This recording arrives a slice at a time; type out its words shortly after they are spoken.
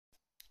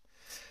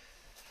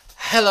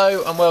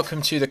Hello and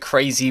welcome to the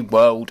Crazy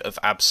World of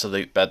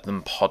Absolute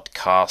Bedlam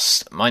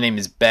podcast. My name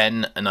is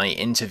Ben and I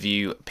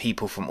interview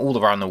people from all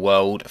around the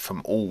world,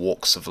 from all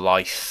walks of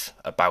life,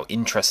 about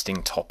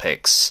interesting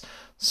topics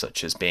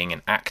such as being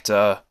an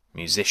actor,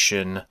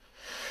 musician,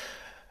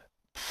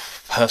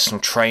 personal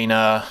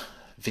trainer,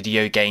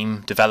 video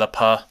game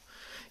developer.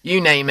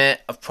 You name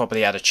it, I've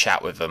probably had a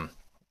chat with them.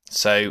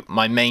 So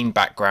my main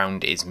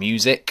background is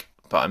music,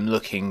 but I'm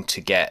looking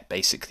to get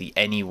basically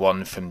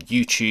anyone from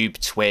YouTube,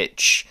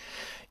 Twitch,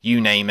 you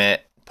name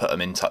it, put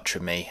them in touch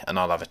with me and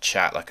I'll have a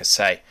chat, like I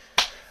say.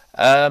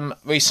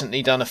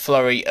 Recently done a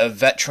flurry of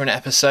veteran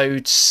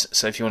episodes,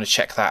 so if you want to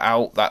check that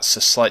out, that's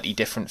a slightly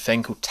different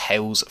thing called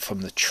Tales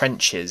from the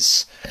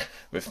Trenches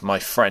with my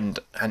friend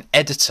and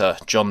editor,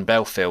 John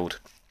Belfield.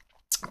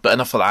 But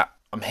enough of that,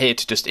 I'm here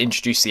to just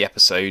introduce the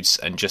episodes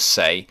and just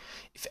say,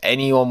 if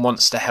anyone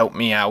wants to help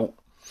me out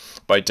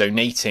by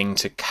donating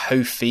to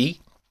Ko-fi,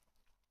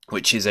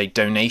 which is a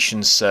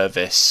donation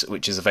service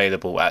which is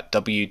available at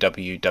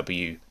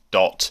www.ko-fi,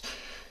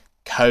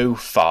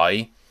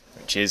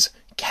 which is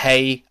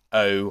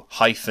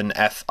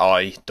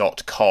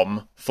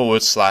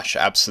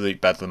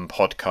ko-fi.com/Absolute Bedlam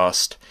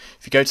podcast.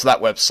 If you go to that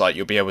website,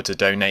 you'll be able to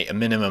donate a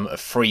minimum of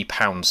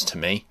 £3 to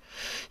me.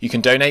 You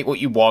can donate what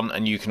you want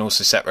and you can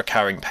also set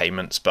recurring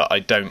payments, but I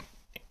don't,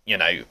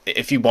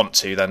 if you want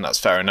to, then that's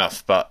fair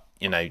enough, but,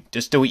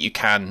 just do what you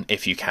can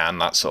if you can,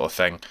 that sort of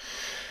thing.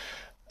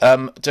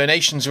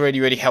 Donations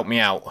really help me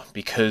out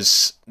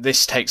because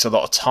this takes a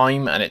lot of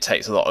time and it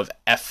takes a lot of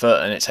effort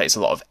and it takes a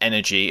lot of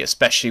energy,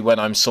 especially when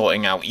I'm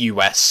sorting out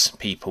US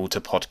people to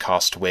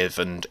podcast with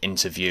and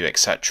interview,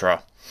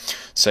 etc.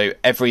 So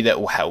every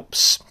little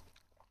helps.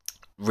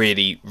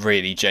 Really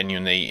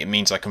genuinely, it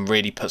means I can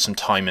really put some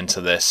time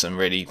into this and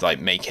really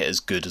make it as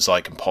good as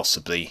I can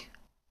possibly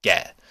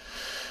get.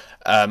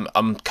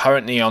 I'm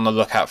currently on the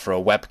lookout for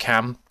a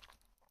webcam,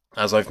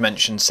 as I've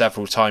mentioned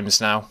several times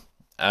now.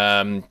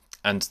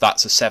 And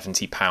that's a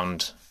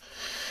 £70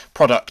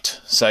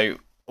 product. So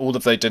all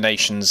of the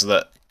donations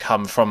that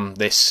come from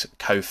this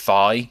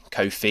Ko-fi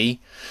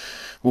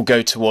will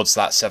go towards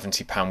that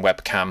 £70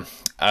 webcam.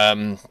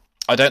 I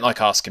don't like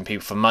asking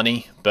people for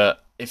money,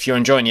 but if you're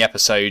enjoying the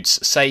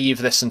episodes, say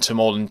you've listened to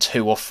more than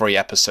 2 or 3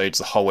 episodes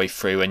the whole way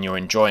through and you're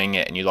enjoying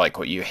it and you like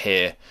what you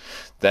hear,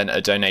 then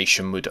a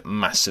donation would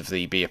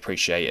massively be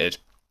appreciated.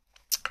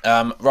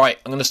 Right,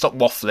 I'm going to stop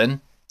waffling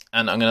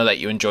and I'm going to let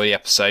you enjoy the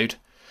episode.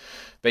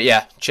 But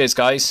yeah, cheers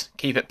guys,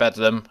 keep it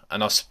bedlam,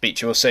 and I'll speak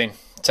to you all soon.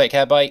 Take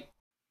care, bye.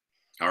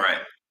 All right,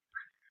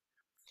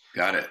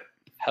 got it.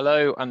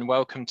 Hello and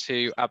welcome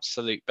to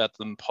Absolute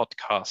Bedlam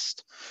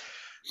podcast.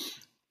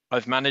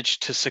 I've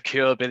managed to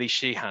secure Billy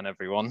Sheehan,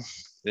 everyone.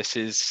 This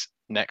is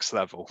next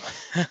level.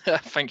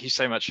 Thank you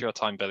so much for your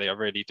time, Billy. I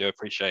really do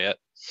appreciate it.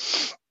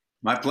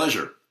 My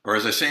pleasure. Or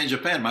as I say in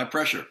Japan, my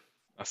pressure.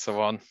 That's the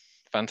one.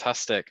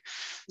 Fantastic.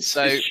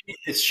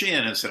 It's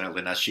Sheehan,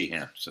 incidentally, not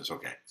Sheehan, so it's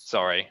okay.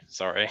 Sorry.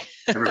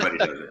 Everybody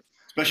does it,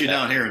 especially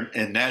down here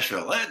in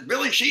Nashville.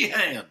 Billy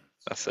Sheehan.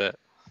 That's it.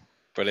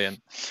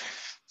 Brilliant.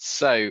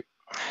 So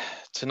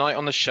tonight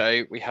on the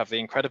show, we have the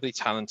incredibly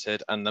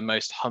talented and the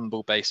most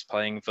humble bass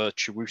playing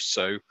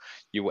virtuoso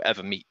you will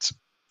ever meet,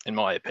 in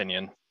my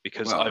opinion,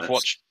 because I've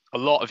watched a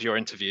lot of your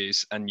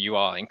interviews and you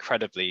are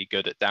incredibly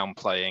good at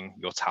downplaying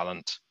your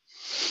talent.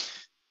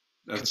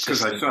 That's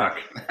because I suck.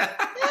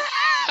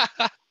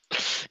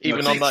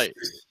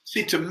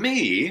 See, to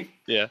me,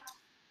 yeah,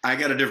 I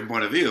got a different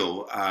point of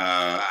view.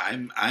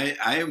 I'm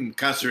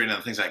concentrating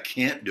on things I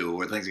can't do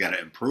or things I got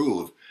to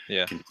improve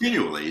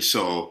continually.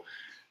 So,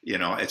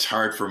 it's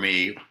hard for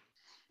me.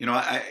 In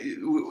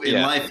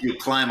life, you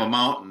climb a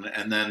mountain,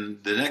 and then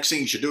the next thing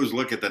you should do is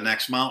look at the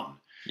next mountain.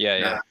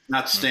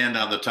 Not stand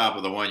on the top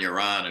of the one you're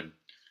on and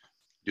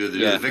do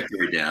the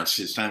victory dance.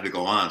 It's time to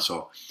go on.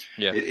 So,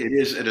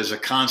 it is a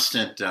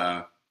constant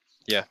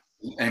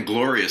and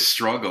glorious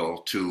struggle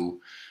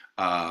to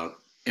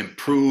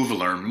improve,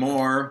 learn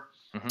more,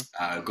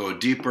 go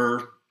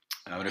deeper,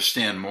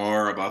 understand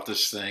more about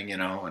this thing,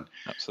 and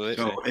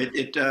absolutely. So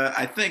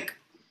I think,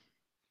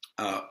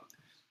 I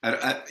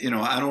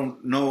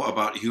don't know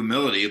about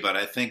humility, but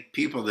I think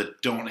people that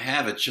don't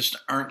have it just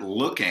aren't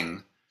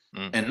looking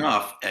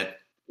enough at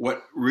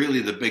what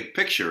really the big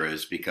picture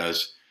is,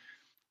 because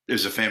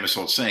there's a famous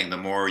old saying, the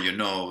more you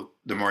know,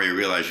 the more you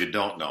realize you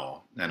don't know.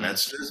 And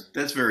that's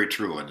very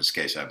true in this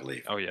case, I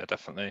believe. Oh yeah,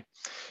 definitely.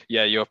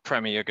 Yeah, your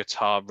Premier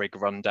guitar rig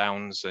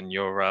rundowns and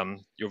your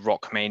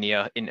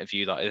Rockmania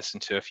interview that I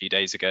listened to a few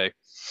days ago.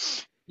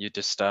 You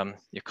just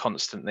you're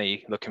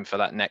constantly looking for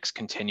that next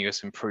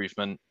continuous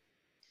improvement,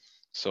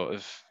 sort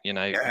of,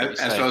 As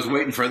I was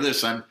waiting for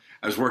this, I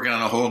was working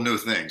on a whole new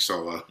thing.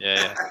 So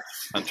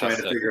I'm trying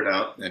to figure it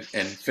out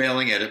and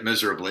failing at it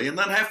miserably. And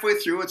then halfway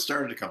through, it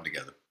started to come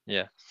together.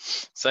 Yeah.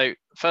 So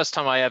first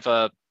time I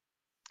ever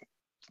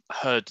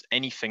heard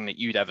anything that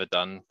you'd ever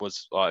done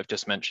was, I've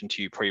just mentioned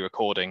to you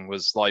pre-recording,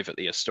 was live at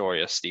the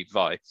Astoria, Steve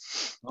Vai.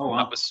 Oh, wow.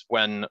 That was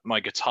when my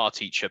guitar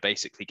teacher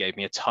basically gave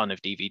me a ton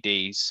of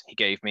DVDs. He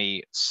gave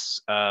me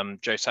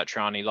Joe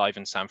Satriani live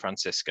in San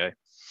Francisco.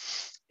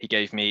 he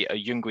gave me a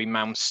Yngwie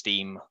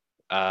Malmsteen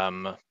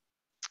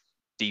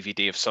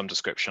DVD of some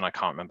description. I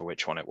can't remember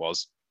which one it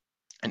was.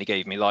 And he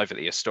gave me Live at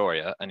the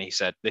Astoria, and he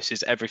said, this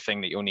is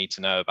everything that you'll need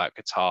to know about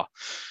guitar.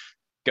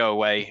 Go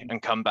away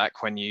and come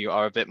back when you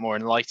are a bit more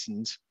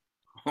enlightened.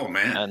 Oh,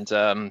 man.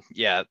 And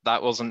yeah,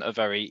 that wasn't a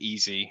very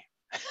easy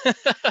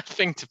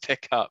thing to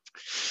pick up.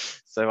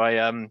 So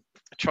I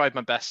tried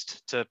my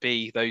best to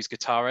be those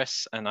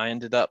guitarists, and I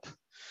ended up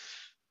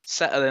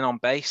settling on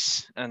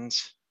bass and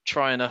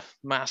trying to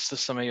master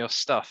some of your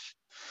stuff.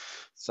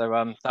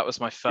 So that was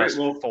my first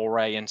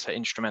foray into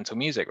instrumental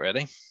music,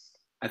 really.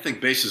 I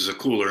think bass is a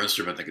cooler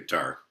instrument than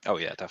guitar. Oh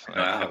yeah,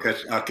 definitely.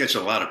 I'll catch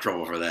a lot of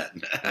trouble for that.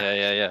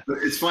 Yeah. But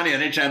it's funny,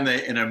 anytime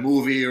they, in a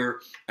movie,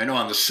 or I know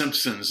on The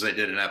Simpsons, they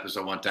did an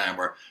episode one time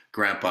where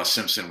Grandpa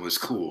Simpson was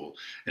cool.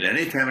 And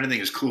anytime anything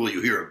is cool,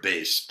 you hear a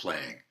bass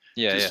playing.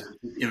 Just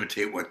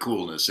imitate what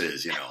coolness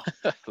is, you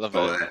know. Love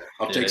it.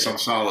 I'll take some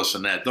solace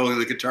in that. Though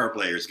the guitar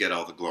players get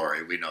all the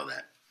glory. We know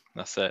that.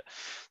 That's it.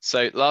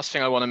 So last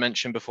thing I want to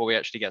mention before we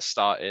actually get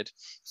started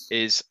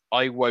is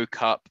I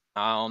woke up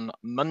on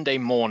Monday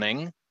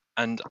morning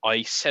and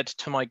I said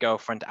to my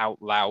girlfriend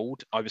out loud,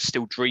 I was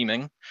still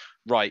dreaming,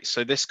 right,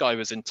 so this guy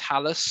was in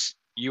Talas,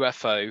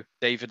 UFO,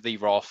 David Lee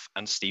Roth,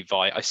 and Steve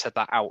Vai. I said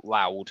that out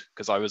loud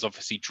because I was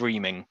obviously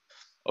dreaming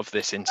of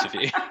this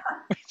interview,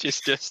 which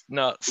is just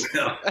nuts.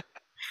 Well,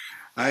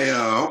 I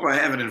hope I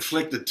haven't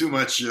inflicted too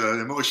much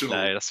emotional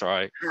that's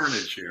right.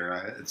 carnage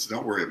here.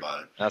 Don't worry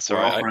about it. That's We're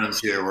all all friends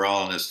here. We're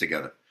all in this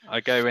together.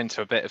 I go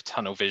into a bit of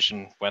tunnel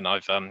vision when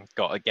I've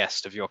got a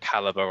guest of your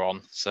caliber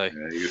on. So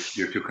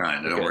you're too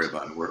kind. Don't worry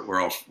about it.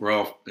 We're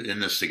all in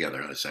this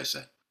together, as I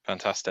said.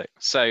 Fantastic.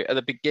 So at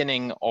the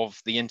beginning of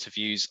the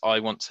interviews,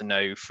 I want to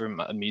know from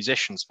a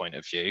musician's point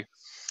of view,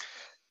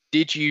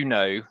 did you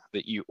know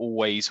that you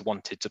always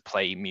wanted to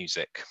play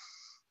music?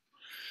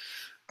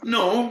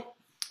 No.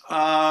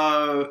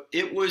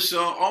 It was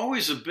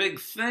always a big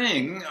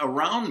thing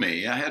around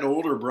me. I had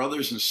older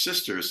brothers and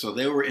sisters, so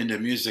they were into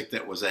music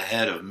that was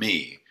ahead of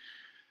me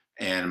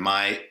and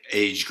my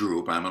age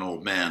group. I'm an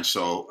old man,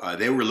 so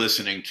they were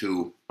listening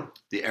to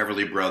the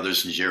Everly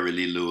Brothers and Jerry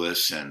Lee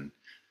Lewis and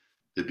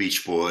the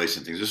Beach Boys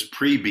and things. This was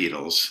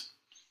pre-Beatles.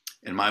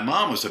 And my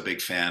mom was a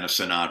big fan of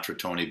Sinatra,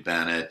 Tony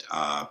Bennett,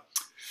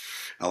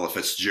 Ella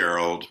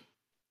Fitzgerald,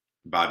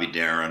 Bobby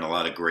Darin, a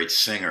lot of great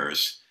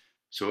singers.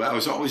 So I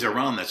was always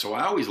around that. So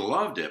I always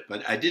loved it,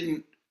 but it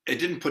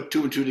didn't put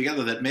two and two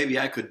together that maybe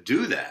I could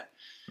do that.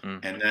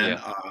 And then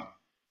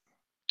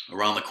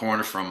around the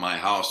corner from my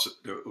house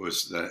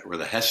were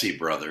the Hesse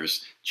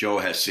brothers. Joe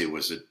Hesse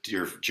was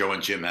Joe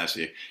and Jim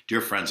Hesse, dear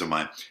friends of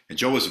mine. And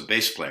Joe was a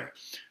bass player.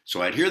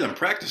 So I'd hear them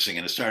practicing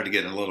and I started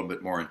getting a little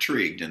bit more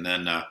intrigued. And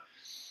then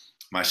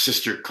my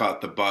sister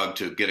caught the bug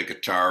to get a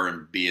guitar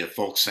and be a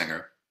folk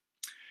singer.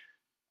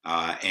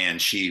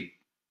 And she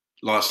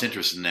lost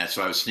interest in that,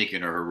 so I would sneak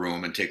into her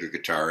room and take her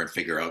guitar and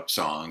figure out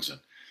songs,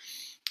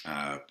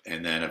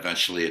 and then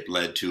eventually it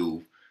led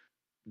to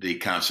the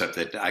concept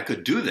that I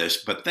could do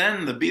this. But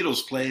then the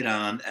Beatles played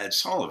on Ed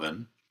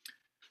Sullivan,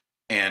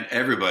 and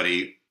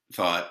everybody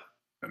thought,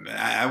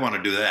 I want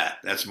to do that.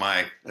 That's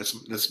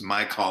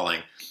my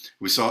calling.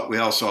 We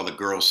all saw the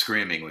girls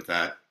screaming with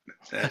that.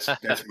 That's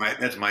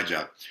my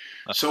job.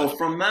 So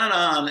from that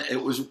on,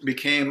 it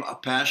became a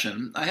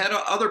passion. I had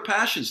other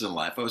passions in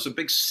life. I was a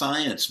big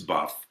science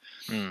buff.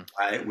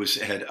 I was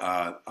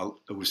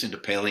into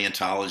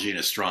paleontology and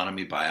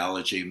astronomy,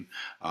 biology,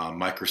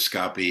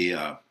 microscopy,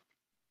 a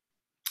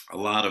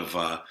lot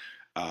of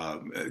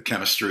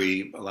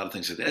chemistry, a lot of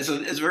things like that. As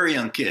a very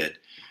young kid,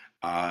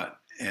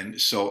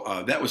 and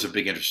so that was a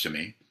big interest to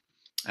me.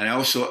 And I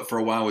also, for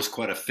a while, was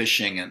quite a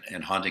fishing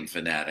and hunting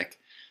fanatic.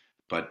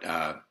 But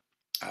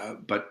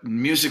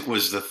music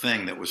was the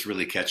thing that was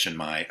really catching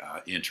my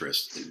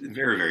interest,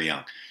 very, very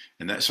young.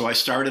 And so I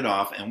started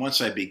off, and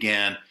once I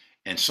began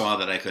and saw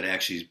that I could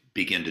actually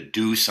begin to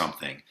do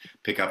something,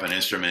 pick up an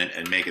instrument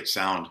and make it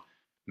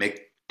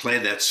play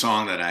that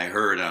song that I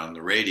heard on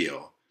the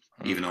radio,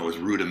 even though it was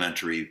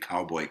rudimentary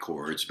cowboy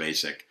chords,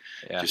 basic.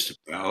 Yeah.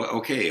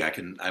 Okay,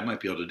 I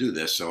might be able to do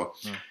this. So,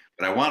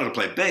 but I wanted to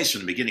play bass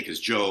from the beginning because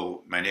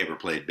Joe, my neighbor,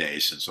 played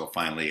bass, and so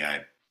finally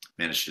I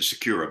managed to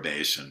secure a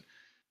bass, and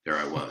there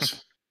I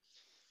was.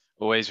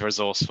 Always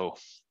resourceful.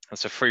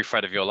 That's a through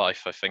thread of your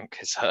life, I think,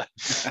 is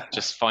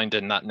just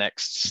finding that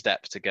next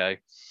step to go.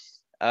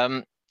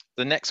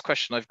 The next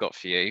question I've got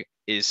for you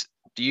is,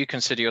 do you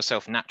consider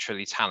yourself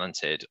naturally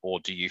talented, or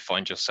do you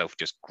find yourself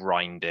just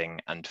grinding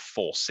and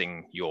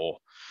forcing your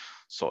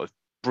sort of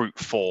brute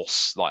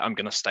force, like I'm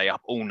going to stay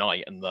up all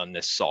night and learn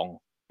this song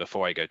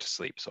before I go to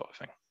sleep sort of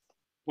thing?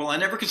 Well, I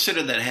never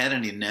considered that I had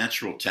any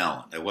natural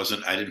talent.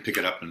 I didn't pick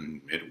it up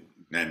and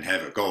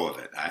have a go of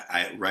it.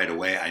 I right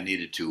away, I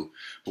needed to.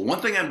 But one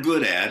thing I'm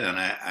good at, and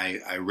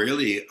I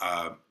rarely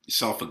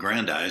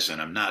self-aggrandize,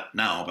 and I'm not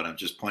now, but I'm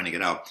just pointing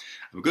it out.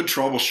 I'm a good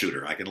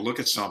troubleshooter. I can look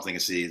at something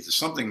and see if there's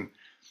something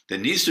that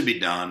needs to be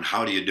done.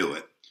 How do you do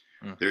it?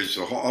 There's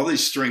all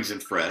these strings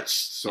and frets,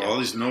 so all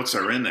these notes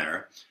are in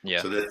there.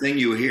 So the thing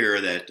you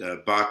hear,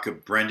 that Bach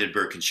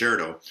Brandenburg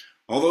Concerto,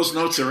 all those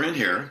notes are in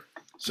here.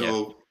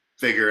 So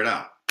figure it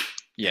out.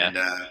 Yeah. And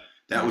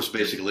that was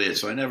basically it.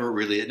 So it never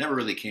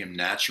really came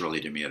naturally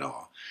to me at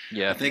all.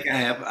 Yeah. I think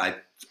I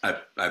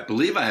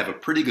believe I have a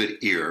pretty good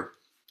ear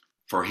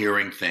for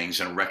hearing things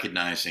and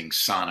recognizing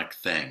sonic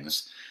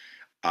things.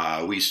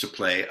 We used to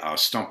play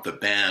Stump the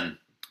Band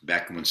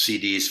back when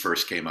CDs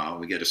first came out.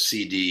 We get a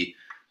CD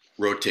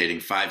rotating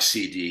 5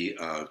 CD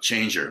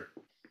changer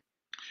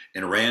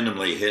and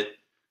randomly hit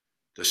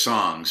the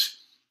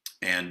songs,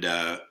 and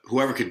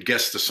whoever could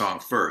guess the song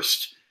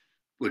first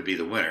would be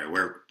the winner.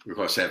 We're of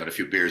course having a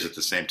few beers at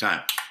the same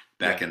time.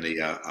 Back in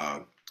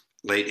the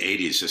late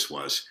 80s, this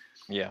was.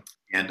 Yeah.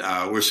 And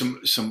were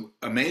some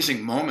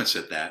amazing moments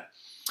at that.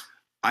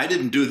 I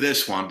didn't do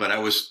this one, but I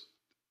was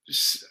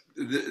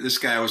this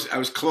guy. I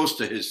was close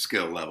to his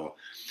skill level.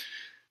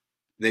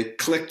 They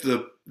clicked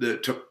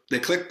they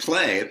clicked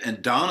play,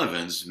 and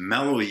Donovan's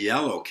Mellow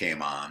Yellow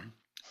came on.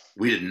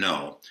 We didn't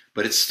know,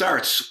 but it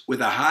starts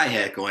with a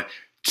hi-hat going.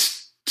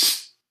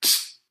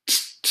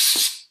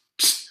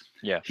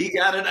 Yeah. He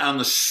got it on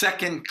the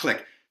second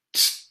click.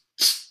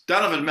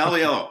 Donovan Mellow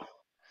Yellow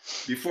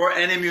before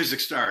any music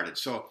started.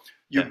 So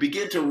you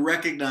begin to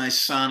recognize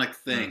sonic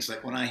things.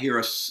 Like when I hear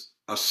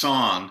a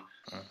song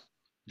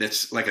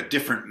that's like a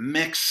different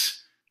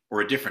mix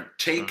or a different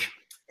take,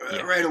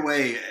 right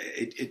away,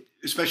 it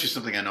especially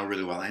something I know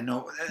really well. I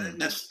know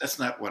that's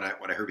not what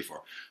I heard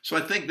before. So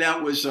I think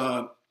that was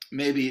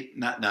maybe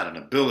not an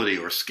ability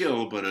or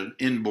skill, but an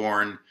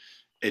inborn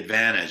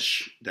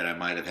advantage that I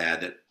might have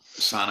had, that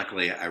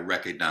sonically I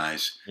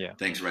recognize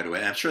things right away.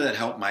 And I'm sure that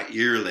helped my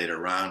ear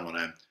later on when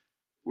I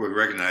would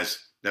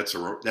recognize that's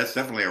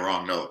definitely a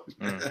wrong note.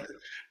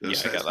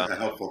 That's a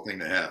helpful thing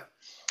to have.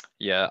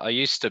 Yeah, I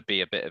used to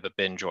be a bit of a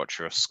binge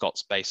watcher of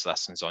Scott's bass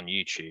lessons on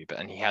YouTube,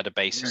 and he had a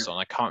bassist on.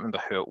 I can't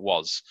remember who it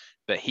was,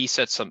 but he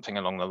said something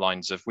along the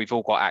lines of, we've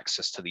all got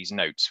access to these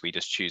notes, we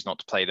just choose not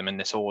to play them in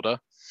this order.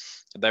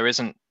 There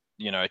isn't,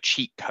 a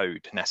cheat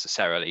code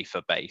necessarily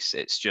for bass.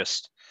 It's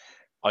just,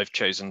 I've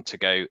chosen to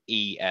go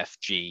E, F,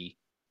 G,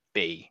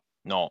 B,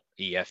 not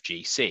E, F,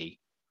 G, C,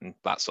 and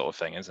that sort of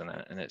thing, isn't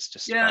it? And it's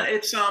just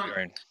it's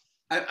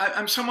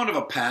I'm somewhat of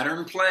a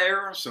pattern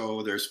player,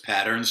 so there's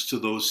patterns to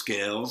those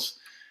scales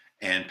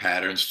and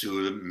patterns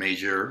to the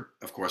major,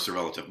 of course, the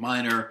relative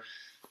minor,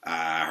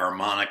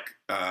 harmonic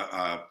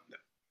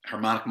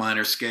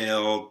minor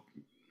scale,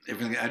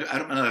 everything. I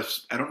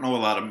don't know a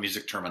lot of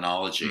music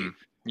terminology,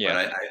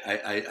 but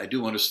I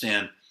do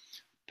understand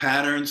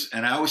patterns.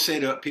 And I always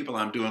say to people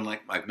I'm doing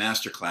like my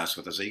master class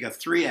with, I say, you got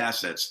 3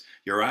 assets: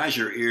 your eyes,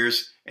 your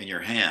ears, and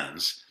your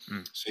hands.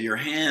 So your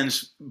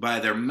hands, by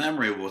their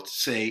memory, will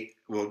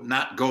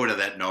not go to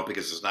that note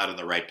because it's not in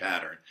the right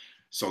pattern.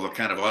 So they'll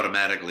kind of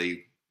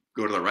automatically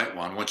go to the right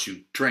one once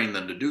you train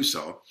them to do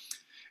so.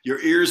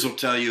 Your ears will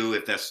tell you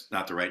if that's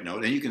not the right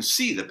note, and you can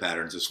see the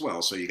patterns as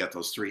well. So you got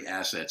those 3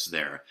 assets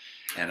there.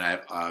 And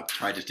I've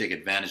tried to take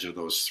advantage of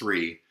those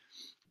 3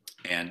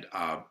 and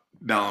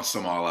balance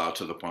them all out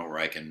to the point where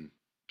I can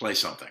play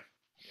something.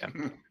 Yeah,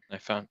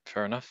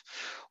 fair enough.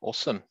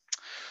 Awesome.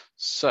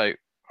 So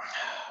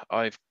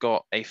I've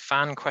got a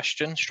fan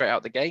question straight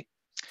out the gate.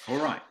 All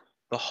right.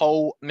 The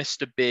whole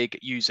Mr. Big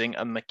using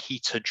a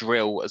Makita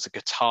drill as a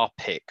guitar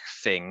pick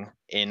thing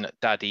in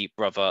Daddy,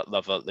 Brother,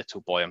 Lover, Little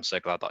Boy. I'm so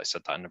glad that I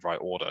said that in the right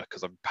order,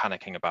 because I'm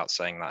panicking about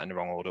saying that in the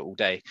wrong order all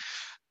day.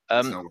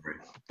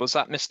 Was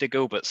that Mr.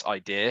 Gilbert's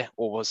idea,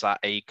 or was that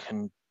a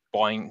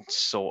combined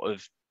sort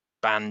of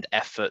band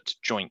effort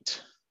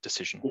joint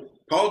decision?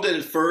 Paul did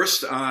it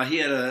first. He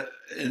had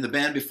in the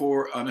band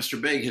before Mr.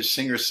 Big, his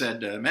singer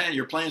said, man,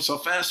 you're playing so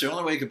fast. The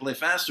only way you can play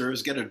faster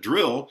is get a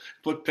drill,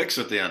 put picks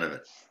at the end of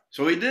it.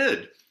 So he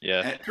did.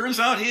 Yeah. And it turns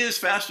out he is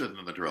faster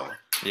than the drill.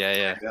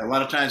 Yeah. A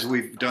lot of times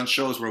we've done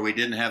shows where we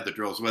didn't have the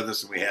drills with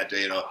us, and we had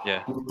to,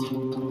 Yeah.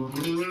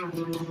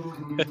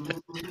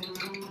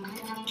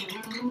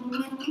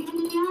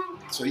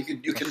 So you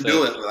can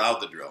do it without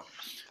the drill.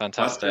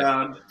 Fantastic.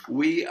 But,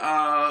 we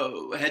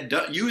had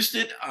used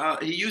it.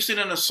 He used it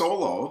in a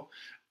solo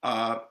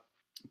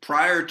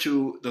prior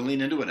to the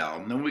Lean Into It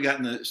album. Then when we got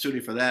in the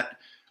studio for that,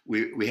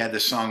 we had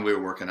this song we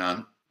were working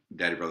on,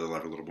 Daddy, Brother,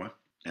 Lover, Little Boy,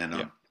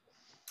 and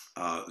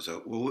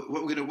so what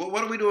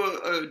do we do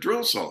a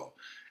drill solo?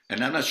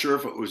 And I'm not sure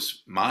if it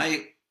was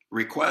my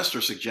request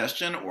or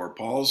suggestion, or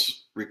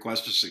Paul's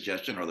request or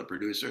suggestion, or the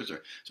producers,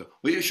 or so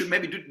we should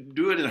maybe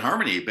do it in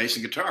harmony, bass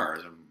and guitar.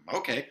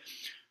 Okay.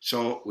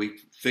 So we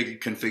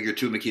configured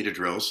 2 Makita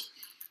drills,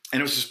 and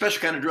it was a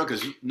special kind of drill,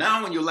 because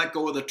now when you let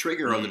go of the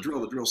trigger on the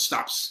drill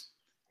stops.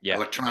 Yeah.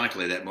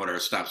 Electronically, that motor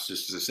stops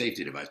just as a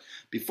safety device.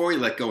 Before you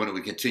let go, and it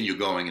would continue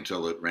going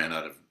until it ran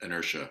out of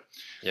inertia.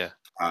 Yeah.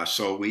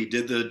 So we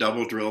did the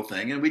double drill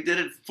thing, and we did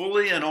it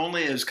fully and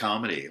only as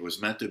comedy. It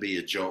was meant to be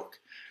a joke.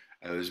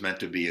 It was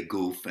meant to be a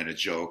goof and a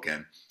joke.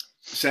 And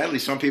sadly,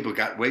 some people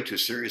got way too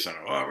serious on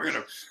it. Oh,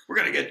 we're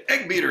gonna get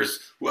egg beaters.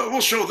 Well,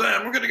 we'll show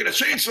them. We're gonna get a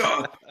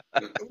chainsaw.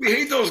 We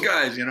hate those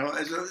guys,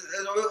 As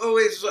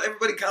always,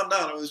 everybody calm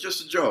down. It was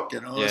just a joke,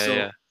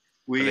 Yeah.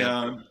 We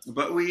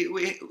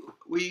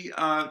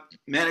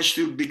managed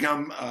to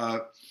become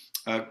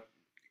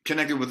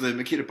connected with the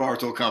Makita Power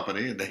Tool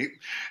Company, and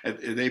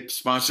they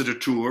sponsored a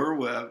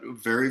tour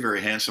very,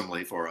 very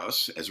handsomely for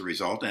us as a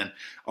result, and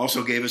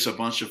also gave us a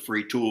bunch of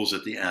free tools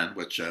at the end.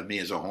 Which me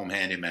as a home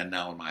handyman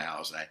now in my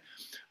house,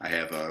 I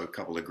have a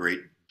couple of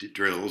great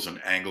drills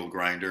and angle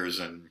grinders,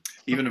 and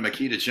even a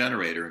Makita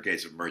generator in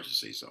case of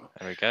emergency. So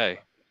there we go.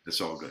 It's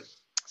all good.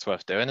 It's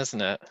worth doing,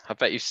 isn't it? I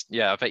bet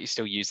you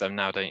still use them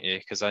now, don't you?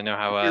 Because I know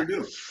how. I sure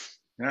do.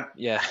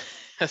 Yeah,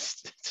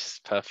 it's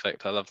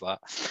perfect. I love that.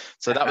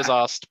 So that was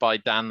asked by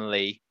Dan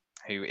Lee,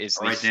 who is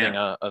the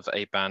singer of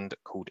a band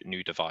called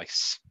New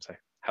Device. So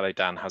hello,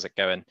 Dan. How's it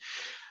going?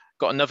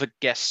 Got another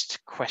guest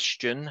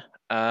question.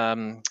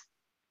 Andy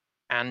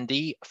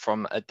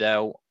from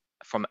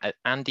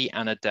Andy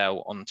and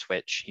Adele on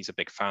Twitch. He's a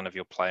big fan of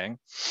your playing.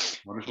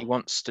 Wonderful. He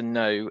wants to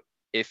know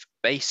if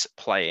bass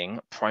playing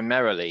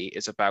primarily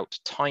is about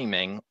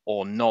timing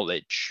or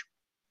knowledge,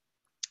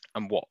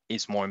 and what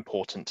is more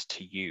important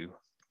to you?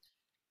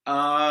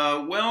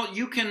 Well,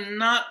 you can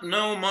not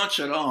know much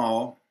at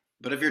all,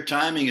 but if your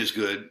timing is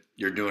good,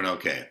 you're doing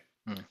okay.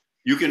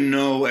 You can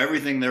know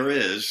everything there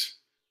is,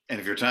 and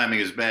if your timing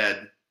is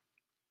bad,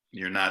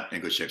 you're not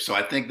in good shape. So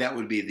I think that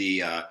would be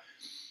the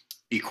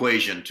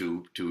equation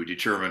to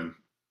determine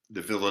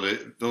the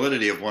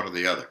validity of one or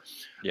the other.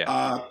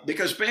 Yeah.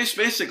 Because bass,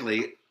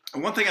 basically,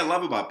 one thing I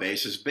love about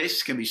bass is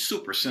bass can be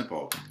super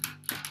simple.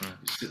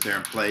 You sit there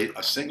and play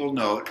a single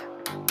note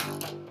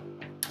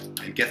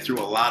and get through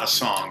a lot of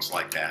songs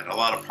like that, a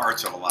lot of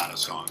parts of a lot of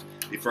songs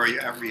before you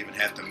ever even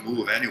have to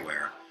move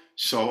anywhere.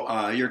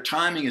 So your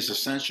timing is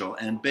essential,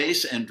 and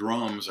bass and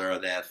drums are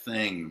that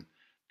thing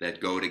that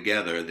go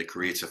together that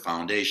creates a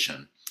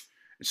foundation.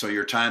 And so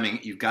your timing,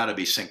 you've got to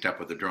be synced up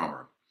with the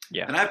drummer.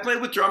 Yeah. And I've played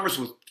with drummers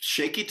with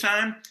shaky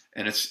time,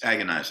 and it's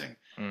agonizing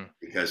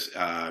because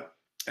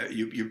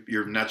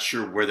you're not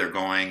sure where they're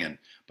going.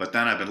 But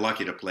then I've been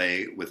lucky to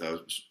play with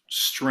a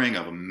string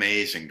of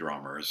amazing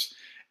drummers,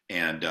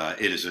 and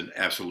it is an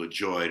absolute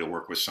joy to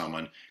work with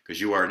someone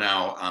because you are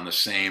now on the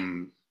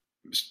same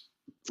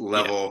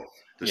level,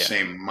 the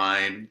same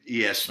mind.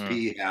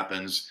 ESP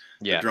happens.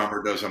 The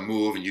drummer does a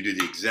move, and you do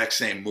the exact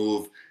same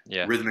move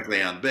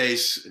rhythmically on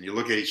bass, and you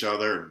look at each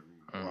other.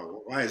 And,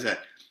 well, why is that?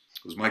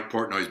 It was Mike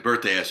Portnoy's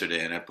birthday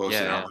yesterday, and I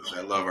posted how much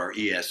I love our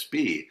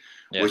ESP,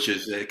 which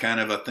is a kind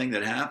of a thing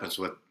that happens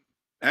with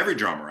every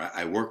drummer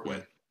I work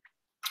with,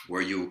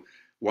 where you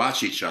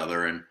watch each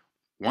other, and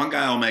one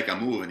guy will make a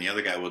move, and the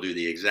other guy will do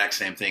the exact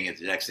same thing at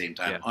the exact same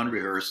time,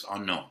 unrehearsed,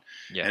 unknown.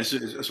 And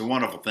it's a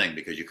wonderful thing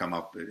because you come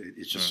up,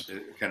 it's just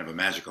kind of a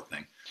magical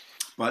thing.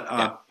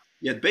 But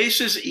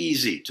bass is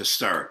easy to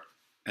start,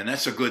 and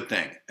that's a good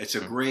thing. It's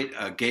a great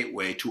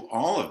gateway to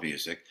all of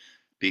music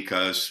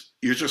because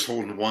you're just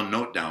holding one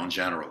note down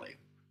generally.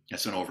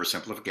 That's an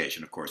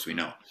oversimplification, of course, we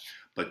know.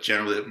 But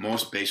generally,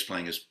 most bass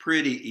playing is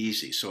pretty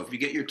easy. So if you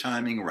get your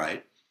timing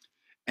right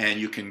and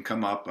you can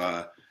come up,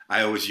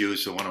 I always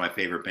use one of my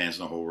favorite bands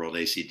in the whole world,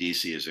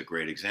 AC/DC, is a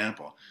great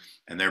example.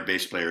 And their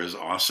bass player is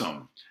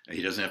awesome.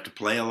 He doesn't have to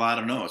play a lot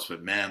of notes,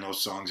 but man,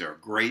 those songs are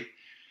great.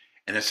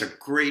 And it's a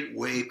great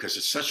way because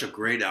it's such a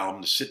great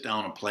album to sit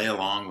down and play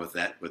along with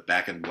that, with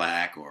Back in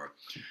Black or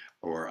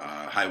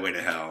Highway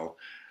to Hell.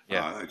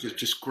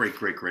 Just great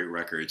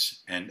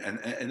records, and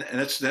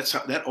that's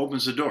how that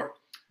opens the door.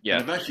 Yeah.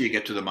 And eventually you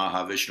get to the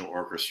Mahavishnu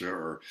Orchestra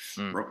or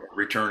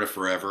Return to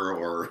Forever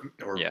or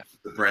the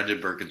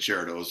Brandenburg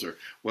Concertos or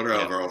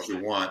whatever else you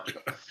want.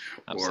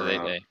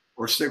 Absolutely.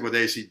 Or stick with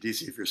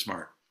AC/DC if you're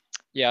smart.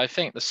 Yeah, I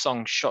think the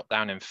song Shot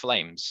Down in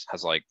Flames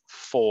has like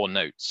 4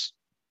 notes.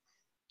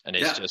 And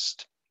it's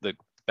just the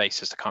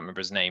bassist, I can't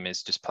remember his name,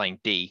 is just playing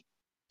D.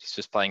 He's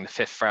just playing the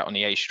 5th fret on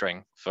the A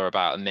string for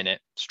about a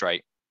minute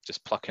straight,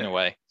 just plucking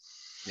away.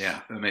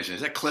 Yeah, amazing.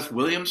 Is that Cliff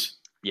Williams?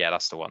 Yeah,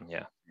 that's the one.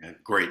 Yeah,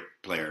 great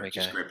player.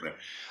 Just a great player.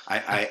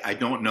 I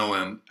don't know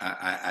him.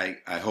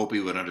 I hope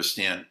he would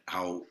understand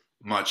how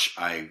much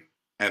I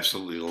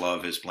absolutely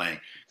love his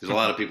playing. Because a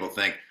lot of people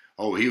think,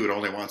 oh, he would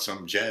only want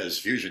some jazz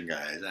fusion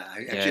guys.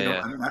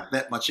 I'm not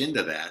that much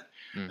into that.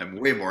 I'm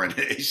way more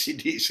into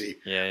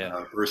AC/DC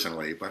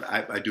personally, but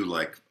I do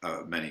like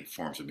many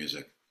forms of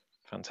music.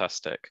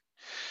 Fantastic.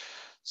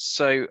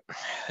 So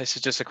this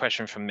is just a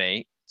question from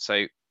me. So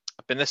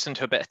I've been listening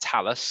to a bit of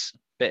Talus, a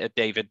bit of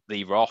David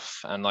Lee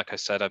Roth, and like I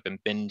said, I've been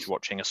binge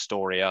watching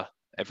Astoria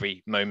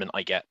every moment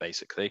I get,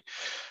 basically.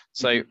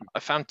 So I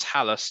found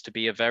Talus to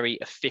be a very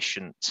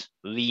efficient,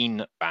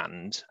 lean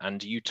band.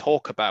 And you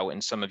talk about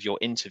in some of your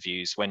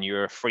interviews when you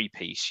were a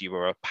 3-piece, you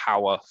were a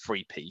power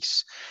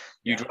 3-piece.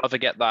 You'd rather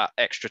get that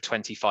extra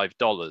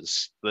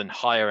 $25 than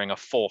hiring a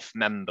 4th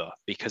member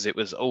because it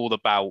was all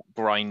about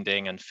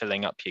grinding and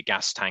filling up your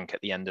gas tank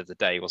at the end of the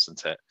day,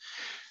 wasn't it?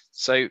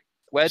 So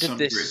where did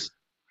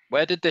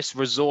this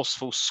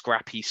resourceful,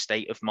 scrappy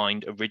state of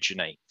mind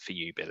originate for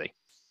you, Billy?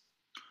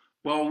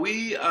 Well,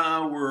 we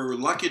were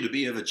lucky to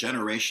be of a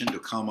generation to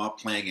come up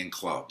playing in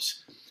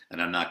clubs. And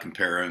I'm not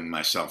comparing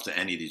myself to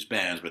any of these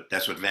bands, but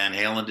that's what Van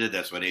Halen did.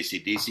 That's what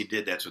AC/DC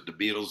did. That's what the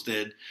Beatles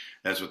did.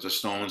 That's what the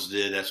Stones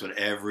did. That's what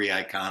every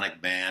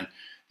iconic band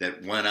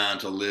that went on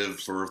to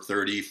live for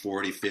 30,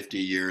 40, 50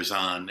 years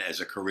on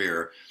as a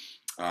career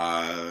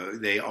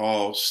they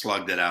all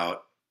slugged it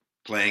out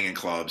playing in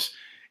clubs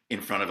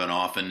in front of an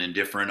often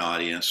indifferent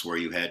audience where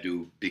you had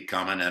to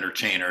become an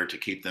entertainer to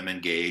keep them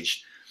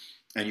engaged.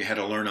 And you had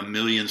to learn a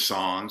million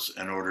songs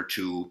in order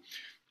to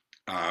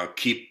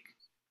keep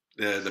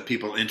the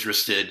people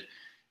interested.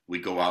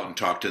 We'd go out and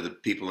talk to the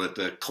people at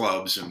the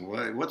clubs and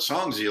what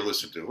songs do you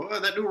listen to? Well,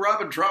 that new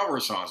Robin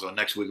Trower song. So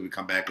next week we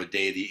come back with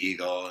Day the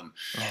Eagle and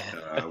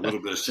a little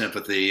bit of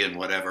Sympathy and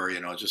whatever,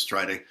 just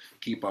try to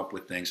keep up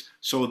with things.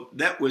 So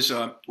that was,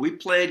 we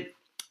played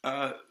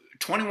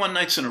 21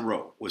 nights in a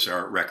row was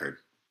our record.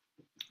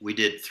 We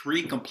did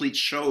 3 complete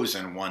shows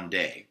in one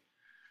day,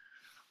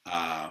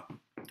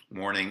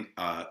 morning,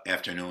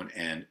 afternoon,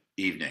 and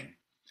evening,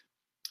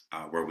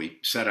 where we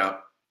set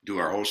up, do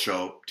our whole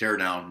show, tear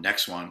down,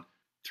 next one,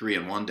 3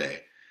 in one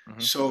day. Mm-hmm.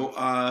 So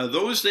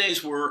those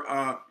days were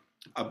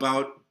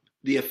about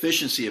the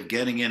efficiency of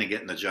getting in and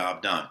getting the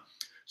job done.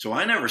 So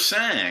I never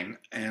sang,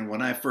 and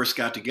when I first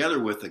got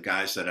together with the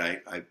guys that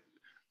I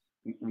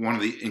one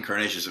of the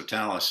incarnations of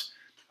Talas,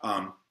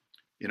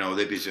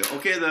 they'd be saying,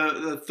 okay,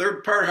 the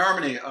third part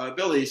harmony,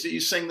 Billy, you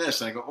sing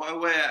this. And I go, well,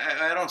 wait,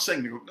 I don't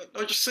sing. They go,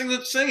 no, just sing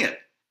it.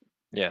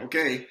 Yeah.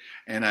 Okay.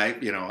 And I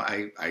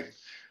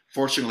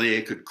fortunately,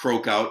 it could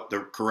croak out the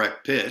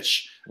correct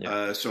pitch,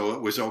 so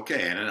it was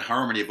okay. And in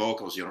harmony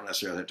vocals, you don't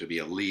necessarily have to be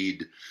a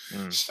lead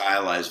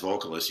stylized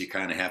vocalist. You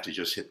kind of have to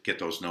just get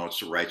those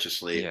notes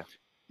righteously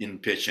in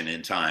pitch and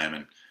in time.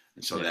 And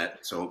so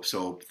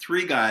so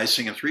 3 guys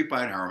singing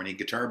 3-part harmony,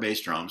 guitar,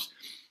 bass, drums,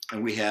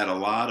 and we had a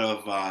lot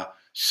of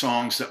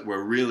songs that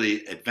were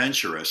really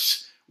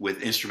adventurous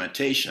with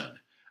instrumentation,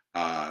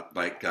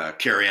 like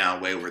 "Carry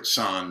On, Wayward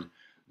Son"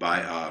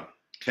 by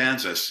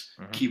Kansas,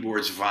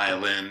 keyboards,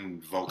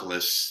 violin,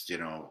 vocalists,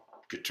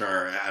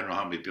 guitar. I don't know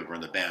how many people were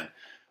in the band,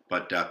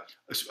 but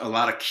a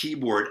lot of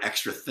keyboard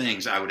extra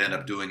things I would end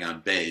up doing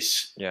on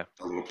bass, the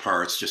little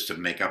parts just to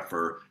make up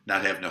for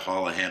not having to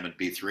haul a Hammond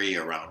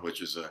B3 around,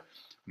 which is a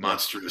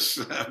monstrous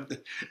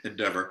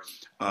endeavor.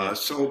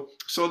 So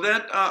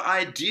that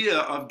idea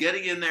of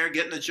getting in there,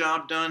 getting the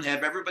job done,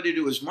 have everybody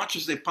do as much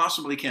as they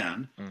possibly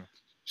can,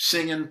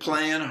 singing,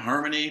 playing,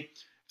 harmony.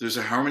 There's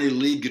a harmony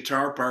lead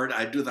guitar part.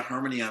 I do the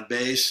harmony on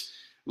bass.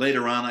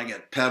 Later on, I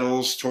get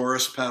pedals,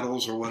 Taurus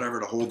pedals or whatever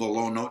to hold the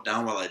low note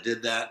down while I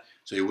did that,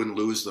 so you wouldn't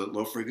lose the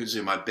low frequency.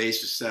 My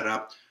bass is set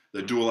up,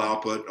 the dual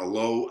output, a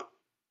low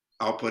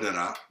output and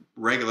a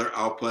regular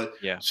output,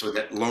 so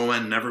that low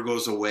end never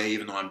goes away,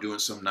 even though I'm doing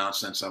some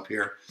nonsense up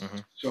here.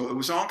 So it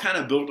was all kind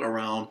of built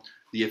around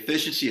the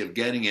efficiency of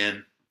getting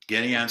in,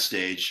 getting on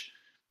stage,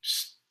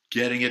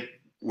 getting it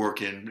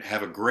working,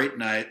 have a great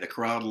night. The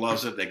crowd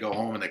loves it. They go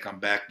home and they come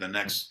back the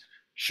next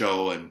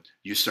show, and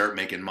you start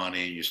making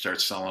money. You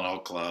start selling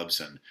out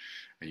clubs, and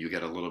you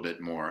get a little bit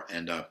more.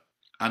 And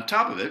on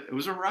top of it, it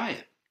was a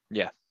riot.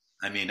 Yeah.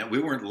 I mean, we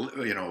weren't,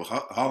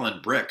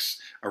 hauling bricks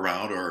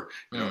around or,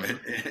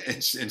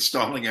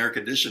 installing air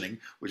conditioning,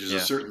 which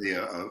is certainly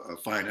a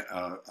fine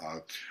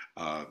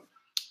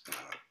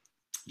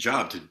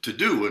job to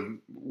do. And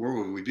where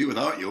would we be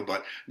without you?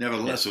 But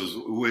nevertheless,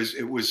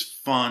 it was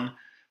fun.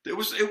 It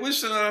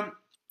was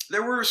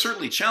there were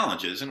certainly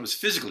challenges, and it was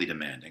physically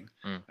demanding.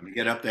 I mean,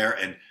 get up there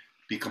and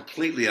be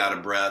completely out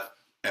of breath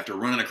after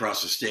running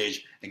across the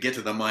stage and get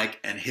to the mic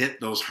and hit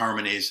those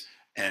harmonies.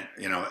 And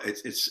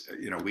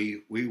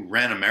we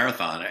ran a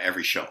marathon at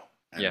every show,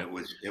 and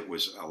it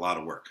was a lot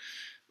of work.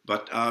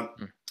 But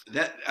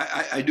that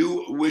I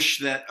do wish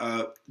that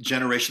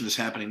generation that's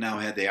happening now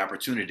had the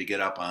opportunity to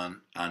get up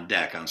on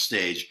deck on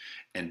stage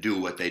and do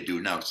what they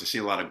do now. Because I see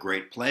a lot of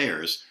great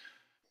players.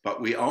 But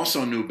we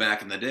also knew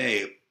back in the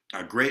day,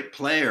 a great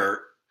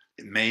player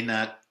may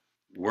not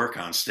work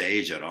on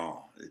stage at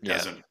all. It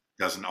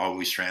doesn't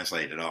always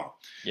translate at all.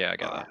 Yeah, I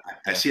got that.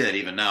 I see that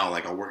even now.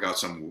 Like I'll work out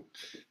some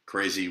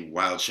crazy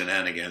wild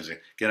shenanigans and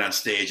get on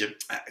stage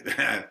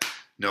and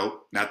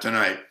nope, not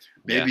tonight.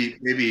 Maybe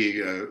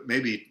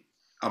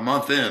a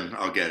month in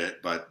I'll get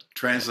it. But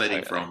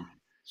translating from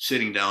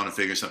sitting down and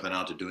figuring something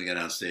out to doing it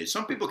on stage,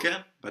 some people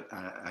can, but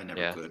I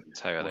never could.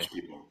 Most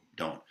people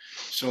don't.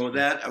 So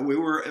that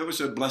it was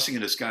a blessing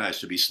in disguise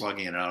to be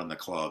slugging it out in the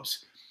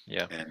clubs.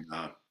 Yeah. And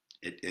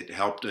it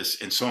helped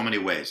us in so many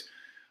ways.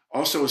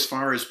 Also, as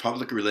far as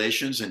public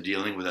relations and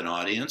dealing with an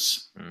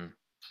audience,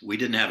 we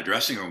didn't have a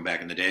dressing room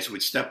back in the day, so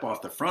we'd step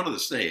off the front of the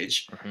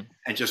stage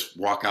and just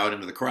walk out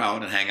into the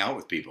crowd and hang out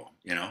with people,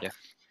 It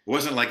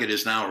wasn't like it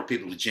is now where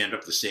people jammed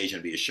up the stage and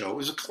it'd be a show. It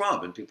was a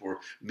club and people were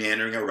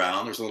meandering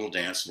around. There's a little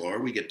dance floor.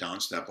 We get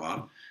down, step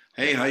off.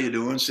 Hey, how you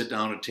doing? Sit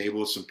down at a table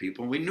with some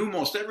people. We knew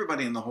most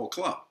everybody in the whole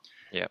club.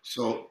 Yeah.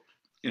 So,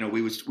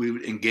 we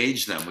would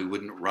engage them. We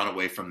wouldn't run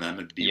away from them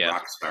and be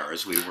rock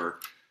stars.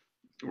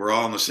 We're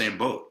all in the same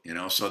boat,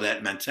 So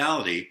that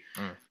mentality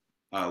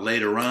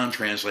later on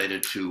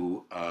translated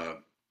to,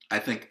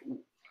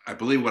 I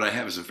believe what I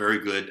have is a very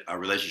good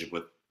relationship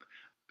with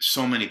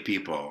so many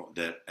people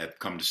that have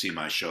come to see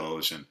my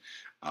shows and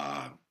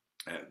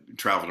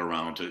traveled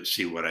around to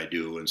see what I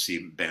do and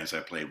see bands I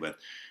played with.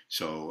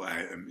 So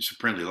I'm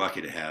supremely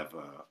lucky to have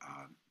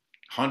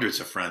hundreds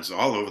of friends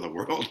all over the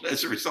world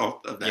as a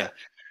result of that.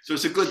 So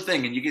it's a good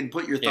thing, and you can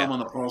put your thumb on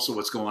the pulse of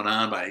what's going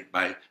on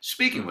by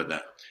speaking with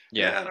them.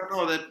 Yeah, I don't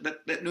know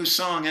that new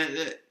song.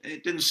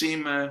 It didn't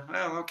seem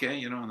well. Okay,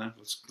 you know,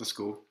 that's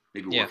cool.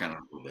 Maybe work on it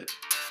a little bit.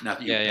 Not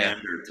that you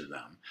pander to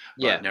them,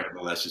 but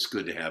nevertheless, it's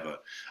good to have a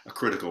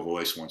critical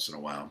voice once in a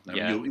while. I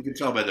mean, you can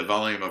tell by the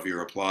volume of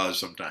your applause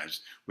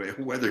sometimes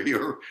whether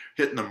you're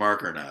hitting the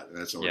mark or not.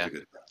 That's always a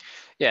good thing.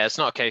 Yeah, it's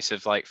not a case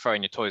of like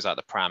throwing your toys out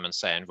the pram and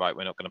saying, right,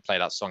 we're not going to play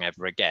that song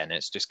ever again.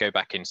 It's just go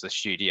back into the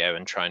studio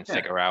and try and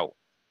figure out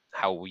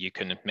how you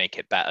can make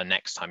it better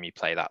next time you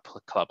play that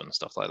club and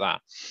stuff like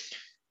that.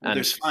 Well,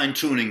 there's fine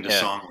tuning to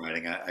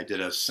songwriting. I did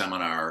a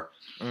seminar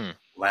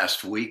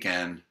last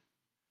weekend.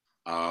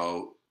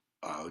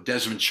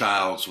 Desmond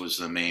Childs was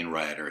the main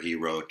writer. He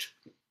wrote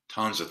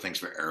tons of things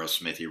for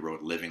Aerosmith. He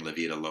wrote Living La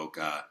Vida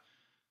Loca.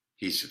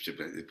 He's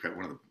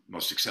one of the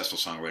most successful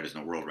songwriters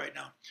in the world right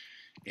now.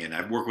 And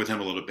I've worked with him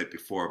a little bit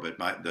before, but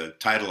the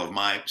title of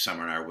my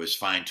seminar was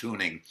Fine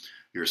Tuning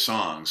Your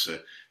Songs.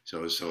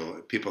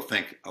 So people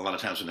think a lot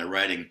of times when they're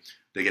writing,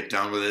 they get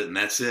done with it and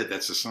that's it.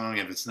 That's the song.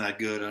 If it's not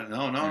good,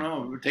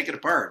 no, take it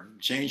apart and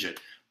change it.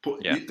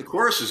 The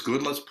chorus is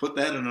good. Let's put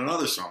that in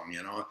another song.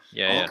 You know,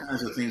 all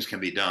kinds of things can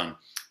be done.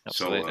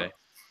 Absolutely.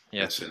 So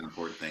that's an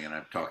important thing. And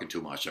I'm talking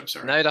too much. I'm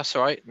sorry. No, that's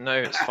all right. No,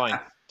 it's fine.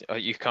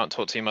 You can't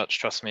talk too much.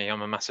 Trust me,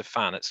 I'm a massive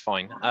fan. It's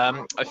fine.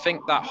 I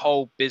think that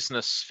whole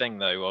business thing,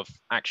 though, of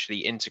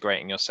actually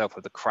integrating yourself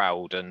with the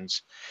crowd and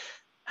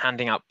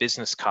handing out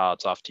business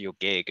cards after your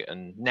gig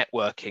and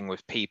networking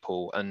with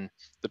people, and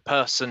the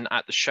person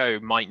at the show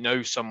might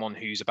know someone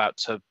who's about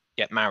to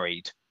get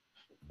married,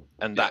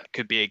 and that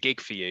could be a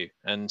gig for you.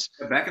 And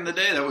back in the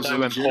day, that was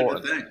so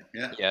important thing.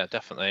 Yeah,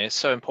 definitely. It's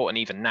so important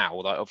even now.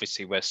 Like,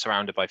 obviously, we're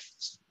surrounded by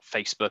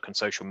Facebook and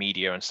social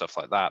media and stuff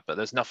like that, but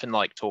there's nothing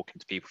like talking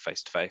to people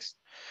face to face.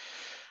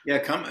 Yeah,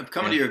 coming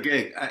to your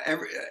gig.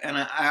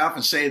 I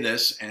often say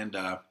this, and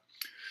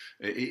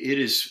it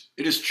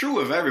is true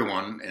of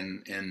everyone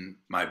in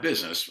my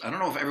business. I don't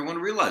know if everyone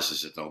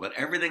realizes it though, but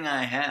everything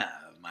I have,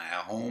 my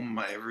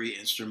home, every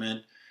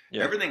instrument,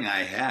 everything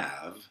I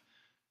have,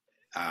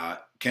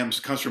 comes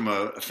from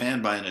a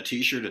fan buying a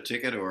T-shirt, a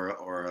ticket,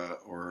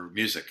 or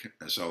music.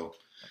 So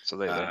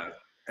absolutely,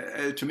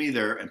 to me,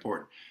 they're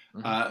important.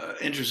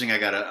 Interesting. I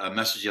got a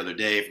message the other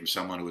day from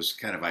someone who was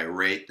kind of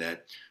irate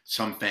that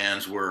some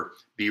fans were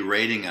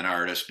berating an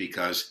artist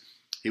because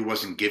he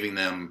wasn't giving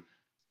them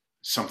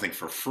something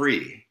for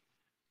free.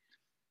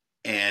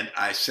 And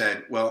I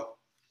said, well,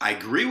 I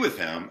agree with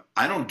him.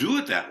 I don't do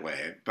it that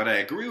way, but I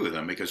agree with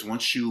him because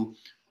once you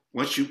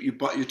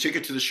bought your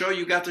ticket to the show,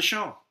 you got the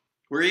show.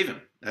 We're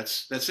even.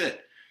 That's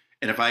it.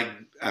 And if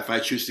I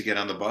choose to get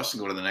on the bus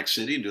and go to the next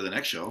city and do the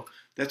next show,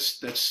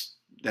 that's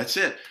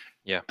it.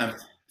 Yeah.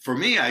 For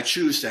me, I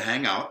choose to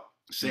hang out,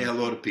 say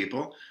hello to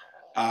people.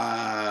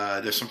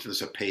 There's something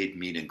that's a paid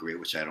meet and greet,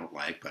 which I don't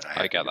like, but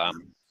I get that.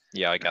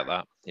 Yeah, I get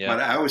that. Yeah.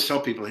 But I always tell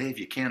people, hey, if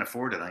you can't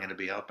afford it, I'm going to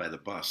be out by the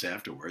bus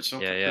afterwards. So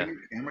bring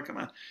your camera, come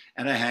on.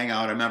 And I hang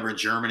out. I remember in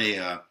Germany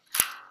a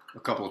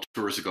couple of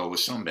tours ago with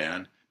some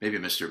band, maybe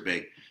Mr.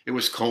 Big. It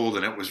was cold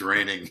and it was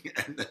raining,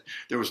 and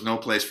there was no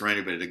place for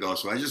anybody to go.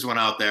 So I just went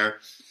out there,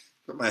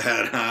 put my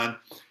hat on,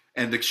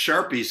 and the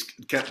Sharpies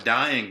kept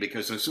dying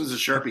because as soon as the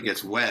Sharpie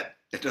gets wet,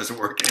 it doesn't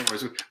work anymore.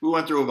 So we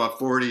went through about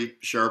 40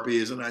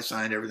 Sharpies, and I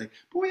signed everything.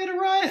 But we had a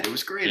riot. It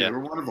was great. They were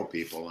wonderful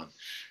people. And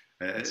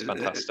it's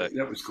fantastic.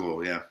 That was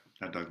cool. Yeah,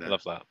 I dug that.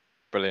 Love that.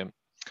 Brilliant.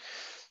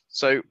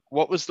 So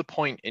what was the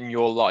point in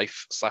your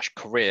life /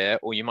 career,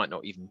 or you might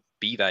not even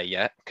be there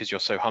yet because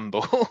you're so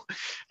humble,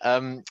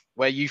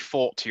 where you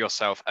thought to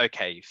yourself,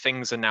 okay,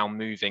 things are now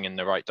moving in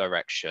the right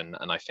direction,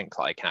 and I think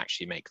that I can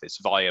actually make this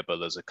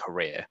viable as a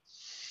career.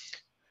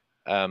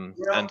 And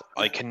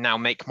I can now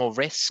make more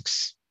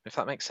risks, if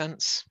that makes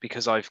sense,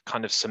 because I've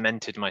kind of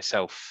cemented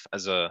myself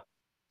as a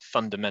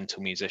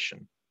fundamental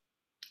musician.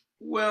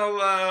 Well,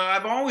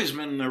 I've always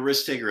been a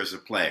risk taker as a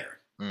player.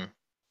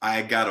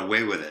 I got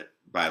away with it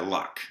by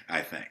luck,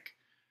 I think.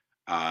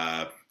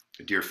 A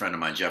dear friend of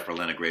mine, Jeff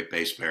Berlin, a great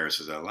bass player,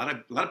 says a lot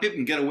of people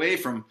can get away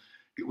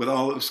with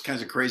all those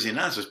kinds of crazy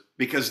nonsense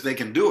because they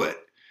can do it.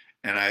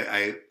 And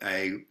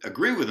I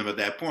agree with him at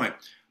that point.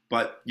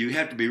 But you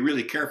have to be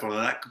really careful to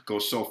not go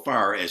so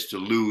far as to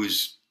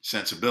lose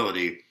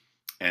sensibility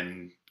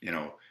and,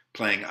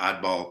 playing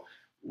oddball,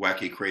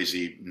 wacky,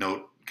 crazy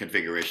note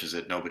configurations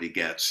that nobody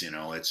gets.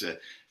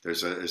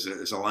 There's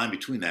a line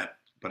between that.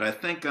 But I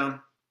think there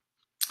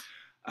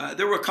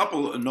were a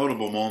couple of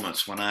notable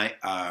moments when in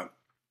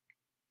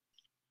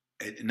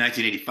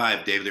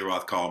 1985, David Lee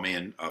Roth called me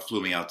and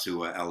flew me out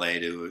to LA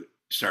to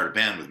start a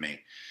band with me.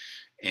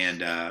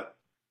 And,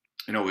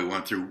 we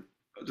went through,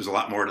 there's a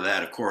lot more to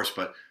that, of course,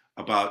 but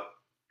about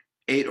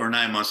 8 or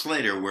 9 months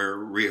later, we're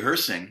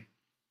rehearsing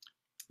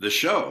the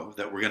show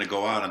that we're going to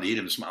go out on the Eat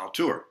 'Em Smile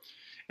tour.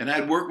 And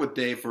I'd worked with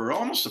Dave for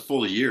almost a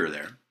full year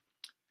there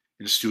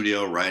in the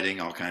studio,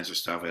 writing all kinds of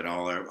stuff. I had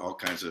all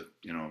kinds of,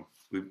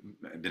 we've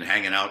been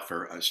hanging out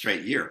for a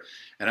straight year.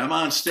 And I'm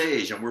on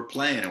stage and we're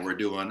playing and we're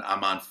doing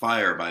I'm on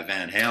Fire by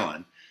Van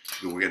Halen.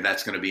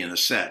 That's going to be in the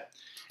set.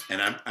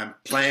 and I'm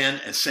playing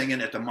and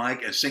singing at the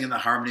mic and singing the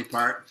harmony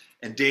part.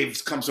 And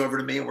Dave comes over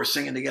to me and we're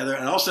singing together.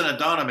 And all of a sudden it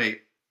dawned on me,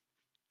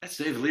 that's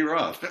David Lee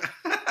Roth.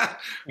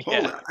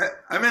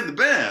 I'm in the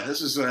band.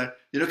 This is,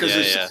 because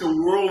there's such a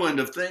whirlwind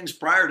of things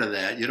prior to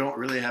that. You don't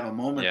really have a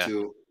moment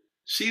to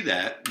see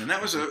that. And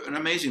that was an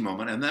amazing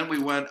moment. And then we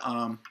went,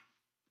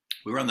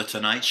 we were on The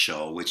Tonight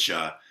Show, which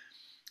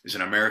is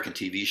an American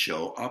TV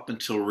show. Up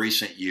until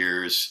recent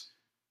years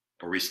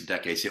or recent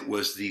decades, it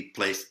was the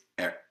place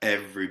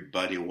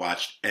everybody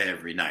watched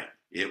every night.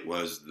 It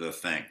was the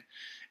thing.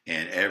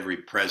 And every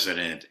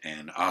president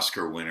and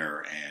Oscar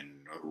winner and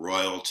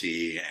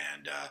royalty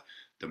and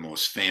the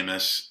most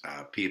famous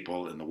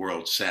people in the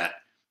world sat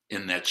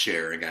in that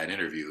chair and got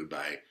interviewed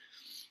by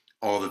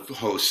all the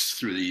hosts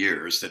through the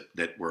years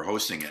that were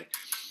hosting it.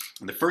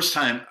 And the first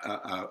time,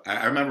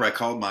 I remember I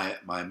called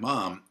my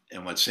mom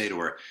and would say to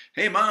her,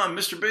 "Hey, Mom,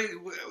 Mr. Big,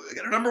 we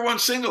got a #1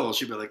 single."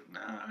 She'd be like, "No,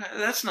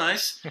 that's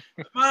nice.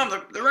 Mom,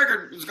 the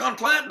record has gone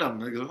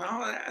platinum." I go,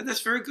 "Oh,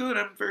 that's very good.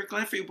 I'm very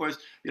glad for you boys.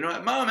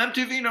 Mom,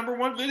 MTV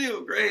 #1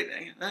 video. Great.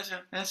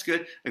 That's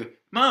good." I go,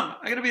 "Mom,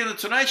 I got to be on The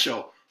Tonight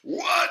Show."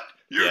 "What?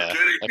 You're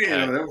kidding me."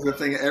 Okay. That was the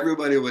thing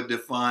everybody would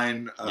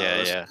define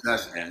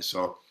success as.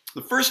 So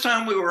the first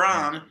time we were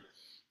on,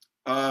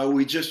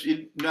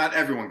 not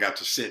everyone got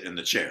to sit in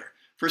the chair.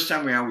 First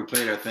time we were on, we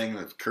played our thing.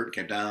 The curtain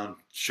came down,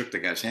 shook the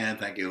guy's hand.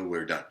 "Thank you,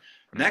 we're done."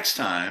 Next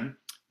time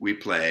we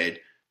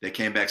played, they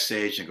came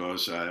backstage and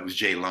goes, it was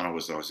Jay Leno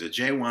was those.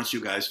 Jay wants you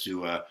guys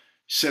to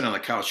sit on the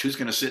couch. Who's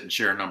going to sit in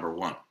chair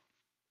 #1?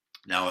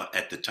 Now,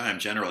 at the time,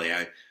 generally,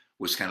 I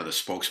was kind of the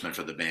spokesman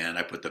for the band.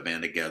 I put the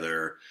band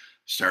together,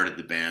 started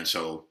the band.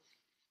 So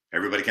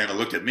everybody kind of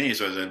looked at me.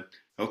 So I said,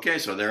 okay,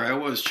 so there I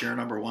was, chair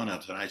 #1 on The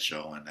Tonight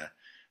Show. And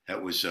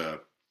that was,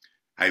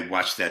 I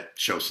watched that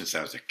show since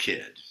I was a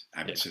kid.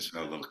 Since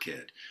I was a little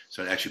kid.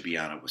 So to actually be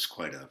on it was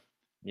quite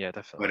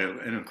definitely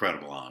an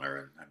incredible honor,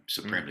 and I'm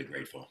supremely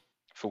grateful.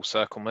 Full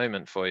circle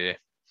moment for you.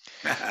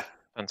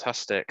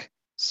 Fantastic.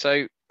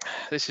 So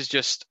this is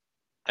just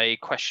a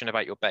question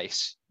about your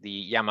bass,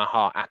 the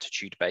Yamaha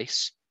Attitude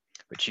bass,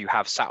 which you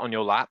have sat on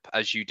your lap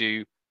as you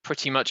do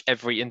pretty much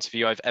every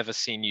interview I've ever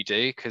seen you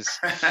do, because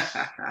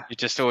you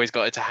just always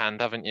got it to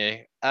hand, haven't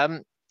you?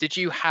 Did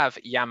you have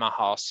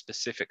Yamaha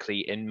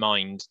specifically in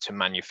mind to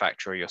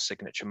manufacture your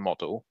signature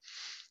model?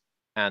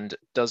 And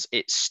does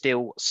it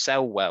still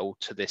sell well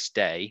to this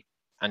day?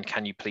 And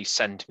can you please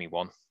send me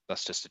one?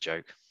 That's just a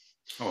joke.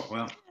 Oh,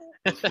 well,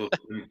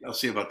 I'll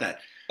see about that.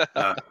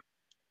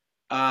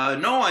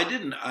 No, I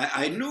didn't.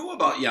 I knew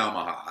about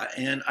Yamaha,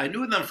 and I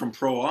knew them from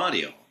Pro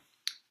Audio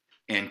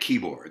and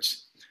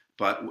keyboards.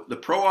 But the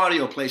Pro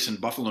Audio place in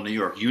Buffalo, New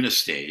York,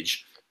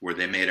 Unistage, where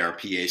they made our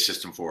PA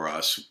system for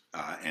us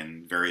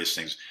and various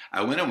things.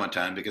 I went in one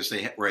time because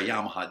they were a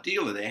Yamaha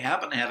dealer. They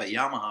happened to have a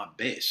Yamaha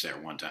bass there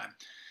one time.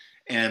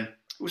 And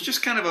it was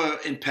just kind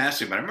of in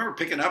passing, but I remember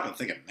picking it up and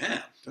thinking,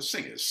 man, this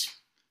thing is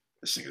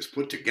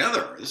put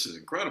together. This is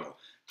incredible.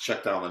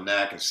 Shut down the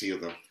neck and see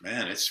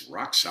it's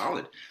rock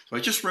solid. So I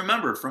just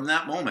remembered from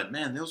that moment,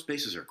 man, those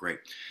basses are great.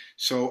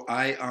 So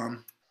I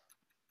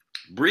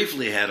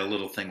briefly had a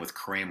little thing with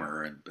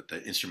Kramer, but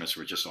the instruments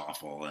were just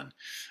awful, and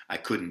I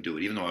couldn't do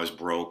it, even though I was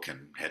broke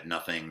and had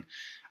nothing.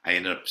 I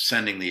ended up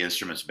sending the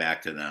instruments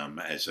back to them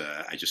as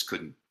I just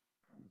couldn't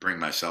bring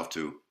myself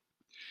to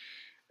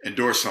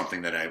endorse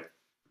something that I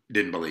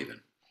didn't believe in.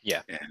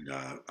 Yeah.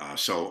 And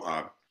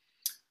so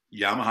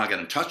Yamaha got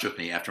in touch with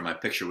me after my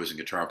picture was in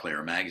Guitar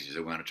Player magazine. They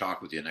said, "We want to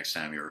talk with you next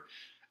time you're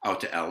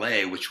out to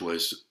LA," which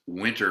was the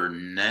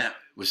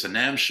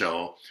NAMM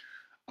show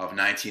of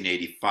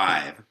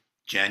 1985,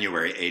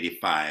 January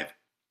 85.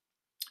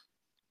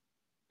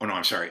 Oh no,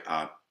 I'm sorry.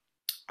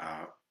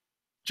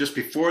 Just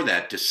before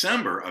that,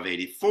 December of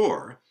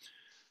 84,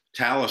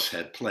 Talus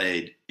had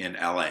played in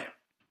LA.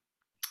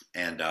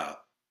 And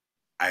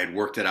I had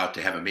worked it out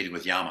to have a meeting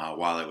with Yamaha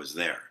while I was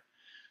there.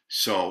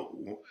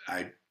 So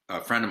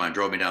a friend of mine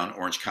drove me down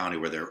Orange County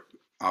where their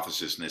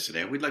office is, and they said,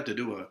 "Hey, we'd like to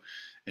do a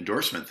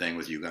endorsement thing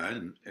with you guys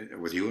and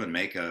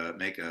make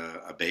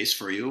a bass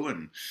for you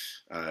and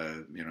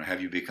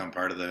have you become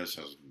part of this."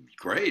 I was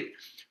great.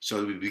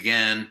 So we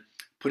began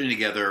putting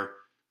together.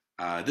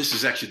 This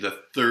is actually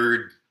the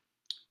third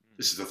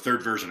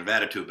version of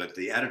Attitude, but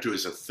the Attitude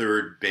is the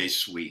third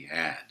bass we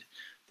had.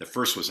 The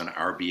first was an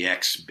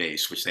RBX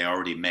bass, which they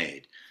already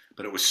made,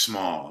 but it was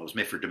small. It was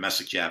made for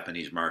domestic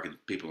Japanese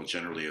market. People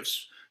generally of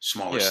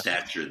smaller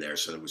stature there,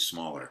 so it was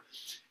smaller.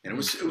 And it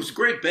was a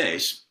great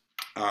bass,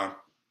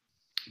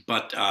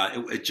 but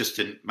it just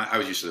didn't. I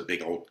was used to the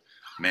big old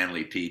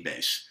Manly P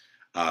bass.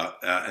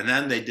 And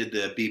then they did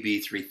the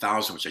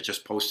BB3000, which I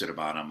just posted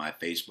about on my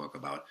Facebook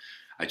about.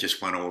 I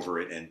just went over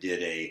it and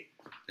did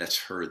that's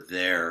her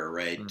there,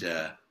 right?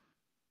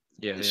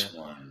 This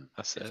one.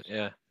 That's it,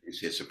 yeah.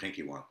 It's a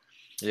pinky one.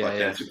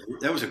 Yeah,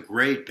 that was a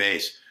great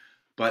bass.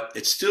 But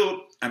it's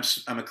still,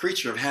 I'm a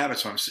creature of habit,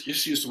 so I'm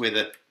just used to the way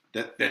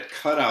that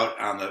cutout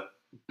on the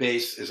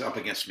bass is up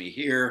against me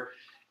here,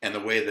 and the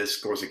way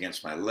this goes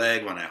against my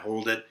leg when I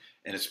hold it,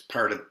 and it's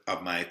part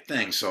of my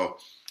thing. So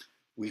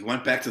we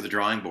went back to the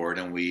drawing board,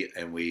 and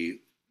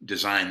we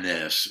designed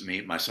this,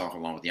 myself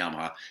along with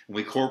Yamaha, and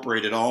we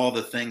incorporated all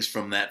the things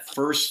from that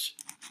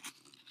first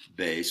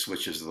bass,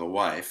 which is the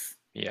wife.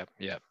 Yeah.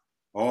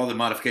 All the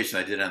modifications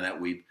I did on that,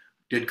 we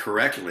did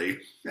correctly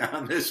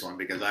on this one,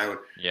 because I would,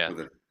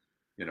 with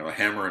a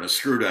hammer and a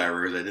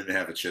screwdriver, they didn't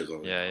have a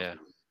chisel. Yeah. It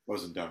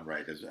wasn't done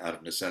right, out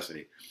of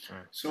necessity.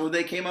 Right. So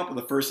they came up with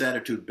the first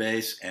Attitude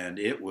bass, and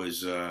it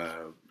was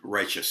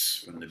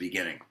righteous from the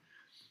beginning.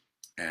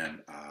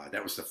 And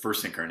that was the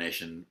first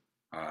incarnation.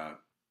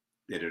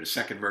 They did a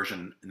second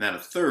version, and then a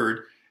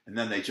third, and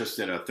then they just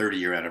did a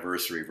 30-year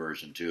anniversary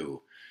version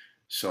too.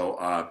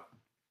 So,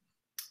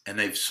 and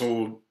they've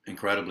sold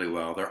incredibly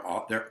well.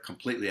 They're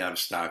completely out of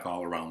stock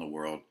all around the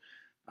world.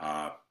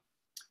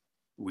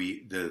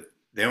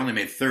 They only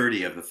made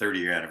 30 of the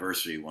 30-year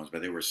anniversary ones,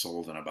 but they were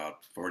sold in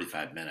about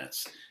 45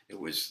 minutes.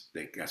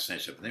 They got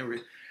snatched up, and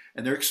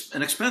they're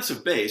an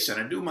expensive bass,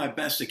 and I do my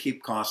best to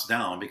keep costs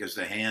down, because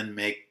to hand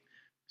make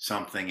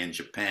something in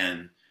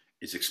Japan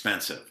is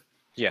expensive.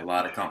 Yeah. A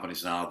lot of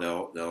companies now,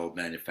 they'll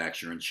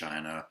manufacture in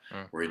China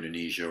or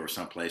Indonesia or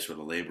someplace where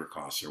the labor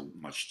costs are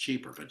much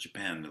cheaper. But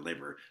Japan, the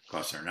labor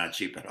costs are not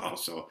cheap at all.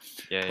 So,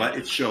 but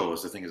it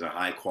shows. The thing is a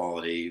high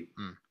quality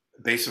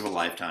bass of a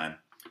lifetime.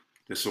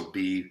 This will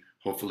be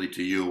hopefully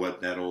to you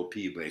what that old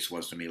P bass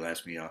was to me.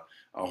 Last me a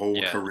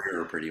whole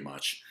career pretty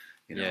much.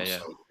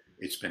 So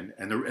it's been,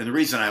 and the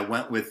reason I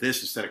went with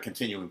this instead of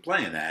continuing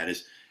playing that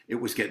is it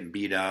was getting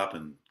beat up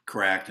and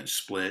cracked and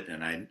split,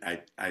 and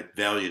I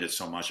valued it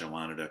so much I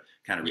wanted to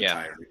kind of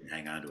retire and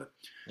hang on to it.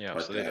 Yeah,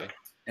 absolutely.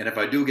 And if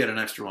I do get an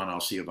extra one,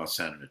 I'll see about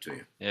sending it to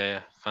you.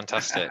 Yeah,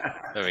 fantastic.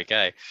 There we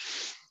go.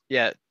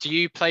 Yeah, do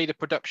you play the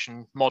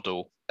production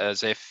model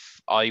as if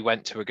I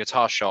went to a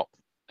guitar shop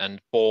and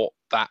bought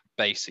that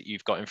bass that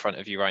you've got in front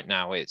of you right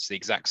now? It's the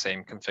exact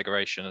same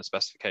configuration and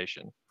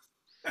specification.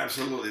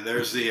 Absolutely.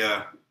 There's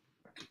the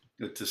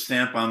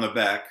stamp on the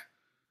back.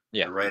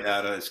 Yeah. Right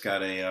out of it's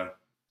got a.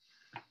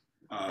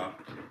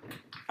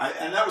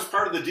 And that was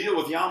part of the deal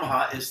with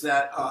Yamaha, is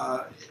that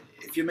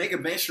if you make a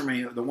bass for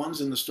me, the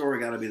ones in the store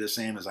got to be the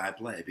same as I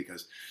play,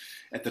 because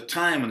at the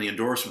time when the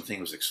endorsement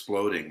thing was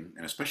exploding,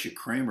 and especially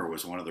Kramer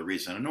was one of the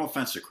reasons, and no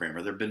offense to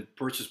Kramer, they've been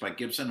purchased by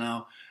Gibson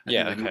now. I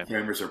think the new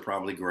Kramers are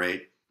probably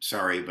great.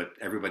 Sorry, but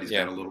everybody's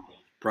got a little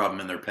problem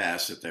in their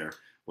past that they're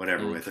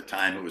whatever. At the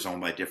time, it was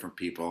owned by different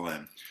people,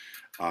 and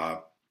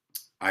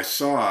I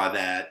saw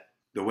that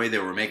the way they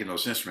were making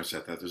those instruments,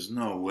 I thought, there's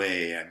no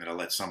way I'm going to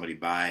let somebody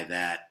buy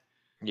that.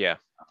 Yeah.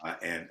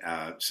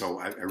 So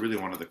I really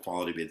wanted the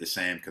quality to be the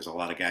same, because a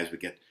lot of guys would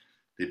get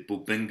the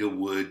Bubinga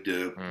wood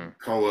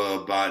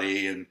koa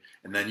body, and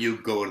then you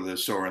go to the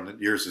store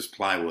and yours is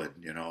plywood,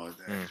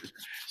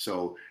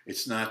 So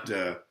it's not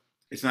a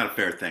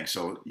fair thing.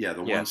 So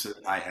the ones that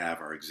I have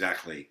are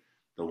exactly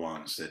the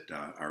ones that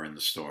are in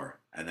the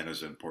store, and that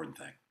is an important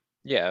thing.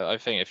 Yeah, I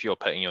think if you're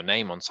putting your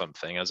name on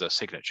something as a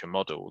signature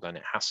model, then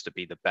it has to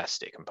be the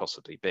best it can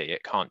possibly be.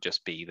 It can't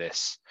just be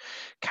this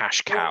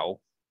cash cow.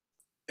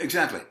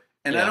 Exactly.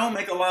 And I don't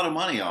make a lot of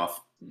money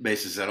off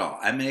basses at all.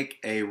 I make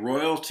a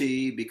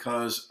royalty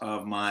because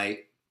of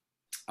my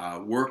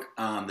work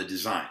on the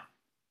design.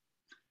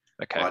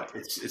 Okay. But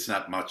it's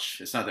not much.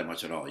 It's not that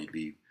much at all. I'd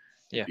be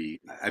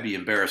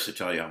embarrassed to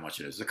tell you how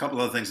much it is. There's a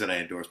couple other things that I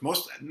endorse.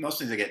 Most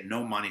things I get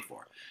no money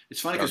for.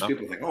 It's funny because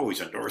people think, oh,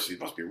 he's endorsing.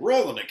 He must be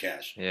rolling in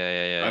cash.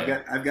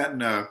 Yeah. I've gotten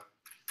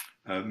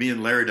me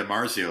and Larry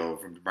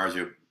DiMarzio from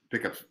DiMarzio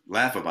Pickups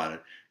laugh about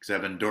it, because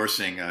I've been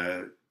endorsing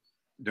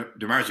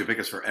DiMarzio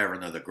Pickups forever,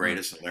 and they're the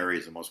greatest. And Larry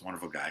is the most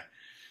wonderful guy.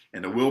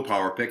 And the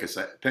Willpower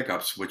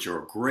pickups, which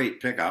are a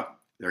great pickup,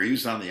 they're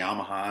used on the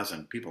Yamahas,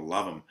 and people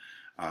love them.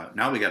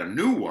 Now we got a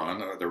new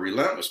one, the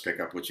Relentless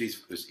pickup, which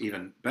is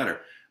even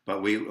better.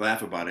 But we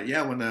laugh about it.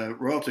 Yeah, when the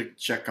royalty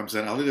check comes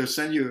in, I'll either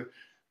send you,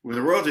 when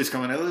the royalties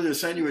come in, I'll either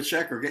send you a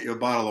check or get you a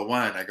bottle of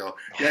wine. I go,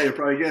 yeah, you'll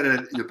probably get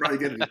it. You'll probably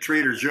get it at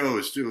Trader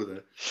Joe's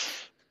too.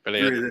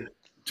 The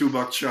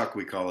 $2 chuck,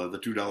 we call it, the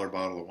 $2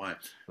 bottle of wine.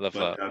 Love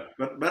that.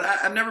 But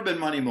I've never been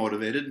money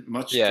motivated,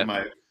 much to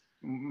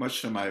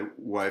my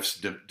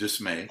wife's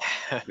dismay.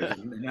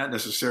 Not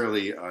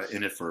necessarily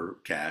in it for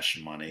cash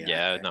and money.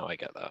 No, I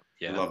get that.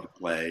 Yeah, I love to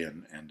play,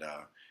 and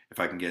if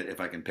I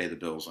can pay the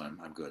bills,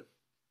 I'm good.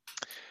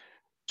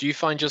 Do you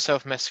find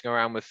yourself messing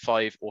around with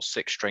 5 or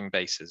 6 string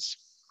basses?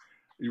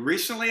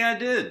 Recently, I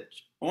did,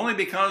 only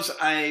because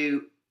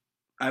I'm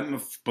a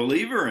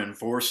believer in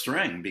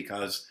 4-string,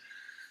 because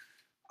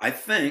I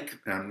think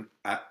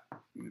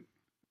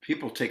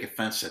people take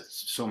offense at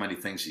so many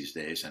things these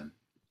days, and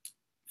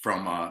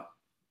from I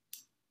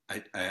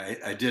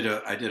did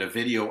a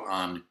video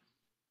on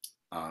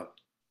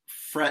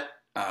fret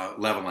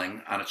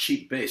leveling on a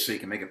cheap bass so you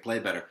can make it play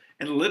better,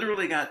 and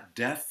literally got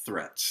death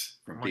threats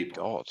from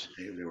people. God.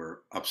 They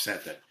were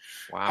upset that,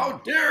 wow, how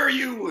dare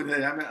you? I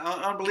mean,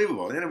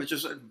 unbelievable. And it was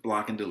just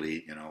block and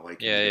delete,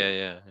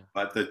 Yeah.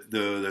 But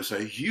there's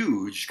a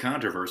huge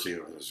controversy.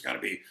 There's got to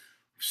be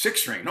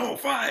 6-string, no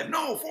 5,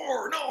 no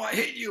 4, no, I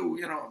hate you.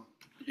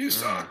 You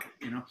suck.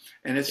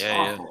 And it's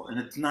awful, and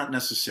it's not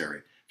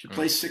necessary. If you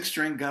play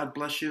 6-string, God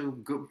bless you.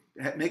 Go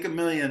make $1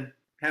 million.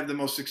 Have the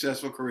most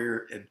successful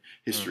career in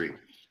history.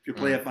 If you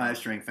play a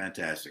 5-string,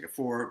 fantastic. A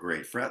 4,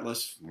 great.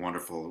 Fretless,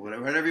 wonderful.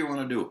 Whatever you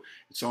want to do.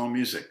 It's all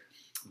music.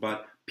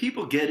 But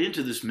people get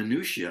into this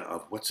minutia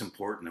of what's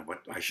important and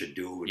what I should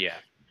do. And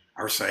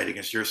our side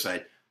against your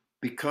side,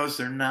 because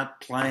they're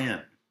not playing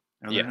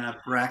and they're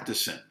not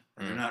practicing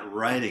and they're not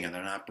writing and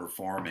they're not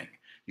performing.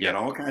 You got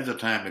all kinds of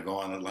time to go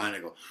on the line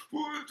and go,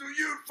 well,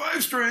 you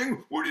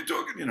 5-string, what are you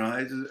talking? You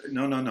know,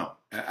 no.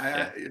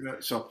 You know,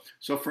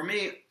 so for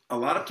me, a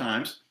lot of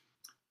times,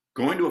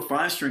 going to a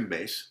 5-string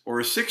bass or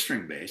a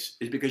 6-string bass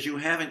is because you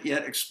haven't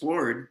yet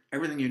explored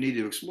everything you need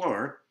to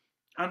explore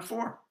on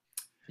 4.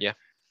 Yeah.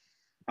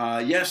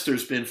 Yes,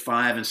 there's been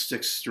 5- and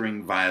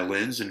 6-string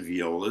violins and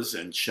violas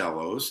and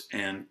cellos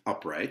and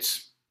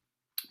uprights,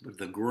 but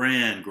the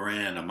grand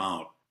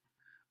amount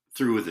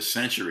through the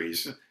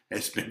centuries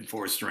has been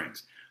 4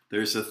 strings.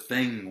 There's a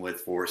thing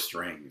with 4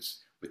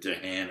 strings, with your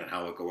hand and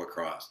how it go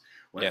across.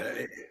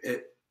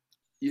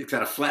 You've got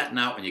to flatten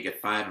out when you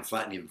get 5 and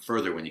flatten even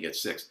further when you get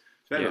 6.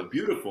 So I have a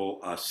beautiful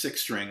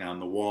 6-string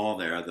on the wall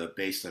there, the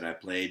bass that I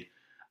played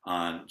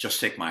on Just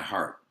Take My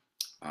Heart,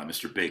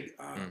 Mr. Big.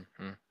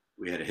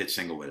 We had a hit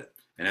single with it.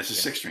 And it's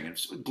a 6-string.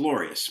 It's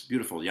glorious,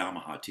 beautiful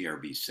Yamaha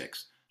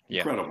TRB-6.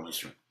 Incredible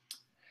instrument.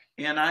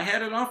 And I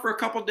had it on for a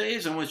couple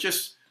days and was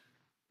just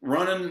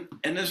running,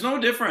 and there's no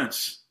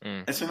difference.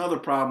 That's another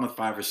problem with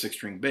 5 or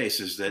 6-string bass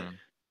is that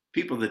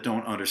people that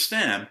don't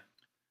understand,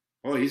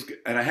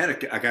 and I had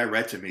a guy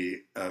write to me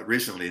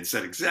recently and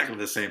said exactly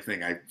the same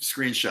thing. I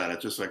screenshot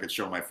it just so I could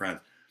show my friends.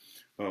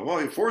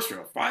 Well, you're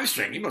 4-string,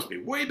 5-string, he must be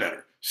way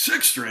better.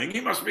 6-string,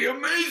 he must be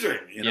amazing.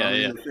 You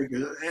know,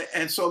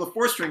 and so the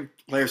 4-string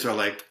players are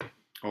like,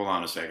 hold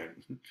on a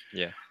second.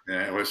 And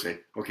I always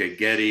say, okay,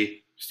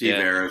 Geddy, Steve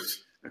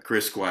Harris,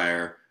 Chris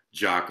Squire,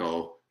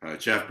 Jocko,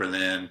 Jeff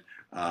Berlin.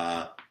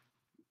 I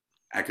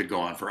could go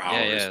on for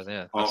hours.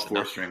 All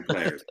 4-string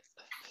players.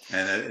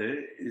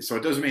 And so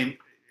it doesn't mean,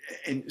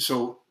 and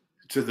so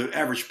to the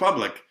average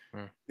public,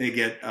 they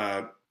get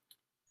an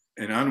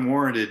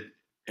unwarranted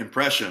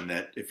impression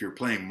that if you're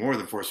playing more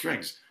than 4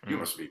 strings, you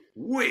must be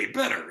way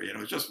better. You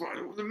know, just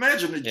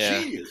imagine the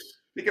genius.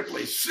 He can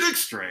play 6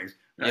 strings.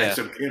 And I had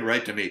some kid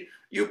write to me,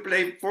 you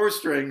play 4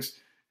 strings,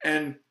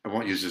 and I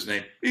won't use his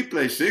name. He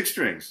plays 6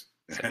 strings.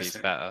 So he's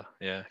better.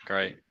 Yeah,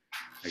 great.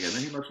 Again,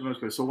 then he must be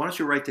better. So why don't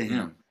you write to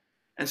him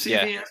and see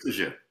if he answers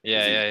you?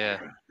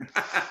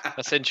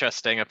 That's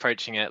interesting.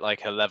 Approaching it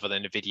like a level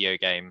in a video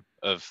game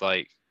of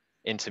like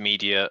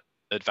intermediate,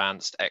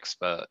 advanced,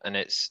 expert, and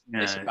it's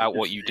about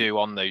what you do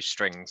on those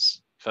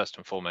strings first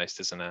and foremost,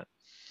 isn't it?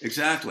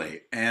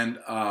 Exactly. And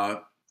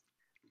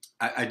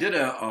I did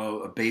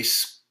a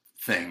bass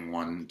thing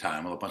one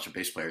time with a bunch of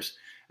bass players,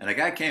 and a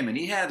guy came and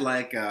he had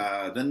like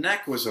the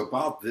neck was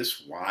about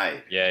this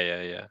wide.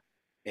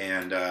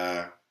 And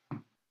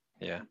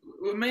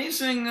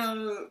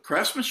amazing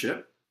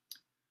craftsmanship.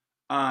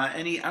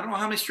 And I don't know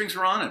how many strings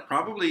were on it.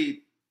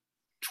 Probably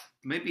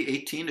maybe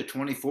 18 to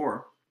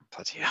 24.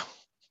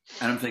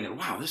 And I'm thinking,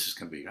 wow, this is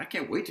going to be, I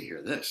can't wait to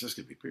hear this. This is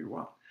going to be pretty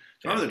wild.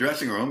 So I'm in the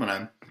dressing room and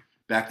I'm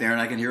back there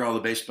and I can hear all the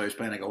bass players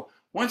playing. I go,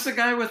 when's the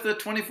guy with the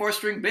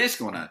 24-string bass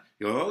going on?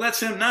 You go, oh, that's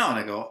him now. And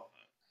I go,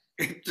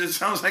 it just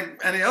sounds like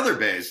any other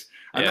bass.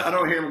 I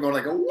don't hear him going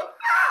like,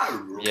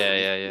 wow.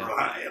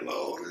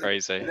 Hello.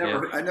 Crazy.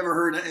 I never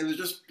heard it. It was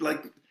just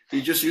like,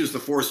 he just used the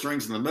 4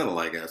 strings in the middle,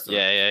 I guess.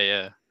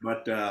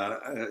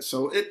 But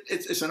so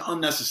it's an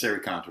unnecessary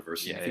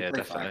controversy. If you play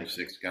definitely. 5 or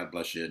 6, God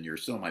bless you, and you're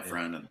still my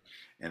friend,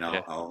 and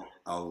I'll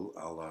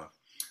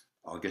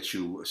get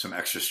you some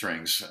extra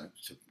strings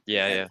to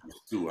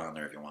do on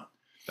there if you want.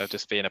 They'll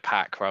just be in a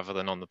pack rather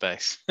than on the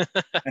bass.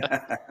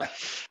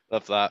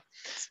 Love that.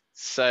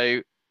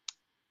 So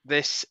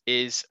this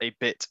is a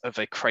bit of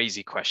a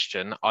crazy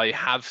question. I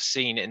have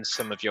seen in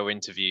some of your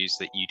interviews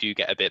that you do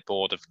get a bit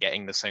bored of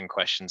getting the same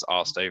questions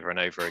asked over and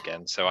over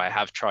again. So I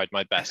have tried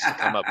my best to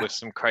come up with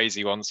some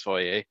crazy ones for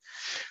you.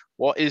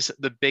 What is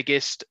the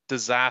biggest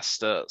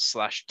disaster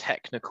 /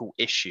 technical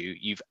issue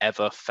you've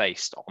ever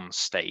faced on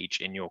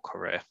stage in your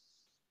career?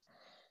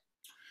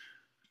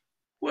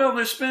 Well,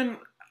 there's been,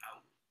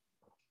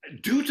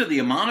 due to the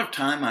amount of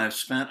time I've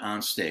spent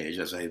on stage,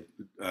 as I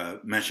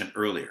mentioned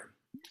earlier,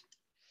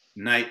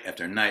 night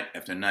after night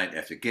after night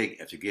after gig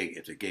after gig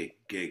after gig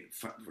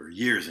for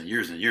years and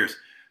years and years,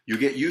 you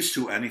get used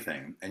to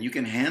anything and you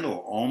can handle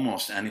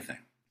almost anything.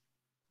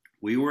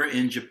 We were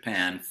in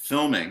Japan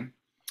filming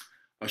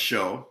a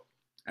show.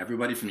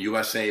 Everybody from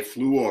USA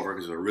flew over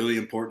because it was a really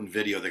important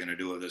video they're going to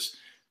do of this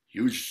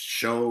huge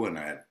show, and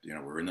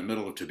we're in the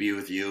middle of To Be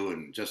With You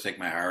and Just Take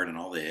My Heart and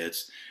all the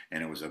hits,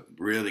 and it was a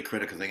really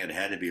critical thing. It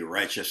had to be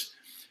righteous.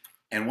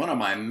 And one of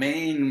my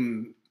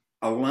main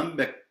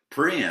alembic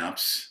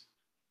preamps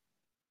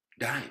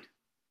died.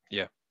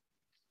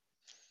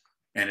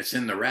 And it's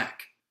in the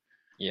rack.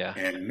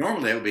 And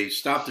normally it would be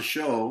stop the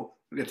show.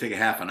 We're going to take a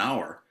half an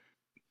hour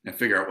and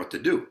figure out what to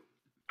do.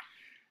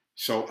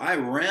 So I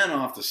ran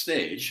off the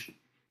stage,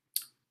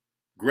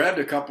 grabbed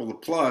a couple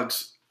of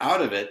plugs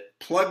out of it,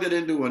 plugged it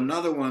into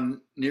another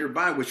one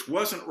nearby, which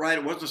wasn't right.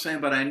 It wasn't the same,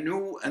 but I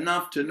knew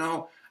enough to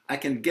know I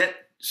can get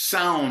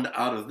sound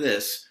out of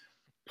this,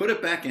 put it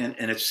back in,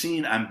 and it's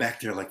seen. I'm back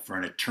there like for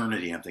an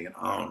eternity. I'm thinking,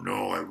 oh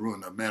no, I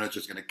ruined the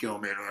manager's going to kill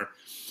me.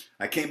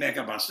 I came back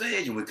up on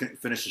stage, and we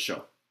couldn't finish the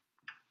show.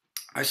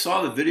 I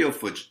saw the video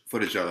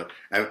footage of it.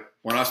 I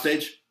went off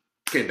stage,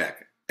 came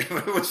back. It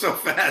was so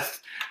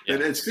fast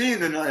that it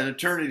seemed an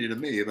eternity to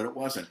me, but it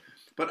wasn't.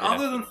 But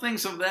other than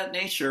things of that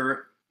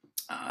nature,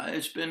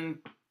 it's been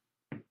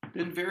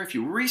very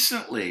few.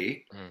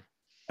 Recently,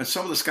 at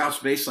some of the Scouts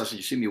bass lessons,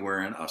 you see me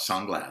wearing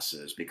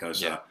sunglasses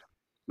because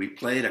we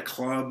played a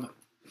club,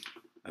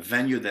 a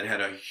venue that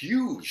had a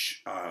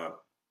huge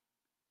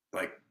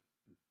like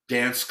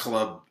dance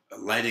club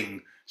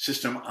lighting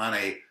system on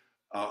a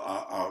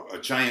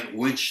giant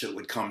winch that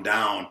would come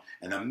down,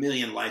 and a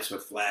million lights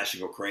would flash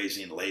and go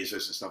crazy, and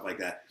lasers and stuff like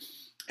that.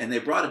 And they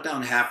brought it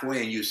down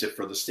halfway and used it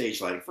for the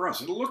stage lighting for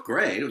us. It looked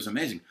great. It was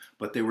amazing.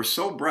 But they were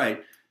so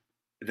bright,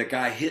 the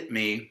guy hit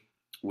me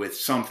with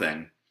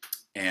something,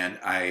 and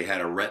I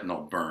had a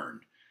retinal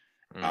burn.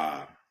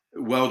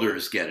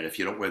 Welders get it. If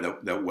you don't wear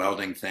the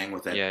welding thing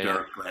with that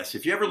dark glass.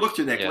 If you ever look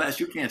through that glass,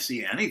 you can't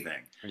see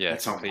anything.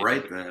 That's how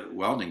bright the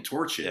welding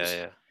torch is.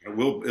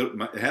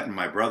 It happened to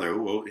my brother.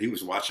 He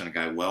was watching a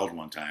guy weld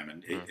one time,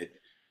 and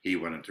he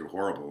went into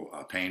horrible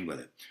pain with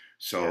it.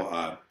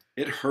 So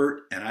it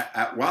hurt. And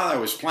I while I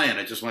was playing,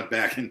 I just went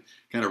back and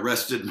kind of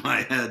rested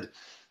my head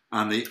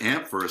on the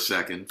amp for a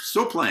second,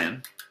 still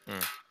playing,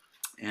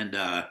 and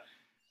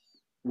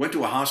went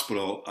to a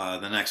hospital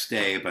the next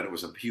day, but it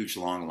was a huge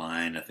long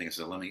line. I think I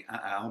said,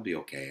 I'll be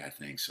okay, I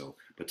think so.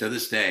 But to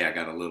this day, I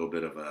got a little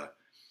bit of a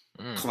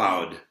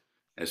cloud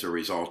as a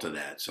result of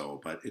that. So,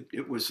 but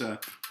it was, I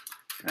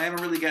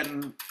haven't really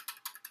gotten,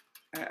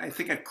 I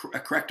think I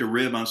cracked a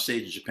rib on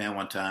stage in Japan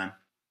one time,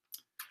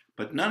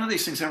 but none of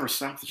these things ever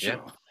stopped the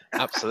show.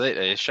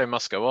 Absolutely. The show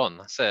must go on.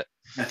 That's it.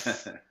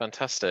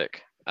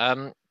 Fantastic.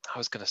 I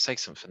was going to say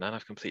something then.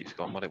 I've completely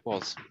forgotten what it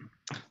was.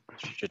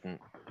 Shouldn't.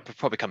 It'll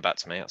probably come back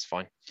to me. That's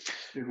fine.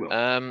 It will.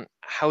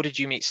 How did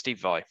you meet Steve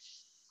Vai?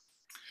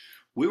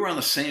 We were on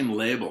the same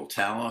label.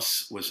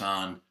 Talos was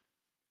on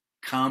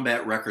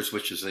Combat Records,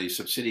 which is a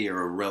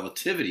subsidiary of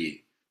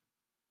Relativity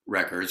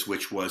Records,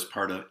 which was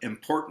part of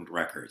Important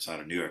Records out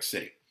of New York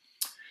City.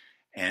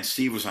 And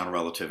Steve was on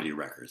Relativity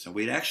Records. And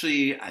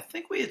I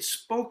think we had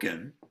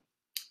spoken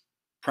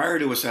prior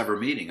to us ever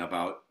meeting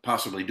about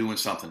possibly doing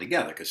something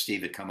together, because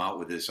Steve had come out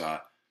with his,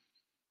 I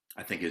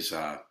think his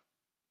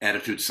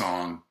Attitude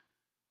song,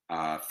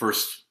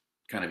 first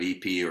kind of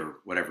EP or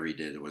whatever he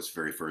did. It was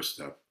very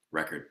first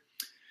record.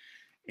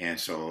 And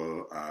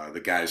so the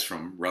guys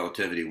from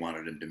Relativity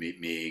wanted him to meet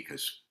me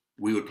because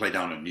we would play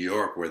down in New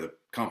York where the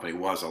company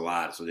was a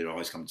lot. So they'd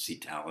always come to see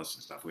Talos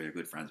and stuff. We were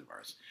good friends of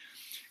ours.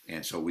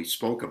 And so we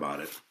spoke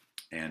about it.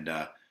 And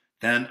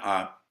then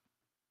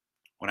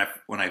when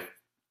I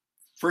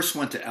first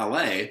went to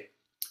LA,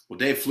 well,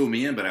 Dave flew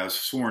me in, but I was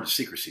sworn to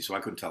secrecy. So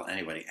I couldn't tell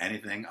anybody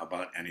anything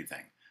about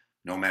anything,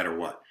 no matter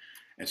what.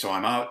 And so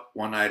I'm out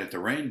one night at the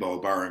Rainbow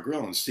Bar and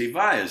Grill, and Steve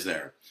Vai is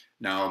there.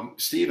 Now,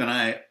 Dave and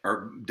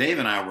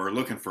I were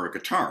looking for a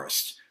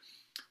guitarist.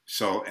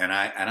 So, and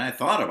I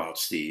thought about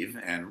Steve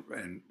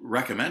and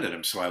recommended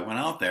him. So I went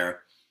out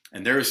there,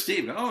 and there's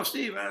Steve. Oh,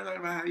 Steve,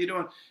 how you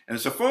doing? And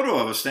it's a photo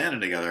of us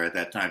standing together at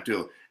that time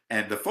too.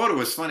 And the photo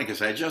was funny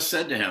because I just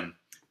said to him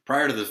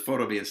prior to this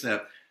photo being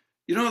snapped,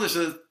 there's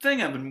a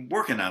thing I've been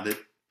working on that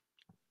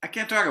I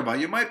can't talk about.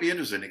 You might be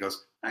interested. And he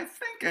goes, I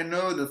think I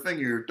know the thing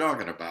you're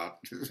talking about.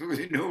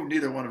 We knew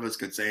neither one of us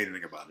could say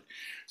anything about it.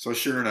 So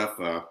sure enough,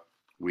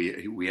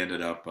 we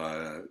ended up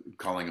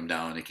calling him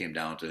down. He came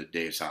down to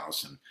Dave's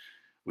house and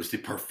was the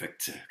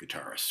perfect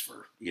guitarist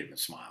for Eat 'Em and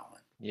Smile.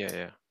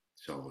 Yeah.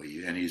 So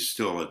he's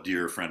still a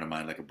dear friend of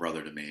mine, like a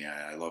brother to me.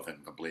 I love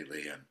him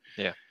completely.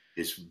 And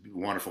his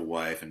wonderful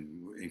wife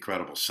and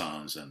incredible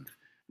sons, and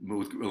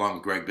moved along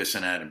with Greg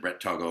Bissonette and Brett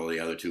Tuggle, the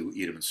other two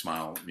Eat 'Em and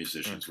Smile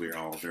musicians. We are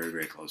all very,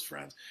 very close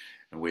friends.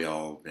 And we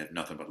all have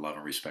nothing but love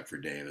and respect for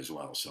Dave as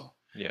well. So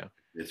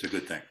it's a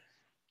good thing.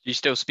 Do you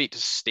still speak to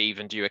Steve,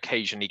 and do you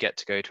occasionally get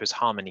to go to his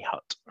Harmony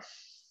Hut?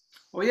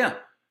 Oh, yeah.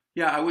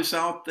 Yeah, I was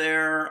out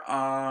there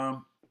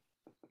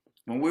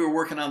when we were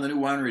working on the new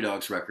Winery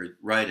Dogs record,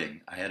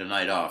 writing. I had a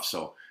night off.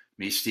 So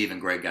me, Steve, and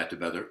Greg got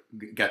together,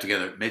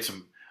 made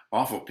some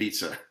awful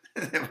pizza.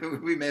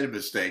 We made a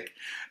mistake.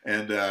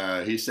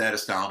 And he sat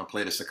us down and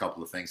played us a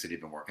couple of things that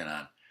he'd been working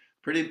on.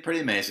 Pretty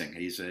amazing.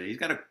 He's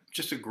got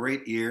just a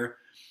great ear.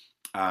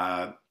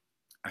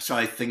 I saw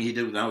a thing he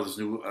did now with his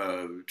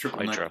new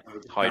triple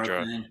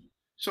Hydra. Thing.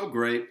 So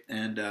great,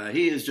 and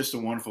he is just a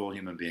wonderful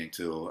human being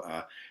too.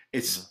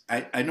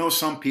 I know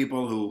some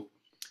people who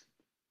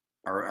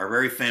are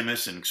very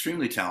famous and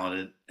extremely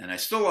talented, and I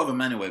still love them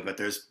anyway. But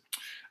there's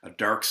a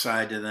dark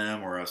side to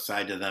them, or a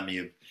side to them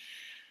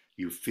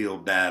you feel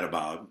bad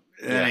about.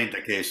 That ain't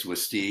the case with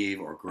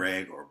Steve or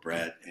Greg or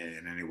Brett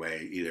in any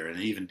way either, and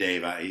even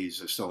Dave.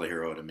 He's still a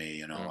hero to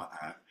me.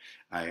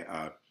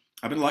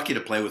 I've been lucky to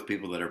play with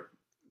people that are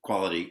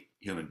quality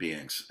human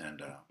beings,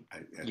 and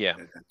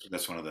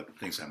that's one of the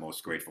things I'm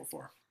most grateful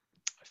for.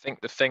 I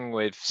think the thing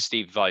with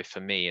Steve Vai for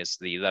me is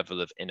the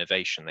level of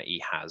innovation that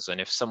he has. And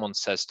if someone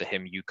says to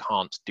him, you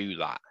can't do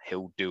that,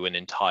 he'll do an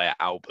entire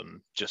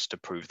album just to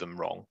prove them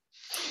wrong.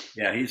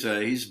 Yeah,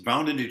 he's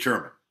bound and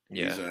determined.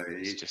 Yeah,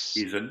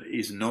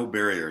 he's no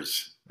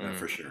barriers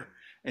for sure.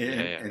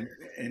 And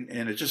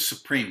it's just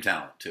supreme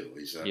talent too.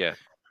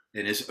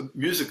 And his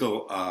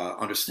musical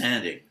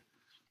understanding.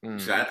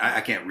 So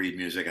I can't read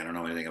music. I don't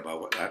know anything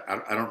about what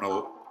I don't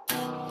know.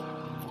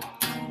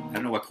 I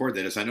don't know what chord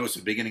that is. I know it's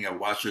the beginning of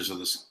Watcher of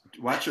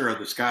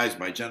the Skies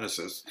by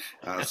Genesis.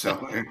 So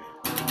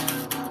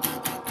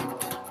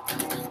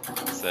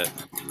that's it.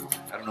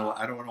 I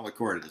don't know what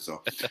chord it is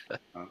though.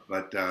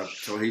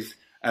 So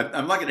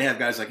I'm lucky to have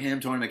guys like him,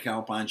 Tony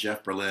McAlpine,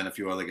 Jeff Berlin, a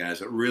few other guys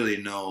that really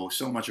know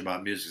so much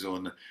about music.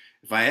 So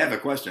if I have a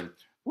question,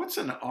 what's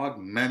an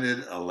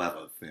augmented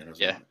 11th?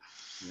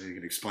 You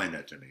can explain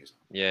that to me.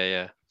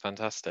 Yeah,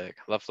 fantastic.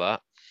 Love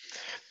that.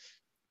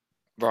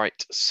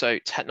 Right, so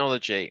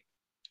technology.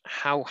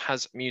 How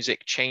has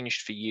music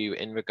changed for you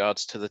in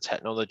regards to the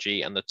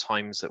technology and the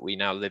times that we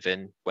now live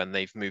in when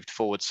they've moved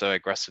forward so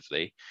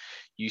aggressively?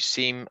 You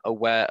seem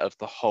aware of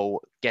the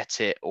whole get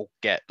it or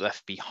get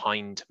left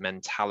behind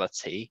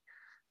mentality,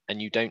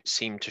 and you don't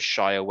seem to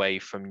shy away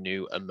from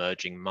new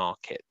emerging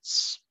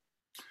markets.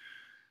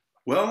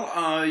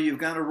 Well, you've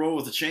got to roll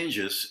with the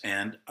changes.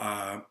 And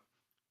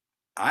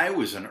I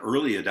was an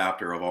early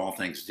adopter of all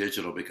things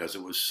digital because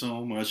it was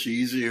so much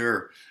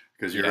easier.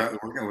 Because you're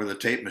working with a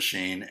tape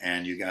machine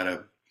and you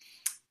gotta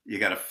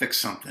fix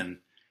something.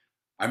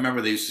 I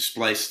remember they used to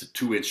splice the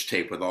 2-inch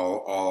tape with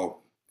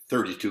all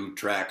 32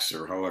 tracks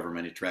or however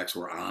many tracks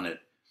were on it.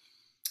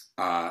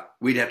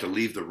 We'd have to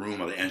leave the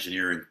room of the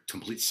engineer in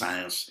complete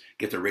silence,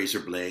 get the razor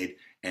blade,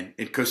 and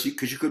because you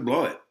could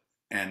blow it,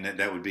 and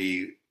that would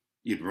be,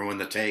 you'd ruin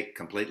the take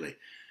completely.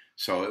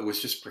 So it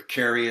was just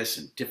precarious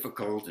and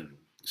difficult and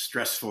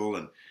stressful.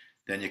 And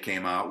then you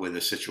came out with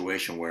a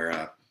situation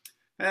where.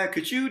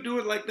 Could you do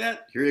it like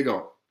that? Here you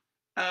go.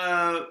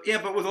 Yeah,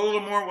 but with a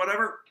little more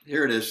whatever.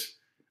 Here it is.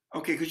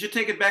 Okay, could you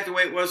take it back the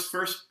way it was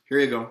first? Here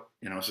you go.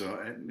 So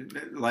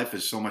life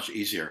is so much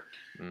easier.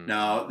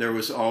 Now, there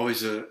was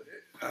always a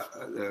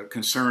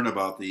concern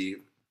about the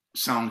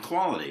sound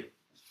quality,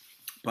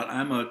 but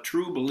I'm a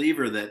true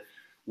believer that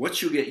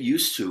what you get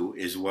used to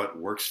is what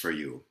works for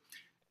you.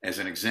 As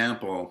an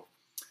example,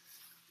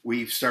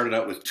 we started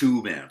out with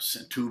tube amps,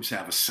 and tubes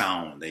have a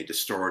sound. They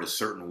distort a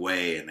certain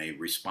way, and they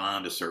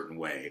respond a certain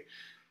way.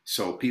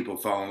 So people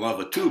fall in love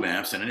with tube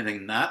amps, and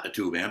anything not a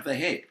tube amp, they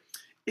hate.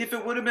 If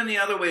it would have been the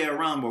other way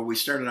around, where we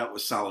started out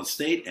with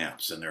solid-state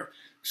amps, and they're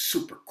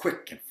super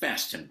quick and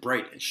fast and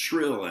bright and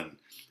shrill and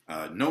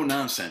no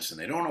nonsense, and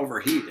they don't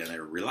overheat, and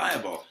they're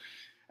reliable.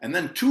 And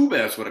then tube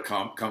amps would have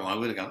come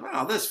along, we'd have gone,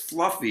 wow, this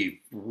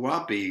fluffy,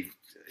 whoppy,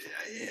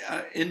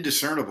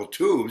 indiscernible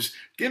tubes.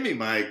 Give me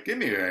my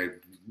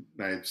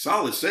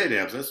solid state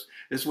amps.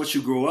 That's what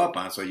you grew up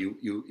on. So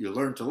you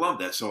learn to love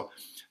that. So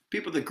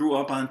people that grew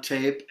up on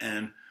tape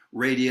and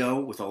radio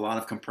with a lot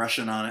of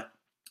compression on it,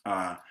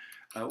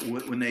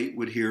 when they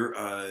would hear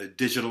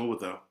digital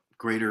with a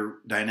greater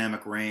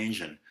dynamic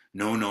range and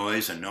no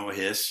noise and no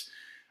hiss,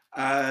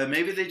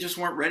 maybe they just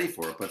weren't ready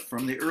for it. But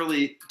from the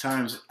early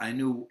times, I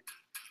knew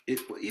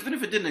even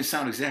if it didn't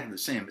sound exactly the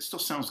same, it still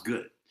sounds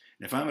good.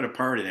 And if I'm at a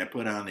party and I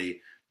put on the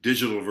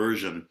digital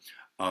version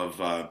of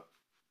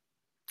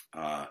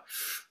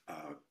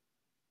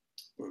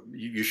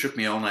You Shook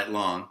Me All Night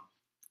Long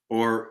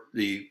or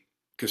the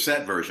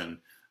cassette version,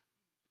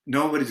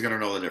 nobody's going to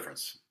know the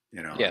difference.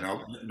 No,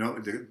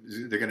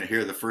 they're going to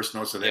hear the first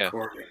notes of that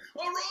chord.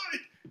 All right,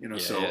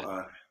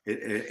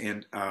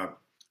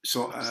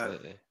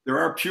 there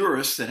are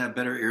purists that have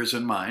better ears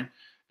than mine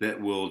that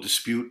will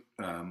dispute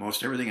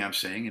most everything I'm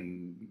saying,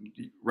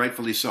 and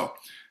rightfully so,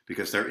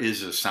 because there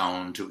is a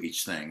sound to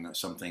each thing.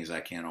 Some things I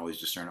can't always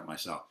discern it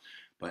myself,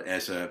 but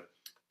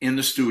in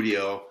the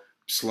studio,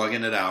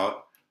 slugging it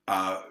out,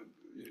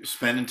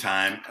 spending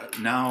time.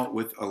 Now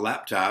with a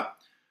laptop,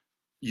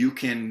 you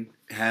can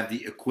have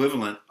the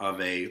equivalent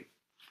of a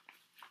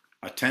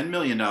 $10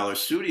 million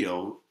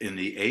studio in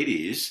the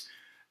 80s,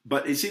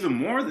 but it's even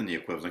more than the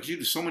equivalent, because you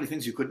do so many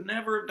things you could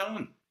never have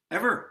done,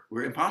 ever.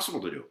 Were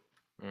impossible to do.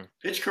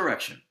 Pitch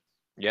correction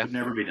could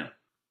never be done.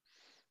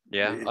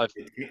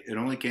 It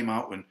only came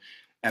out when,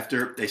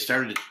 after they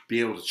started to be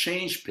able to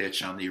change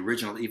pitch on the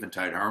original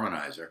Eventide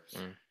harmonizer,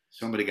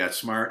 somebody got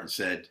smart and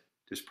said,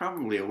 there's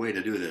probably a way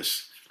to do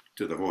this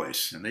to the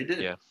voice. And they did.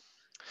 Yeah.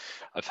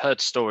 I've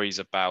heard stories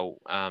about,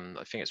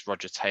 I think it's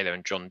Roger Taylor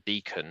and John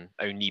Deacon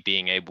only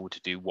being able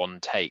to do one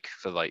take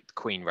for like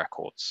Queen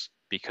records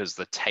because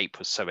the tape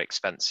was so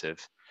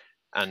expensive.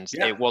 And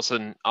it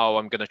wasn't,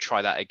 I'm going to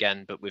try that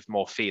again, but with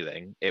more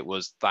feeling. It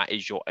was, that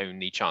is your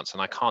only chance.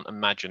 And I can't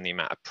imagine the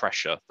amount of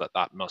pressure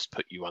that must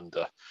put you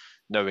under,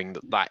 knowing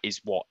that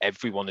is what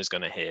everyone is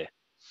going to hear.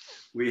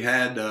 We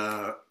had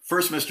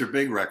first Mr.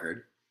 Big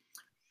record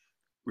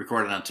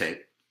recorded on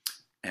tape.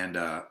 And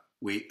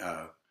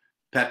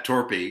Pat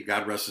Torpey,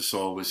 God rest his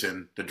soul, was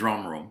in the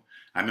drum room.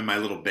 I'm in my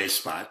little bass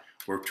spot.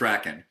 We're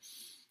tracking.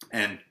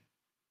 And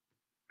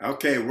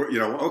Okay,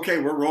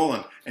 we're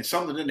rolling, and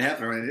something didn't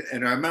happen.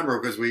 And I remember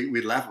because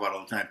we'd laugh about it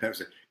all the time. Pep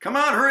said, "Come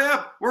on, hurry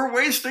up! We're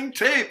wasting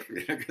tape,"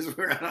 because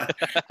we're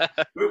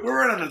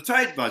on a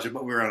tight budget,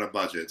 but we're on a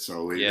budget,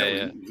 so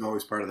that was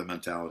always part of the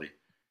mentality.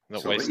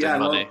 Not wasting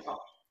money. I love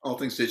all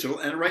things digital.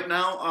 And right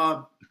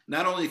now,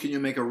 not only can you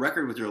make a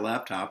record with your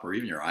laptop or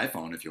even your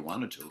iPhone if you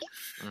wanted to,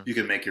 you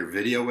can make your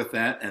video with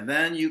that, and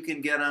then you can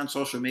get on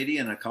social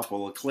media. In a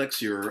couple of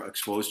clicks, you're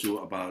exposed to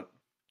about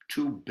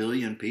 2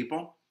 billion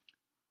people.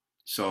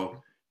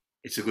 So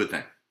it's a good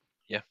thing.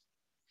 Yeah.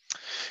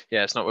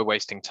 Yeah, it's not we're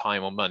wasting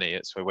time or money,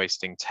 it's we're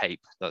wasting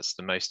tape. That's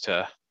the most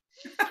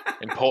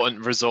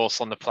important resource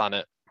on the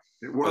planet.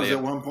 It was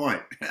at one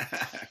point.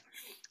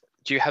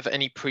 Do you have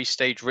any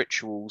pre-stage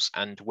rituals,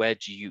 and where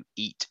do you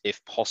eat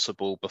if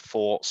possible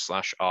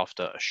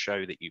before/after a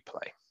show that you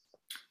play?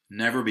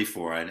 Never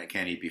before. I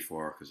can't eat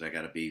before because I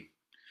gotta be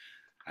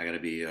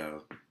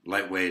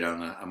lightweight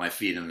on my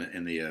feet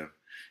in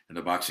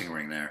the boxing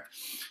ring there.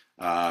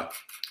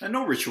 And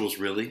no rituals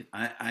really.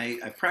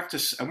 I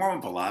practice. I warm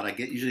up a lot.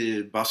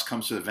 Usually the bus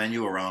comes to the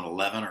venue around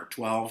 11 or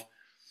 12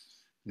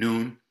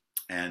 noon,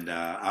 and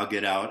I'll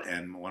get out,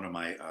 and one of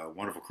my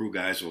wonderful crew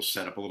guys will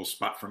set up a little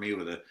spot for me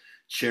with a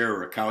chair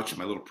or a couch and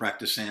my little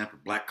practice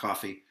amp, black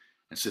coffee,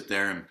 and sit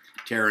there and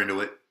tear into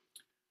it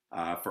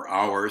for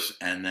hours,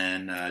 and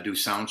then do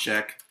sound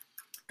check,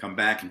 come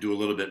back and do a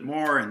little bit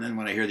more, and then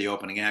when I hear the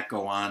opening act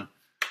go on,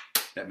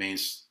 that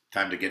means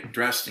time to get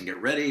dressed and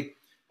get ready,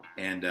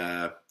 and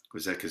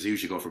because they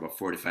usually go for about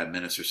 45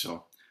 minutes or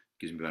so,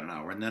 gives me about an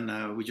hour, and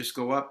then we just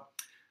go up.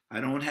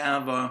 I don't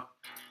have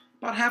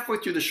about halfway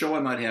through the show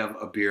I might have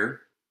a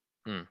beer,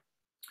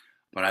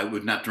 but I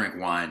would not drink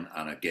wine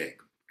on a gig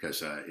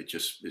because it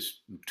just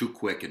is too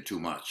quick and too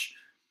much,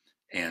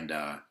 and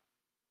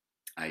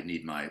I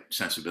need my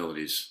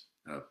sensibilities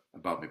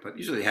about me. But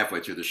usually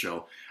halfway through the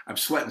show, I'm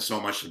sweating so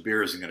much the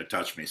beer isn't going to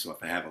touch me. So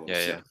if I have a little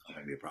sip, it's not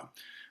going to be a problem.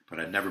 But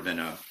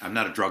I'm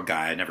not a drug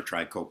guy. I never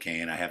tried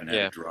cocaine. I haven't had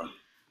a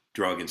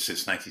drug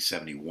since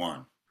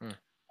 1971.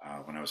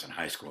 When I was in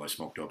high school, I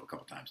smoked dope a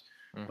couple times.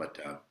 But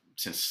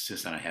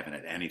since then, I haven't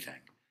had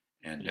anything.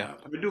 And I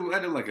do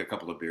like a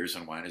couple of beers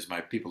and wine, as my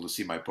people who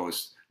see my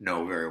posts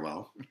know very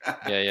well.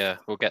 Yeah.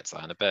 We'll get to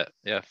that in a bit.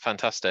 Yeah,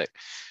 fantastic.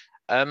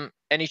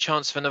 Any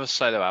chance of another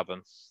solo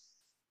album?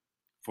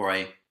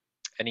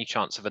 Any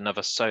chance of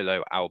another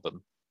solo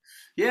album?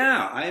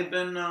 Yeah,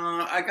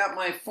 I got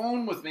my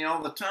phone with me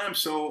all the time,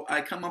 so I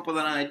come up with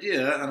an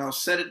idea and I'll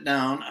set it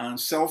down on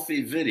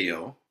selfie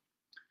video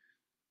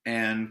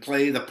and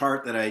play the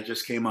part that I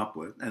just came up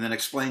with, and then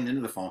explain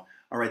into the phone.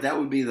 All right, that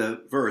would be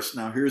the verse.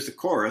 Now here's the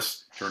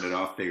chorus. Turn it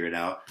off, figure it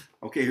out.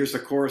 Okay, here's the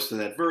chorus to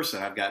that verse,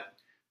 and I've got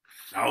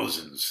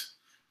thousands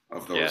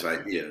of those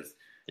ideas.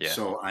 Yeah.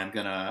 So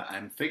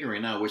I'm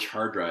figuring out which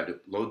hard drive to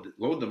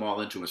load them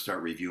all into and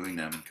start reviewing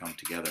them and come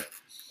together.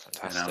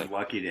 Fantastic. And I'm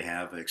lucky to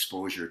have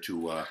exposure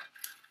to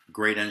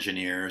great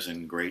engineers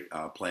and great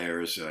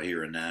players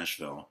here in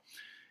Nashville.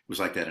 It was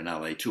like that in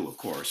LA too, of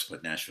course,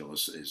 but Nashville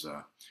is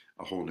a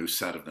whole new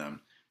set of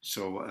them.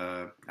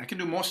 So I can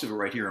do most of it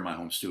right here in my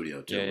home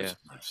studio too. Yeah.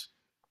 Nice.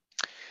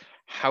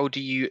 How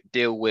do you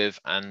deal with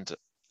and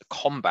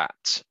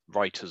combat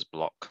writer's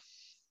block?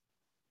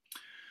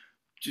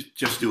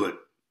 Just do it.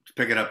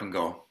 Pick it up and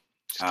go.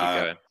 Just keep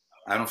going.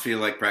 I don't feel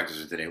like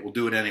practicing today. We'll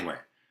do it anyway.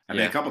 I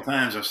mean, a couple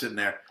times I'm sitting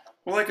there.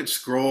 Well, I could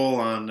scroll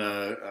on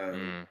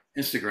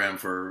Instagram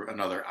for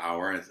another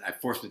hour. And I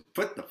forced to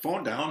put the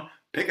phone down,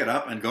 pick it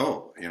up, and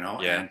go.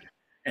 Yeah.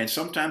 And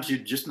sometimes you're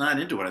just not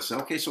into it. I say,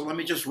 okay, so let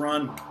me just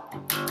run.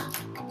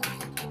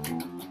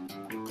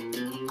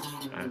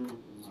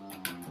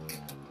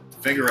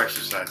 Finger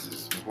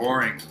exercises,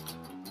 boring.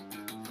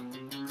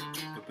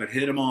 But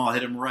hit them all,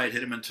 hit them right,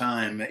 hit them in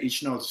time.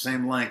 Each note the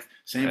same length,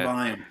 same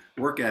volume.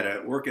 Work at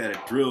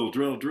it,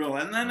 drill.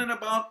 And then in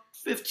about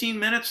 15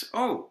 minutes,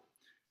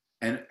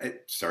 and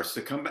it starts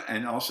to come back.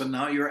 And also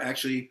now you're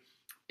actually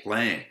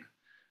playing.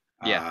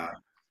 Yeah.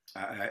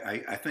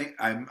 I think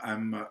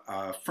I'm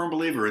a firm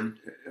believer in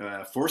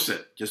force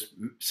it. Just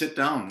sit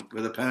down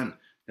with a pen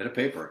and a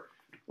paper.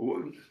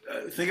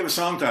 Think of a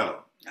song title.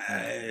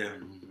 I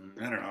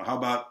don't know. How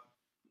about,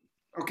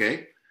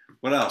 okay,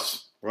 what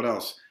else?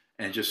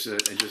 And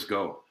just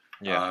go.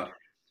 Yeah.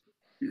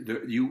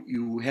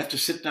 You have to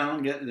sit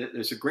down.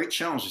 There's a great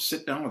challenge to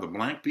sit down with a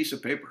blank piece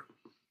of paper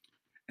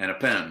and a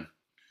pen,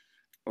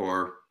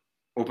 or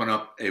open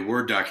up a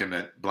Word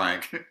document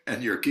blank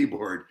and your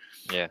keyboard.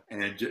 Yeah.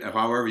 And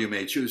however you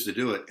may choose to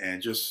do it,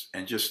 and just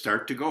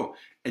start to go.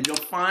 And you'll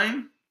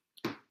find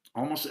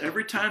almost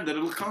every time that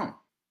it'll come.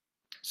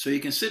 So you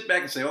can sit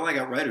back and say, "Oh, I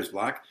got writer's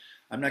block.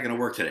 I'm not going to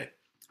work today."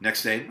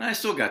 Next day, I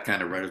still got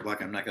kind of writer's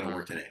block. I'm not going to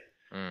work today.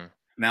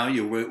 Now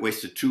you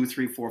wasted 2,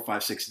 3, 4,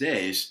 5, 6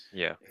 days.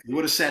 Yeah. If you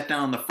would have sat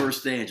down the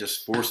first day and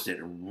just forced it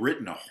and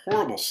written a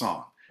horrible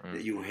song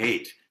that you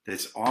hate,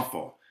 that's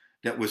awful,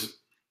 it wasn't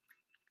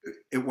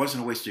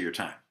a waste of your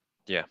time.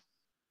 Yeah.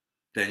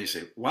 Then you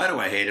say, why do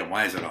I hate it?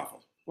 Why is it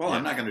awful? Well,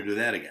 I'm not going to do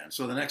that again.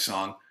 So the next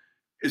song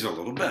is a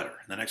little better.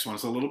 The next one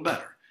is a little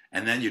better.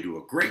 and then you do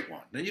a great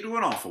one, then you do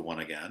an awful one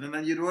again, and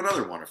then you do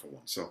another wonderful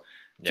one. So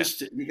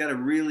just you got to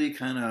really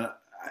kind of.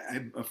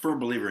 I'm a firm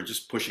believer in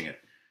just pushing it.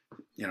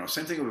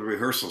 Same thing with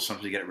rehearsal.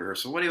 Sometimes you get a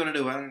rehearsal. What do you want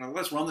to do? I don't know.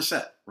 Let's run the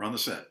set. Run the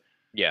set.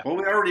 Yeah. Well,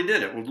 we already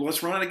did it. Well,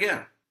 let's run it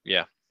again.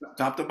 Yeah.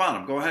 Top to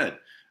bottom. Go ahead.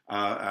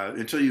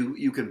 Until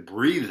you can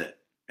breathe it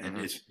and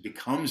it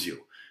becomes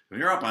you. When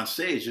you're up on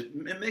stage, it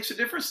makes a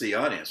difference to the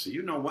audience. So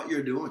you know what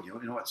you're doing.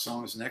 You know what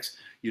song is next.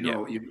 You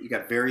know you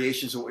got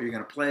variations of what you're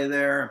going to play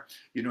there.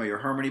 You know your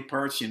harmony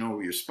parts. You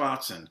know your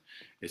spots, and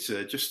it's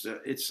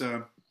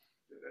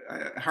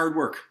hard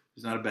work.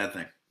 It's not a bad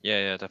thing.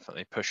 Yeah,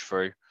 definitely push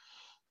through.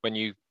 When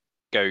you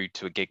go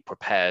to a gig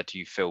prepared,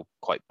 you feel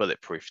quite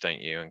bulletproof, don't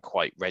you, and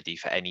quite ready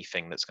for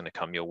anything that's going to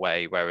come your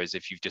way. Whereas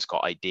if you've just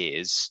got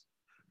ideas,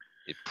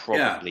 it's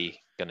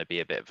probably going to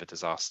be a bit of a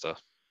disaster.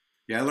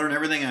 Yeah, I learn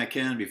everything I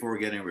can before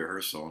getting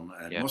rehearsal,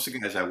 and most of the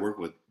guys I work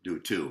with do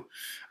too.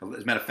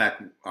 As a matter of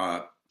fact,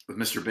 with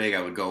Mr. Big,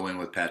 I would go in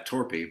with Pat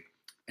Torpey,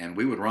 and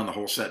we would run the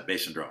whole set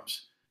bass and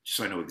drums,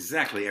 so I know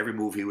exactly every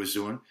move he was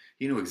doing.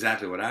 He knew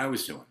exactly what I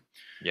was doing.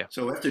 Yeah.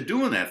 So after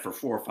doing that for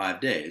 4 or 5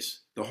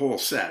 days, the whole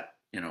set,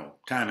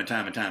 time and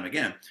time and time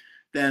again,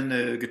 then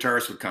the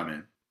guitarist would come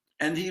in,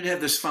 and he'd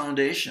have this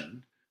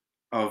foundation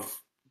of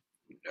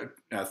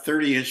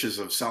 30 inches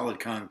of solid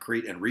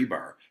concrete and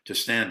rebar to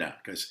stand on,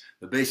 because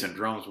the bass and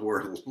drums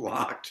were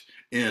locked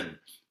in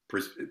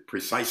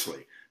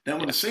precisely. Then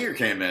when the singer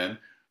came in,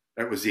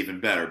 that was even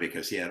better,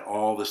 because he had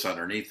all this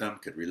underneath him,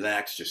 could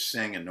relax, just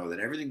sing, and know that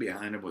everything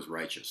behind him was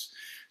righteous.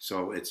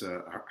 So it's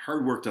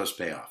hard work does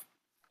pay off.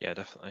 Yeah,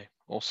 definitely.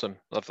 Awesome.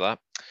 Love that.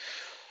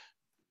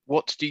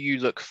 What do you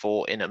look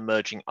for in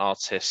emerging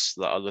artists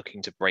that are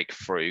looking to break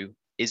through?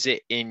 Is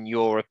it, in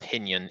your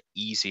opinion,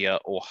 easier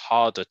or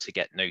harder to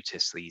get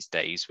noticed these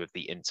days with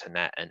the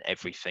internet and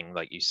everything,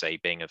 like you say,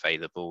 being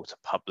available to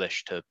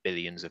publish to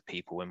billions of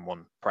people in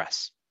one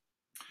press?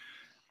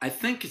 I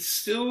think it's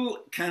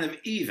still kind of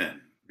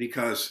even,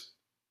 because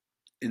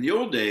in the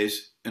old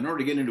days, in order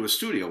to get into a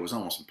studio was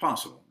almost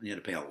impossible. You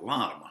had to pay a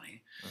lot of money.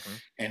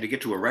 And to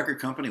get to a record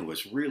company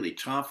was really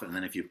tough. And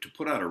then if you to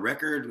put out a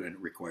record, it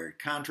required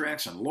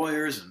contracts and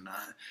lawyers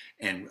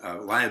and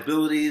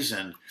liabilities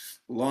and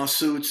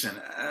lawsuits.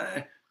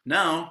 And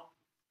now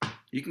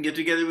you can get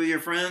together with your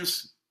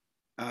friends,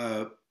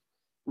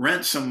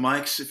 rent some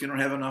mics if you don't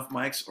have enough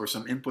mics, or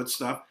some input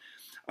stuff,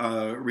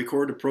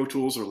 record to Pro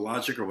Tools or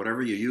Logic or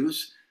whatever you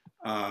use.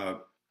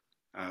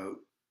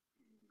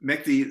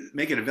 Make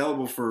it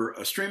available for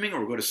streaming,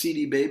 or go to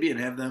CD Baby and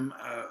have them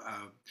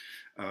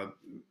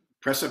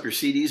press up your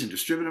CDs and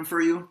distribute them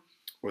for you,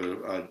 or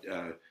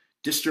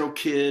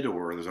DistroKid,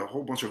 or there's a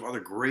whole bunch of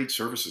other great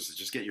services that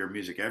just get your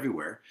music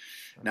everywhere.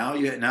 Now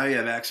you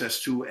have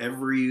access to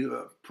every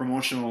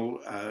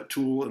promotional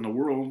tool in the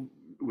world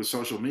with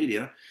social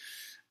media.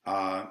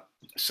 But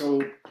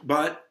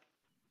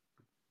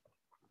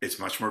it's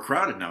much more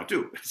crowded now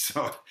too.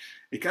 So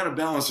it kind of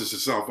balances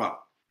itself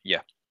out.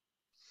 Yeah.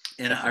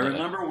 And I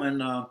remember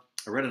when I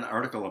read an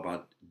article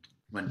about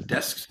when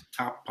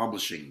desktop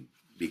publishing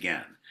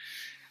began.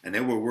 And they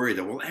were worried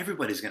that, well,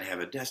 everybody's going to have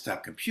a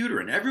desktop computer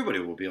and everybody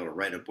will be able to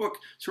write a book.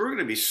 So we're going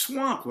to be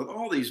swamped with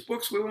all these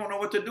books. We won't know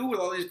what to do with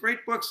all these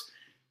great books.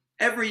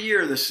 Every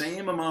year, the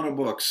same amount of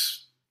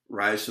books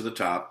rise to the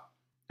top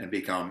and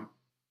become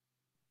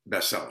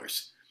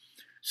bestsellers.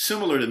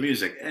 Similar to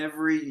music,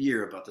 every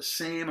year about the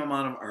same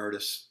amount of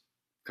artists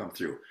come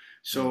through.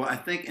 So I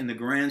think in the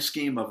grand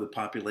scheme of the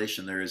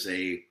population, there is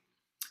a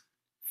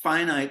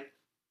finite,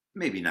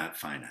 maybe not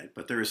finite,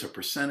 but there is a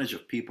percentage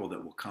of people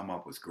that will come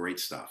up with great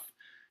stuff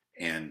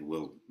and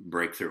will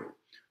break through.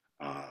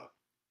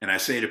 And I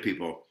say to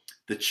people,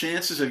 the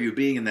chances of you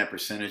being in that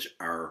percentage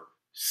are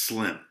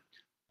slim,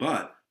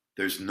 but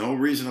there's no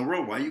reason in the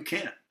world why you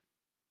can't.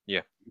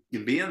 Yeah. You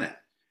can be in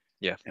that.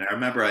 Yeah. And I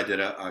remember I did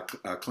a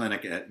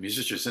clinic at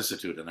Musicians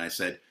Institute, and I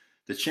said,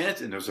 the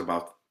chance, and there was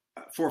about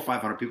 400 or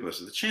 500 people, I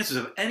said, the chances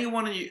of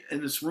anyone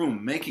in this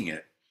room making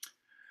it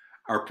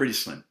are pretty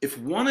slim. If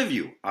one of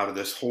you out of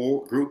this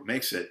whole group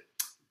makes it,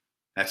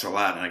 that's a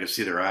lot. And I could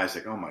see their eyes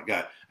like, oh my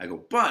God. I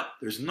go, but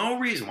there's no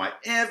reason why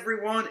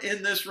everyone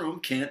in this room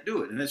can't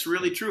do it. And it's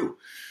really true.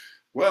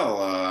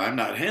 Well, I'm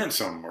not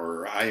handsome,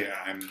 or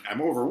I'm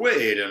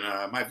overweight,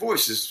 and my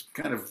voice is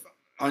kind of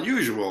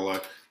unusual.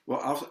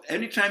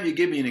 Anytime you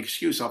give me an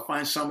excuse, I'll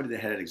find somebody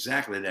that had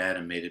exactly that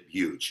and made it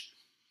huge.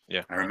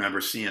 Yeah. I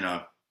remember seeing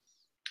a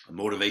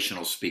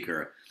motivational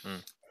speaker, a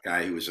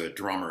guy who was a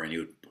drummer, and he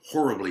was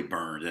horribly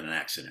burned in an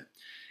accident.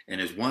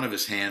 And one of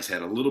his hands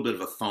had a little bit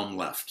of a thumb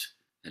left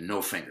and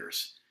no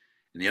fingers.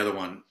 And the other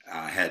one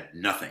had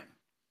nothing.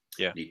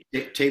 Yeah. And he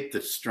taped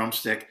the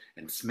drumstick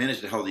and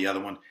managed to hold the other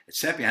one. It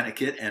sat behind a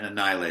kit and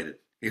annihilated.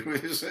 It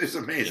was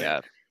amazing.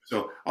 Yeah.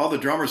 So all the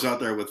drummers out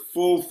there with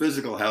full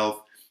physical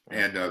health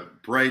and a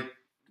bright,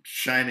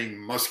 shining,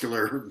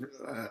 muscular,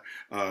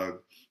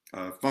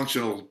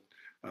 functional,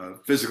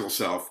 physical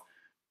self.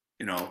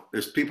 You know,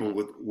 there's people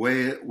with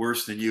way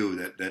worse than you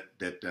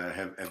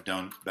that have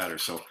done better.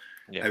 So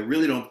I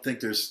really don't think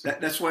there's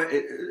that. That's why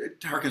it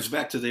harkens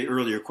back to the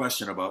earlier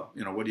question about,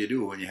 what do you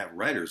do when you have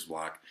writer's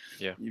block?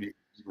 Yeah. You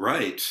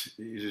write.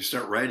 You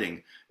start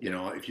writing.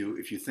 If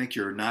you think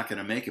you're not going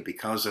to make it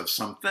because of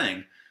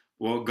something,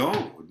 well,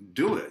 go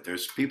do it.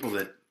 There's people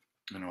that,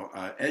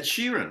 Ed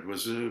Sheeran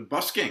was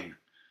busking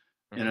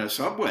in a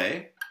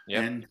subway,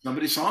 and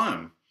somebody saw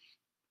him,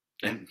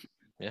 and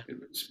it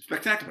was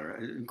spectacular,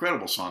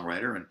 incredible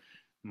songwriter, and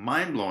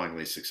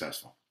mind-blowingly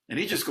successful. And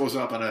he just goes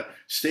up on a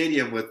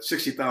stadium with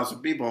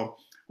 60,000 people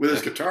with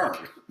his guitar.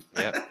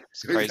 Yeah,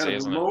 it's crazy,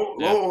 isn't it? Low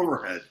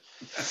overhead.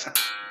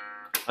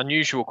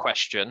 Unusual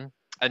question,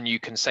 and you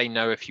can say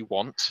no if you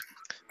want,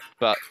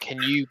 but can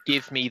you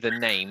give me the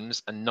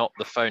names and not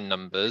the phone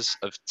numbers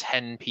of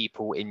 10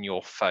 people in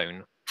your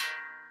phone?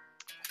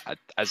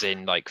 As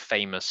in, like,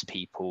 famous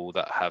people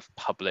that have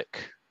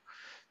public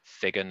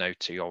figure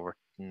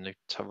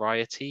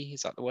notoriety.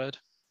 Is that the word?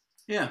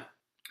 Yeah.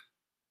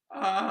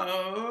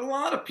 A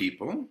lot of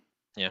people.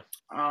 Yeah.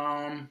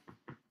 Bryan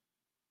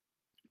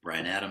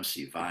Adams,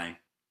 Steve Vai.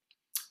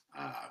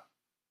 I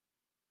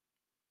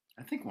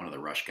think one of the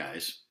Rush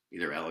guys,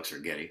 either Alex or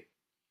Geddy.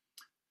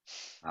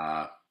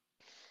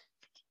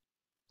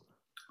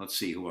 Let's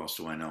see, who else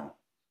do I know?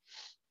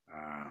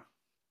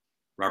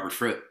 Robert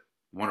Fripp,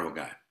 wonderful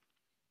guy.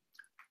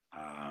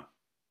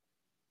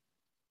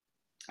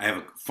 I have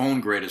a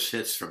phone greatest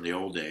hits from the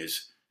old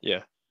days.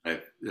 Yeah.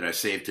 That I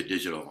saved to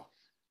digital,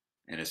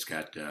 and it's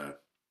got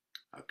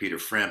Peter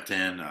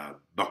Frampton,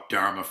 Buck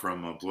Dharma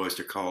from Blue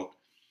Oyster Cult.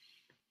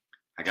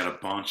 I got a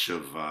bunch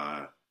of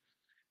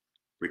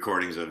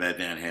recordings of Ed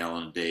Van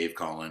Halen, Dave,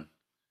 Colin.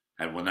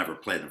 I will never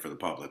play them for the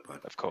public,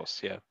 but of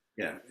course, yeah.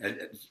 Yeah,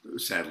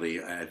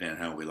 sadly, Ed Van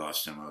Halen, we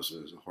lost him. It was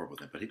a horrible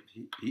thing, but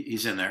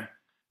he's in there.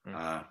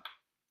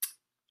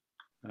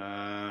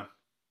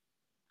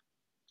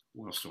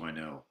 Who else do I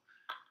know?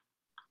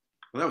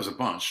 Well, that was a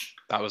bunch.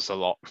 That was a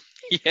lot.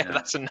 Yeah,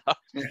 that's enough.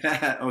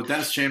 Oh,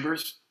 Dennis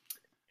Chambers.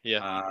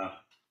 Yeah.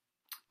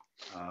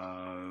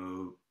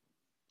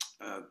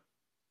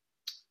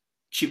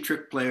 Cheap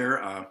Trick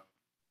player,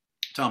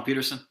 Tom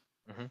Peterson.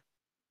 Mm-hmm.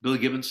 Billy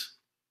Gibbons.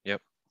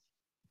 Yep.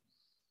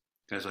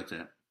 Guys like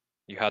that.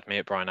 You had me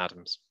at Bryan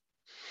Adams.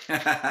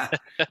 I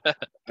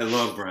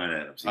love Bryan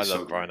Adams. I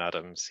love Bryan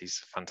Adams.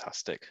 He's a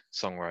fantastic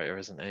songwriter,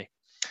 isn't he?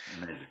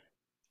 Amazing.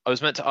 I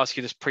was meant to ask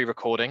you this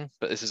pre-recording,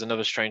 but this is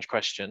another strange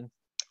question.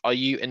 Are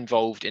you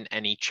involved in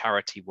any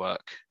charity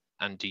work,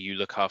 and do you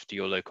look after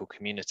your local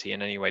community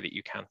in any way that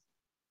you can?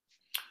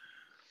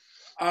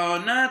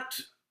 Not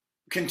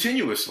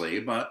continuously,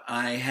 but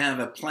I have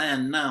a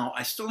plan now.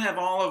 I still have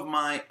all of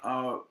my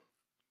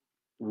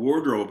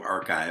wardrobe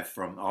archive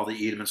from all the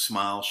Eat 'em and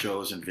Smile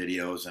shows and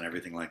videos and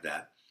everything like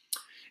that,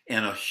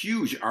 and a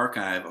huge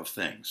archive of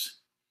things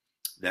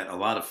that a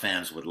lot of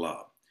fans would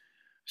love.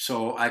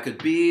 So I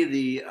could be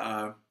the,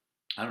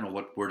 I don't know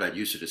what word I'd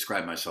use to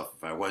describe myself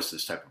if I was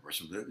this type of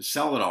person,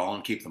 sell it all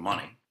and keep the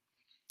money.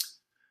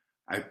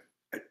 I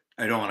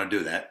don't want to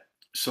do that.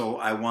 So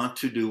I want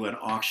to do an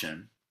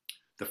auction.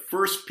 The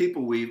first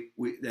people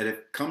that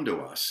have come to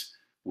us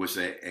was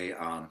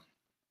an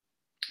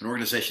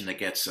organization that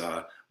gets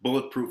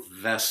bulletproof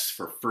vests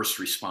for first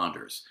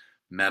responders,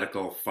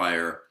 medical,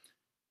 fire,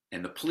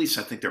 and the police.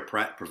 I think they're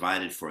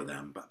provided for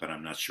them, but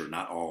I'm not sure.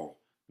 Not all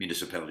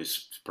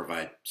municipalities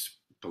provide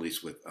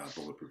police with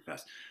bulletproof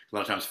vests. A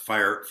lot of times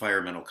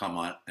firemen will come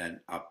on and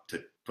up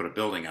to put a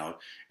building out,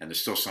 and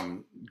there's still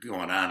some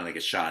going on and they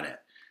get shot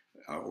at.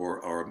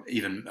 Or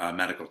even a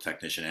medical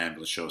technician,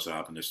 ambulance shows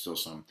up and there's still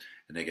some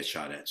and they get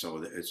shot at.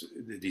 So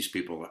these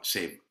people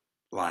save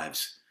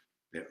lives.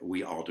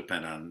 We all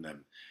depend on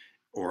them,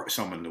 or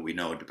someone that we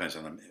know depends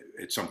on them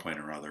at some point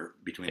or other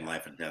between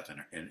life and death.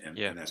 And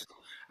that's,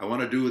 I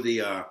want to do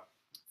the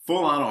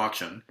full-on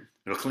auction.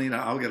 It'll clean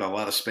out. I'll get a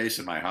lot of space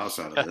in my house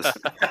out of this.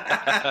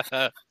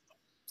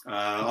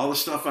 All the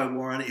stuff I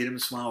wore on Eat 'em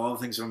and Smile, all the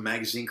things on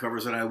magazine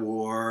covers that I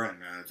wore,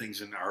 and things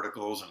in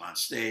articles and on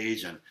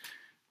stage, and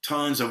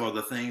tons of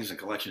other things and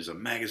collections of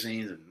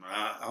magazines and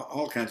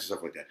all kinds of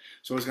stuff like that.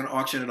 So I was going to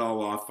auction it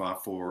all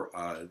off for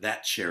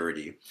that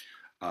charity.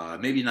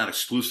 Maybe not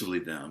exclusively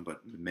them,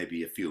 but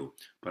maybe a few.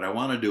 But I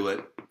want to do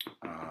it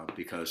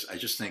because I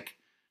just think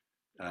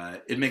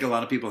it'd make a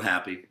lot of people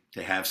happy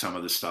to have some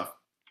of this stuff.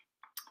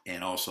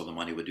 And also the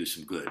money would do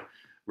some good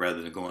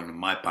rather than going into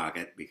my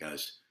pocket,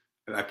 because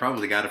I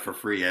probably got it for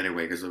free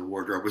anyway because the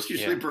wardrobe was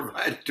usually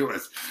provided to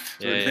us.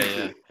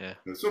 So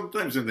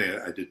sometimes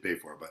I did pay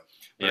for it, but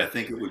I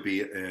think it would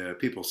be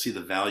people see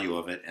the value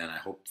of it, and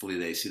hopefully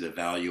they see the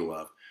value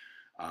of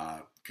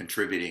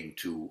contributing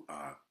to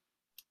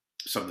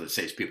something that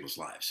saves people's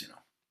lives.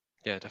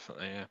 Yeah,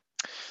 definitely. Yeah.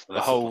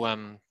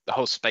 Well, the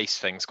whole space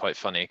thing's quite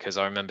funny because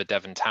I remember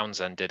Devin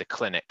Townsend did a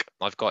clinic.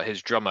 I've got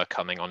his drummer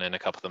coming on in a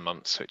couple of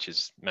months, which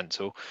is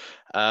mental.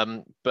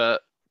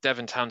 But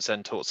Devin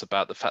Townsend talks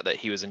about the fact that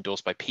he was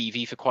endorsed by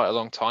Peavey for quite a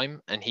long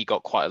time, and he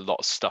got quite a lot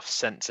of stuff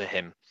sent to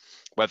him,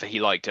 whether he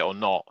liked it or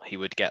not. He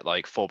would get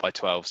like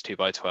 4x12s,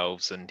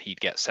 2x12s, and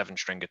he'd get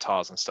 7-string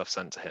guitars and stuff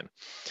sent to him.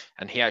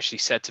 And he actually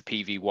said to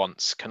Peavey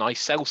once, "Can I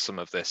sell some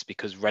of this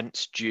because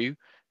rent's due?"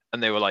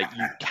 And they were like,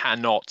 you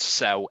cannot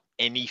sell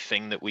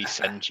anything that we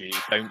send you.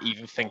 Don't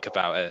even think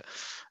about it.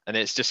 And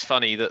it's just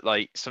funny that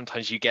like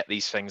sometimes you get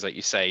these things, like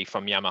you say,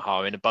 from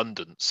Yamaha in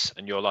abundance,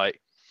 and you're like,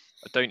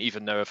 I don't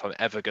even know if I'm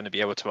ever going to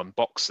be able to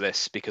unbox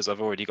this because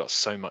I've already got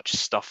so much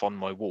stuff on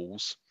my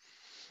walls.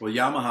 Well,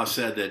 Yamaha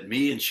said that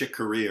me and Chick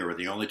Corea were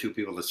the only two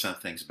people that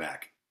sent things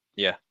back.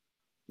 Yeah.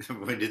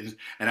 We didn't,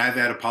 and I've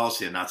had a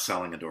policy of not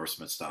selling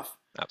endorsement stuff.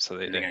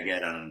 Absolutely. Anything I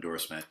get on an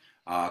endorsement.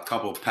 A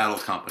couple of pedal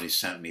companies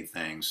sent me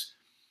things,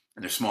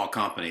 and they're small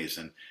companies,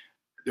 and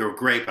they were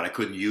great, but I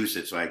couldn't use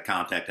it, so I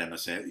contacted them and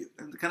said,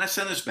 "Can I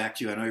send this back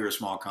to you? I know you're a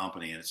small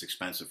company, and it's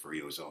expensive for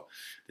you." So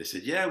they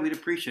said, "Yeah, we'd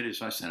appreciate it."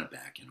 So I sent it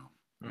back.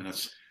 And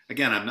it's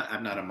again,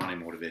 I'm not a money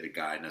motivated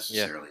guy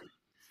necessarily. Yeah.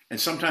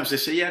 And sometimes they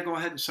say, "Yeah, go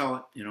ahead and sell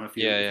it." If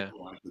you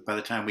want it. By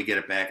the time we get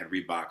it back and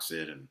rebox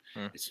it, and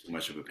it's too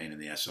much of a pain in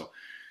the ass.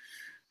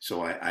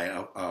 So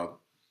I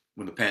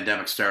when the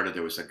pandemic started,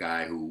 there was a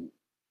guy who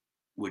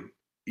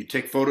you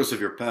take photos of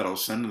your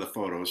pedals, send him the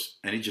photos,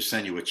 and he'd just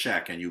send you a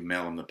check, and you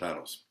mail him the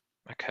pedals.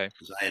 Okay.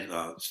 Because I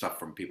had stuff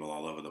from people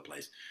all over the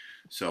place,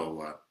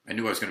 so I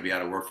knew I was going to be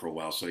out of work for a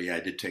while. So yeah, I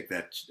did take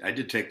that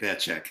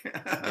check.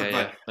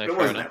 Yeah, but it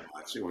wasn't that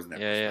much. It wasn't that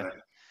much.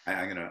 Yeah.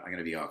 I'm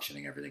gonna be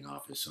auctioning everything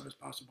off as soon as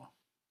possible.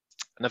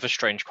 Another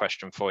strange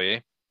question for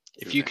you: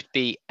 if you could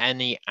be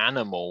any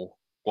animal,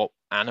 what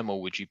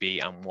animal would you be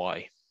and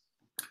why?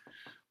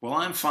 Well,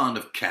 I'm fond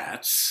of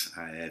cats.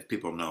 As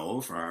people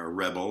know, for our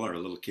Rebel, our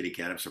little kitty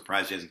cat. I'm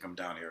surprised he hasn't come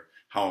down here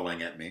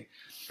howling at me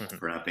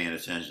for not paying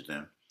attention to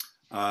him.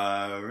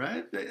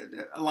 Right,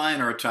 a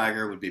lion or a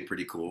tiger would be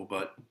pretty cool,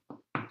 but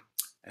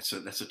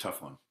that's a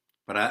tough one.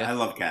 But I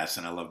love cats,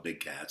 and I love big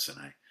cats,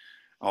 and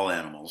all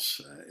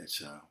animals.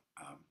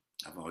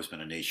 I've always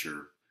been a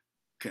nature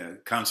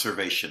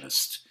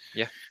conservationist.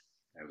 Yeah,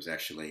 I was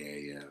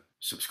actually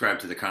subscribed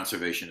to the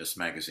Conservationist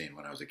magazine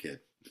when I was a kid.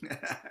 There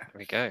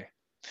we go.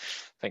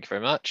 Thank you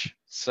very much.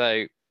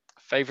 So,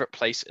 favorite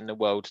place in the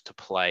world to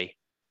play?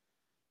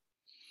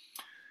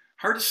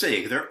 Hard to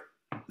say.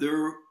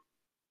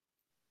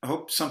 I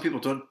hope some people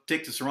don't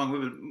take this the wrong way,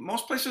 but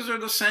most places are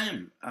the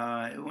same.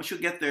 Once you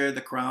get there,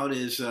 the crowd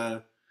is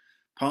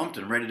pumped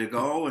and ready to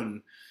go.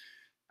 And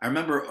I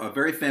remember a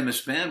very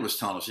famous band was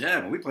telling us, "Yeah,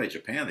 when we play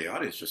Japan, the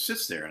audience just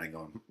sits there." And I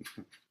go,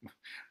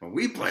 "When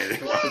we play, they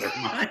lost their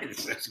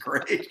minds. That's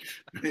great."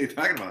 What are you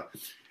talking about?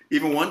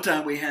 Even one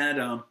time we had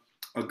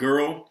a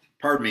girl.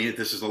 Pardon me,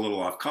 this is a little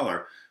off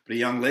color, but a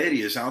young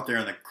lady is out there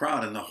in the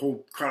crowd, and the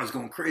whole crowd is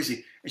going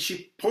crazy, and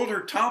she pulled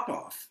her top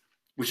off,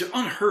 which is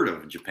unheard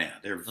of in Japan.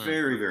 They're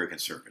very, very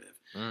conservative.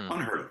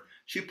 Unheard of.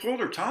 She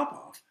pulled her top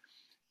off,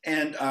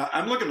 and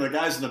I'm looking at the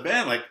guys in the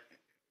band like,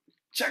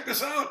 "Check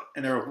this out,"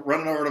 and they're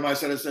running over to my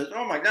side and says,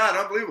 "Oh my God,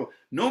 unbelievable!"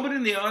 Nobody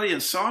in the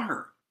audience saw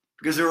her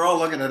because they were all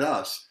looking at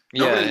us.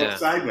 Nobody looked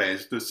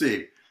sideways to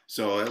see.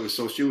 So it was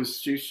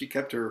she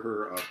kept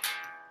her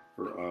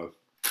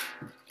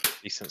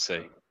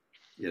decency.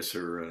 Yes,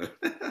 her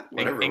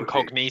whatever.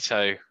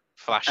 Incognito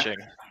flashing.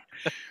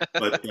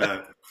 But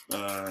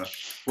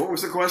what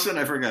was the question?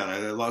 I forgot.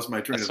 I lost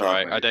my train of thought. That's all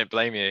right. I don't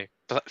blame you.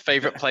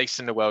 Favorite place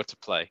in the world to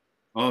play?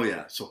 Oh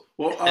yeah. So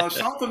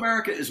South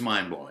America is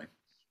mind blowing.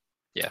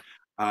 Yeah.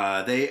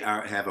 They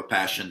have a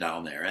passion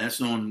down there, and it's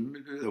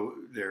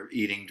known. They're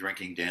eating,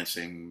 drinking,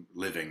 dancing,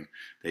 living.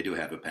 They do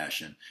have a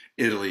passion.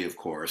 Italy, of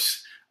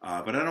course,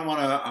 but I don't want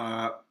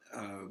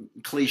to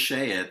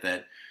cliche it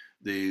that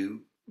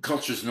the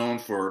culture is known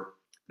for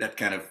that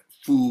kind of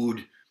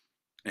food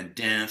and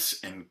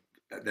dance and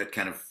that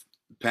kind of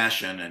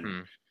passion.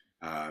 And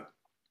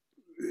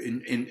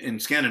in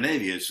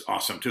Scandinavia, it's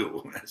awesome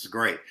too. That's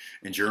great.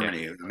 In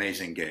Germany,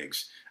 amazing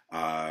gigs.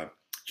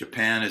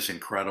 Japan is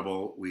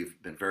incredible. We've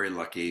been very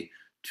lucky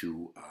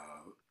to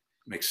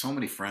make so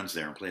many friends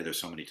there and play there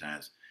so many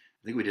times.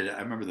 I think I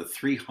remember the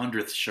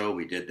 300th show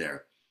we did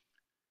there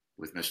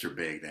with Mr.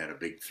 Big. They had a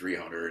big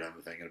 300,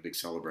 I'm thinking, a big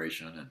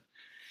celebration.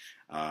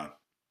 And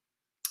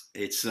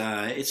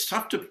it's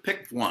tough to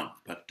pick one,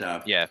 but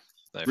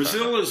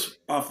Brazil is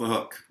off the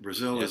hook.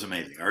 Brazil is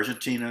amazing.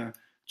 Argentina,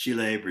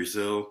 Chile,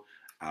 Brazil,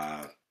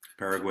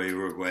 Paraguay,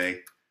 Uruguay,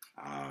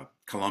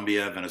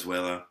 Colombia,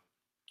 Venezuela,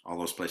 all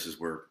those places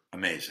were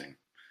amazing.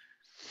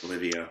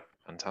 Bolivia.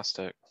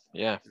 Fantastic.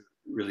 Yeah.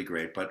 Really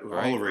great. But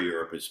all over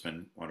Europe, it's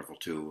been wonderful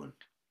too. And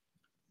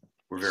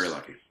we're very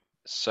lucky.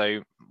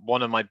 So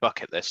one of my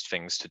bucket list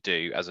things to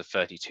do as a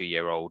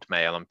 32-year-old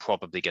male, I'm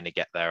probably going to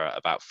get there at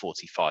about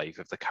 45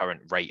 of the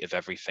current rate of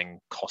everything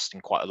costing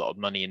quite a lot of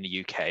money in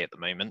the UK at the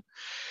moment.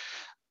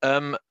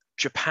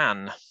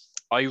 Japan.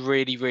 I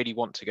really, really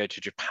want to go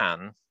to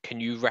Japan. Can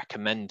you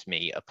recommend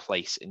me a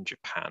place in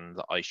Japan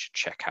that I should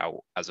check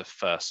out as a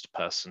first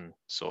person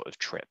sort of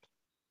trip?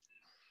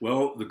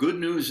 Well, the good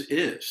news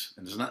is,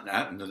 and there's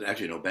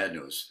actually no bad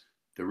news.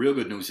 The real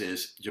good news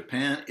is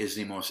Japan is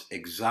the most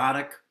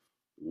exotic,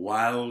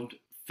 wild,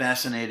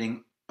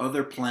 fascinating,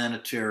 other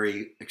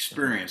planetary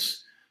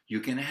experience you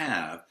can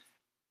have.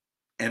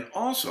 And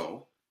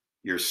also,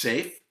 you're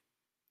safe.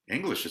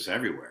 English is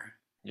everywhere.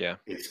 Yeah.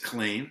 It's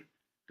clean.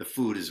 The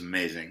food is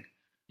amazing.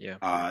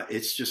 Yeah.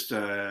 It's just,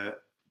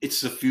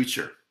 it's the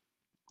future.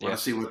 I want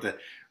to see what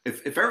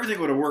if everything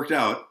would have worked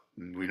out,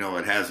 and we know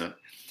it hasn't.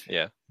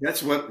 Yeah.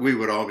 That's what we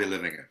would all be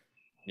living in.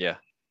 Yeah.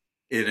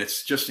 And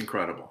it's just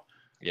incredible.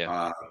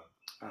 Yeah.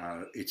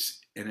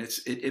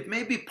 It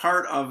may be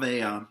part of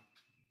a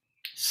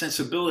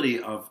sensibility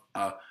of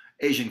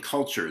Asian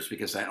cultures,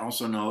 because I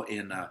also know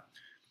in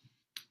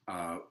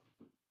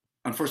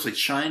unfortunately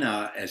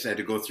China has had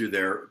to go through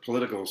their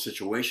political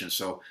situation,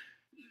 so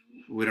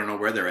we don't know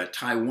where they're at.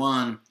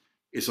 Taiwan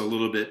is a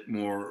little bit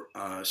more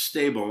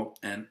stable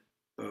and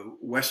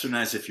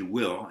westernized, if you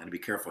will, and be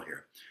careful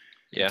here.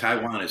 Yeah.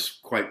 Taiwan is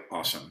quite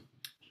awesome.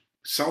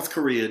 South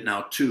Korea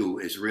now too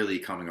is really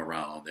coming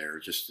around. They're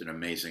just an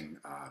amazing.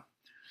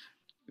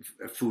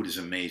 Food is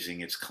amazing.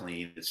 It's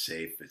clean. It's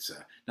safe. It's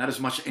not as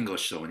much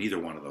English though in either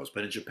one of those.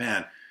 But in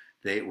Japan,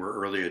 they were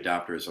early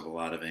adopters of a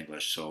lot of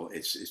English, so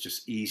it's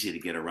just easy to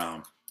get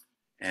around.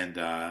 And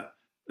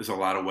there's a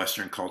lot of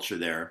Western culture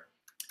there.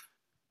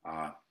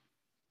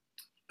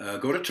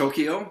 Go to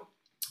Tokyo.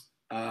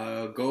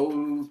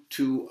 Go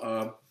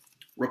to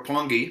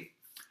Roppongi.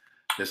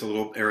 There's a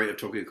little area of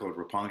Tokyo called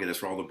Roppongi.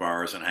 That's where all the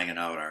bars and hanging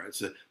out are.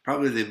 It's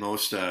probably the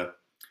most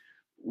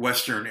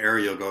Western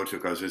area you'll go to,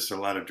 because there's a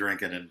lot of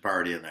drinking and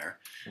partying there.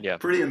 Yeah.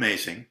 Pretty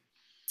amazing.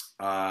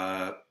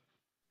 I'm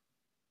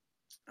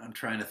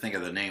trying to think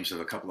of the names of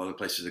a couple other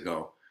places to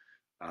go.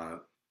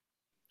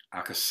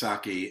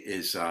 Akasaki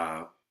is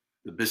the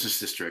business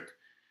district.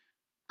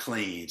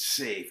 Clean,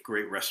 safe,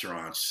 great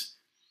restaurants.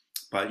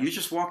 But you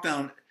just walk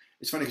down.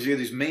 It's funny because you have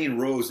these main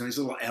roads and these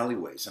little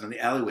alleyways. And in the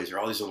alleyways are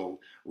all these little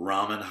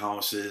ramen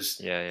houses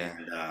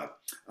and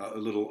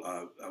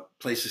little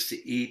places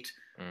to eat.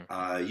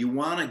 You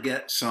want to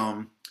get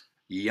some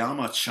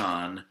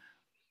Yama-chan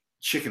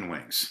chicken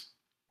wings.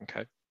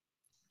 Okay.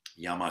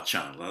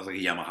 Yama-chan. That's like a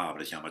Yamaha,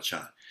 but it's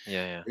Yama-chan.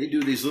 Yeah. They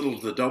do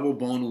the double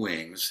bone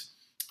wings,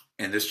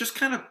 and there's just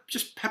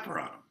pepper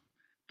on them.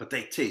 But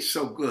they taste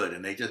so good,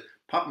 and they just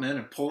pop them in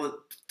and pull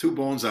two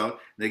bones out, and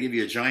they give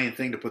you a giant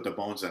thing to put the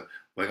bones in.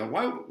 Like,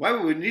 why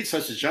would we need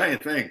such a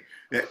giant thing?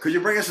 Could you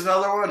bring us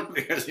another one?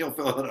 Because you'll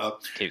fill it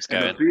up. Keeps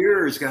going. And the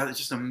beer has got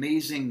just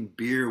amazing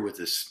beer with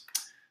this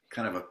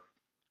kind of a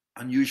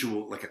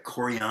unusual, like a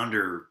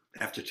coriander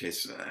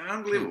aftertaste.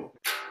 Unbelievable.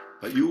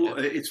 But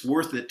it's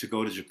worth it to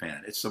go to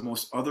Japan. It's the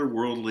most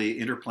otherworldly,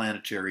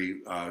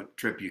 interplanetary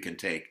trip you can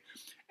take,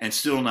 and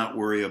still not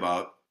worry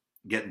about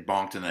getting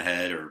bonked in the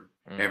head or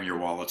having your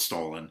wallet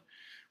stolen.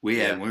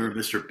 When we were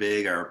Mr.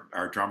 Big,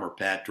 our drummer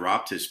Pat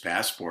dropped his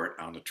passport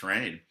on the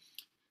train,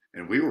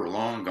 and we were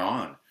long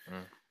gone.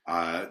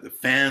 The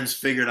fans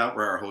figured out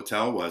where our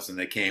hotel was, and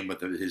they came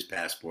with his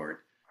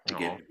passport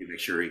to make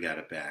sure he got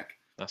it back.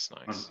 That's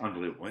nice.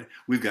 Unbelievable.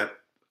 We've got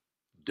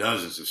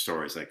dozens of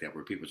stories like that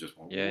where people just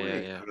went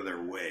out of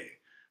their way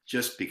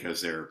just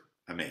because they're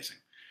amazing.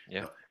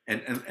 Yeah.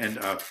 And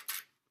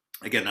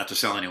again, not to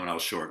sell anyone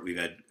else short, we've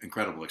had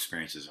incredible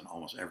experiences in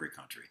almost every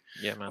country.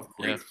 Yeah, man.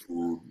 Great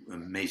food,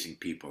 amazing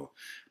people.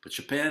 But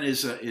Japan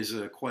is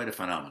quite a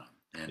phenomenon,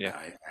 and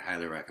I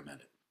highly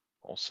recommend it.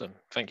 Awesome.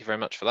 Thank you very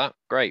much for that.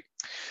 Great.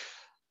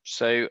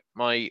 So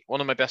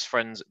one of my best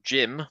friends,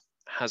 Jim,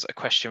 has a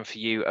question for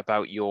you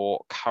about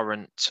your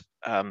current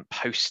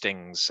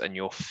postings and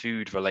your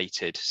food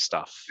related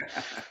stuff.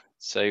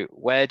 So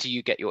where do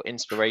you get your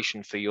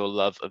inspiration for your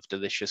love of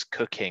delicious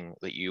cooking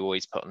that you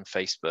always put on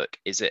Facebook?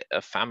 Is it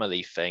a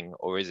family thing,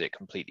 or is it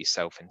completely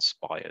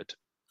self-inspired?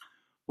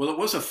 Well, it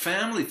was a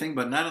family thing,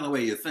 but not in the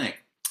way you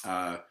think.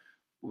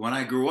 When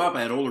I grew up,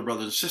 I had older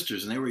brothers and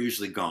sisters, and they were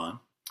usually gone.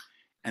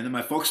 And then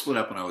my folks split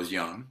up when I was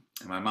young,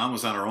 and my mom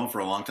was on her own for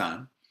a long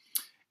time.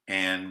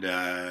 And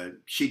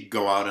she'd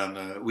go out on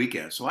the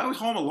weekends. So I was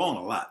home alone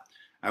a lot.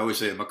 I always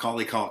say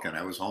Macaulay Culkin.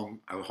 I was home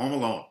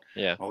alone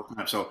all the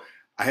time. So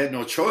I had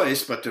no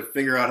choice but to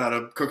figure out how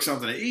to cook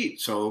something to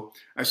eat. So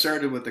I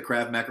started with the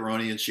Kraft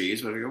macaroni and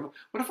cheese. But I go,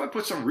 what if I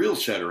put some real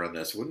cheddar on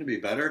this? Wouldn't it be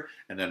better?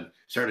 And then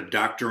started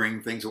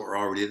doctoring things that were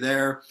already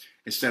there.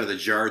 Instead of the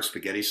jarred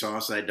spaghetti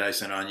sauce, I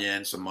diced an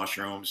onion, some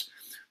mushrooms,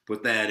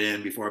 put that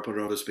in before I put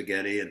it on the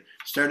spaghetti, and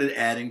started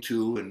adding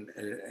to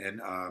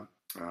and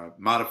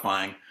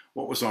modifying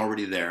what was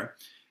already there.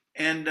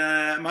 And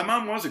my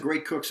mom was a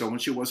great cook, so when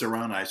she was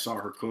around, I saw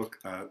her cook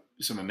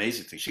some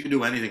amazing things. She could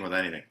do anything with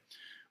anything.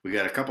 We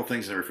got a couple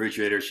things in the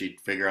refrigerator. She'd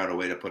figure out a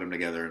way to put them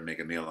together and make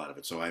a meal out of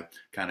it. So I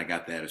kind of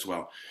got that as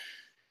well.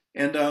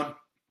 And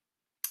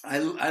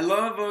I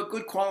love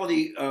good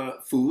quality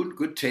food,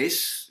 good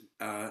taste,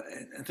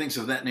 and things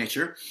of that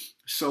nature.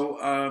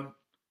 So,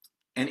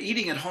 and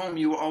eating at home,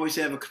 you always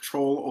have a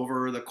control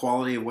over the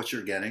quality of what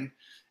you're getting.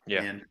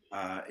 Yeah. And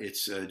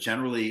it's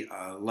generally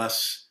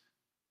less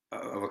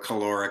of a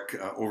caloric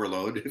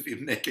overload if you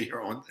make it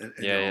your own.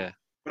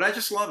 But I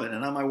just love it.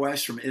 And my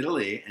wife's from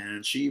Italy,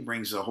 and she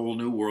brings a whole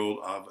new world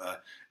of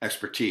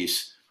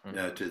expertise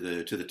to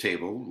the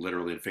table,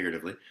 literally and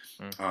figuratively,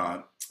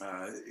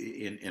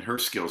 in her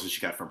skills that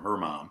she got from her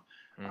mom,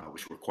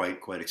 which were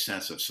quite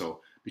extensive.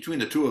 So between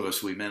the two of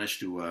us, we managed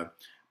to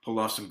pull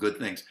off some good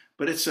things.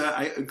 But it's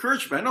I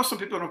encourage. But I know some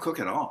people don't cook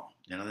at all.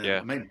 You know,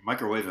 they make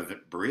microwave a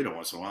burrito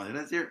once in a while.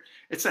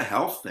 It's a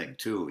health thing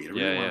too. You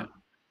really want to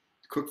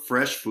cook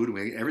fresh food.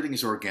 Everything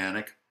is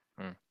organic.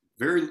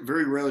 Very,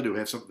 very rarely do we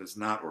have something that's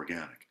not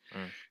organic.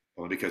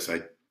 Well, because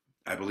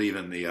I believe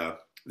in the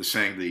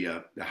saying,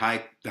 the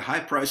high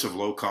price of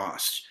low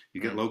cost. You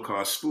get low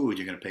cost food,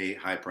 you're going to pay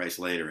high price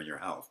later in your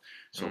health.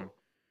 So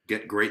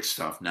get great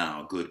stuff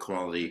now, good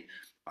quality,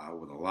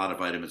 with a lot of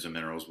vitamins and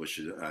minerals, which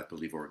is, I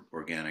believe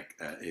organic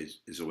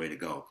is a way to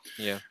go.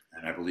 Yeah.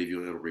 And I believe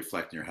it'll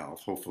reflect in your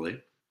health,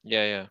 hopefully.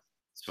 Yeah.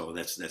 So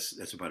that's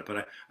about it.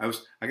 But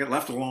I got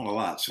left alone a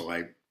lot, so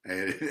I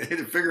had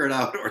to figure it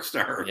out or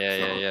starve.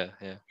 Yeah.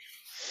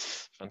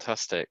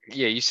 Fantastic.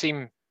 Yeah, you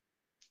seem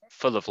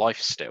full of life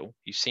still.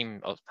 You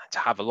seem to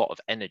have a lot of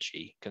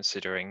energy,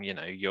 considering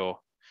your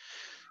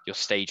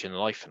stage in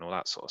life and all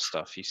that sort of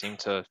stuff.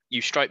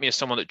 You strike me as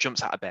someone that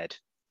jumps out of bed.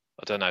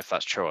 I don't know if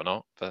that's true or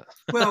not, but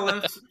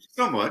well,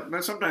 somewhat.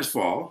 Sometimes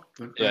fall,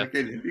 but yeah.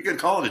 You can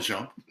call it a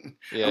jump.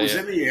 Yeah, I was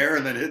in the air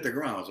and then hit the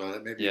ground,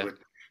 so maybe you would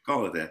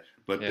call it that.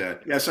 But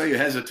I saw you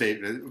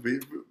hesitate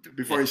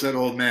before you said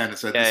 "old man." I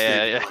said,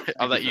 "Yeah."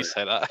 I'll let you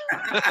say that.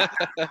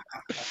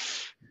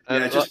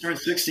 I just turned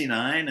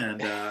 69,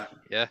 and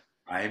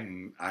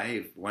I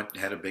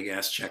had a big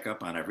ass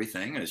checkup on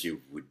everything, as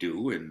you would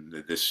do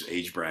in this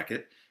age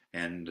bracket,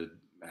 and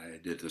I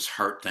did this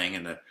heart thing,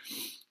 and it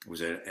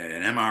was an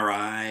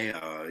MRI,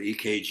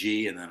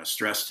 EKG, and then a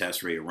stress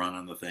test where you run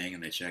on the thing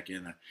and they check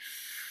in.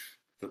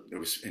 It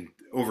was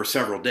over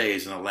several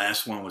days, and the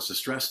last one was the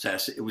stress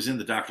test. It was in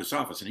the doctor's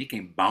office, and he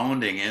came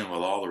bounding in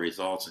with all the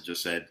results and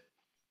just said,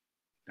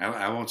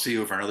 I won't see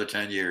you for another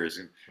 10 years.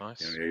 And,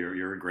 nice.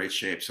 You're in great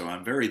shape. So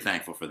I'm very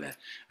thankful for that.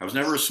 I was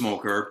never a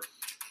smoker,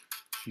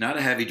 not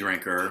a heavy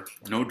drinker,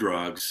 no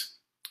drugs,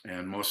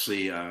 and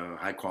mostly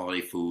high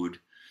quality food.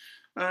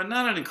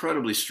 Not an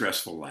incredibly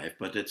stressful life,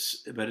 but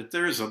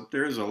there is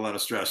a lot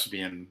of stress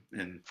being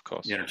in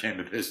the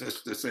entertainment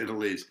business, to say the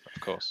least.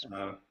 Of course.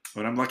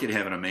 But I'm lucky to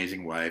have an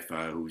amazing wife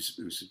who's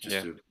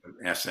just an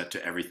asset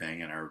to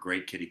everything, and our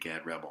great kitty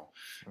cat Rebel.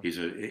 He's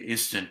an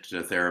instant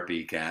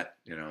therapy cat.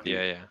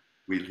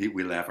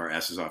 We laugh our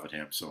asses off at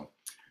him. So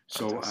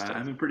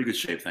I'm in pretty good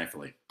shape,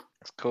 thankfully.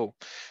 That's cool.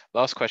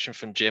 Last question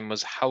from Jim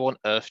was, how on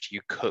earth do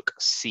you cook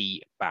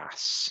sea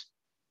bass?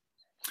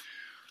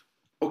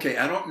 Okay,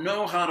 I don't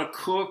know how to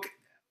cook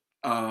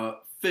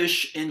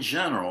fish in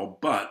general,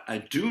 but I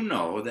do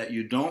know that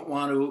you don't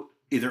want to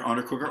either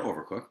undercook or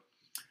overcook.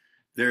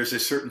 There's a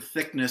certain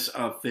thickness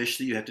of fish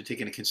that you have to take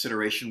into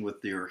consideration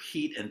with your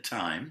heat and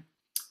time.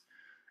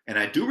 And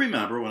I do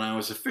remember when I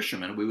was a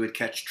fisherman, we would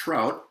catch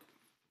trout,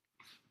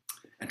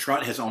 and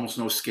trout has almost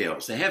no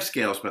scales. They have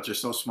scales, but they're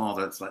so small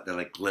that they're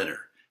like glitter.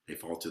 They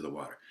fall to the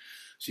water.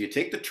 So you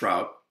take the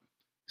trout,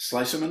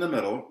 slice them in the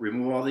middle,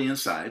 remove all the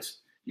insides.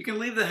 You can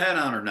leave the head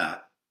on or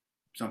not.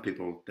 Some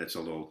people, that's a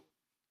little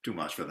too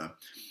much for them.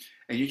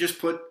 And you just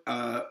put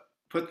the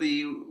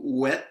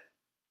wet,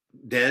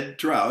 dead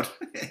trout,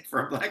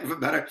 for lack of a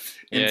better,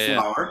 in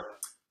flour.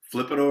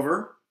 Flip it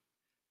over.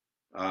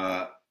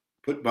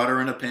 Put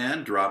butter in a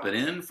pan. Drop it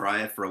in.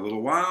 Fry it for a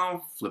little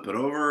while. Flip it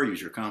over.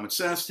 Use your common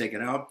sense. Take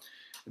it out.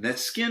 And that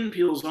skin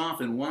peels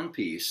off in one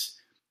piece.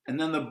 And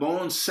then the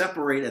bones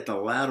separate at the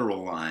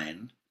lateral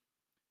line,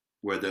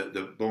 where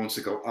the bones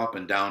that go up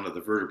and down to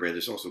the vertebrae.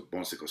 There's also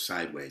bones that go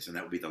sideways, and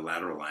that would be the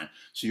lateral line.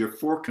 So your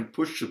fork can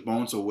push the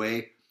bones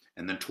away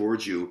and then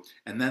towards you.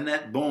 And then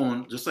that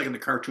bone, just like in the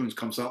cartoons,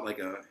 comes out like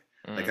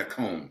a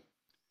cone,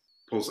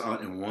 pulls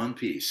out in one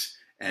piece.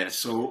 And it's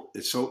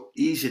so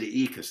easy to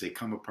eat because they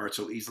come apart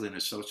so easily, and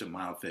it's such a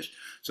mild fish.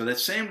 So that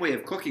same way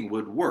of cooking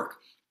would work.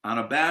 On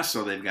a bass,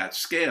 so they've got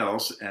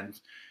scales, and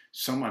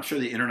I'm sure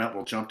the internet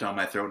will jump down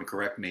my throat and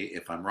correct me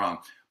if I'm wrong,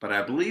 but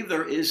I believe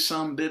there is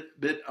some bit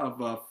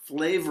of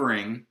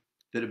flavoring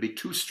that would be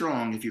too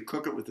strong if you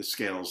cook it with the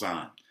scales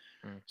on.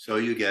 So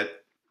you get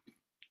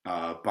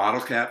a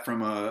bottle cap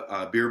from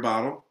a beer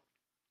bottle,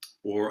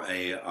 or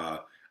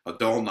a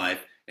dull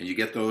knife, and you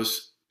get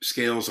those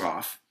scales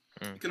off.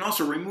 You can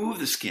also remove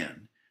the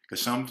skin,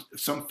 because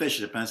some fish,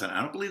 it depends on.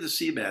 I don't believe the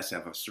sea bass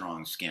have a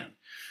strong skin,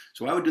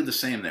 so I would do the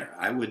same there.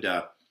 I would.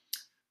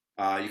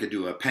 You could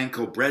do a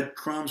panko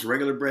breadcrumbs,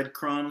 regular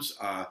breadcrumbs,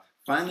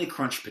 finely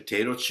crunched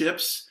potato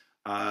chips,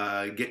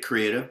 get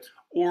creative,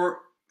 or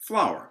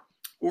flour,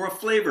 or a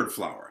flavored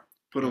flour.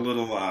 Put a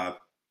little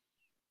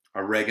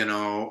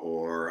oregano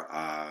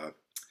or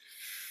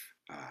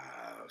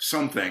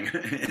something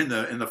in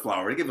the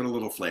flour to give it a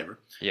little flavor.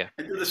 Yeah.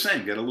 And do the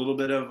same. Get a little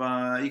bit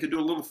of, you could do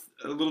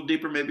a little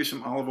deeper, maybe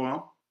some olive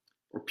oil,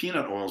 or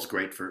peanut oil is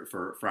great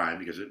for frying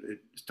because it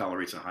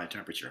tolerates a high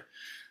temperature.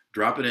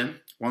 Drop it in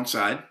one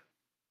side.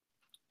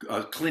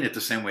 Clean it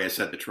the same way I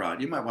said the trout.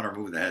 You might want to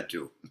remove the head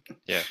too.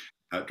 Yeah.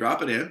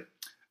 Drop it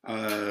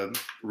in,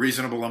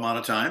 reasonable amount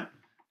of time,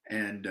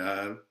 and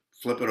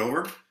flip it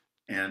over,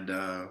 and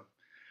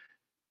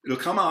it'll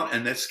come out,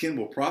 and that skin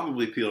will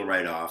probably peel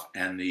right off,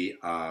 and the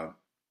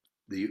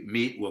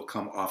meat will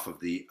come off of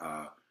the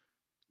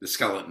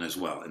skeleton as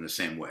well in the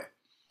same way.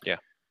 Yeah.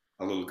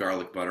 A little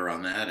garlic butter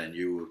on that, and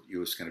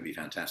it's going to be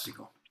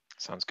fantastical.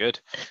 Sounds good.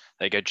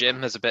 There you go,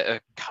 Jim. There's a bit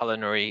of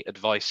culinary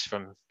advice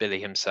from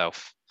Billy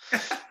himself.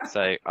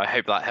 So I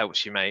hope that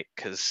helps you, mate,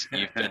 because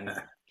you've been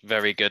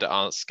very good at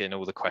asking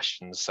all the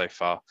questions so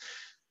far.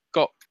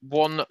 Got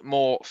one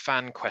more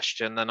fan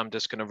question, then I'm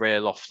just going to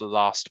reel off the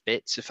last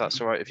bits, if that's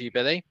all right with you,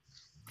 Billy.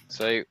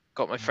 So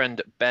got my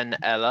friend Ben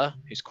Eller,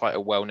 who's quite a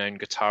well-known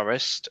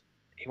guitarist.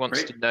 He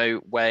wants to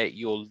know where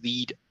your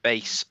lead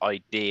bass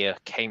idea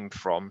came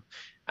from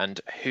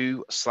and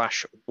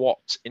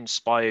who/what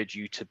inspired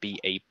you to be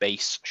a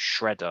bass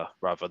shredder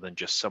rather than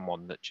just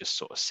someone that just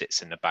sort of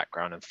sits in the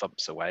background and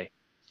thumps away.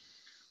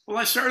 Well,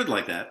 I started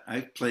like that.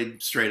 I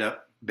played straight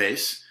up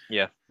bass.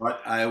 Yeah.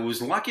 But I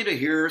was lucky to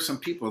hear some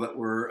people that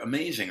were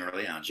amazing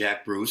early on.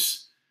 Jack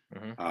Bruce,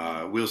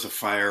 Wheels of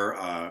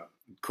Fire,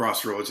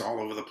 Crossroads, all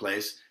over the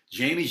place.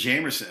 Jamie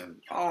Jamerson,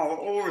 all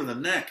over the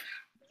neck.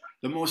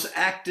 The most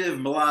active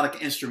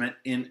melodic instrument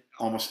in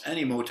almost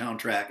any Motown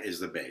track is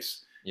the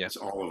bass. Yeah. It's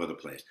all over the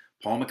place.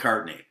 Paul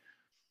McCartney, A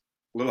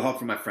Little Help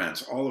from My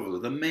Friends, all over.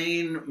 The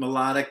main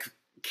melodic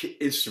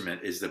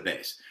instrument is the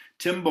bass.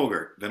 Tim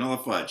Bogert, Vanilla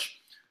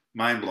Fudge,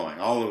 mind-blowing,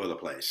 all over the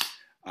place.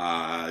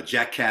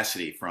 Jack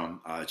Cassidy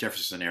from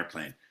Jefferson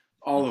Airplane,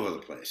 all over the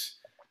place.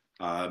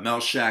 Mel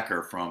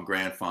Shacker from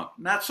Grand Funk,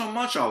 not so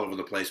much all over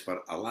the place,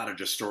 but a lot of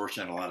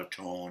distortion, a lot of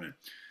tone. And,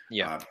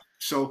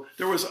 so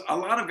there was a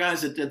lot of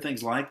guys that did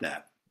things like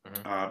that.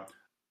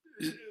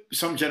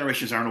 Some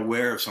generations aren't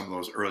aware of some of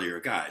those earlier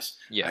guys.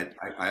 Yeah.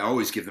 I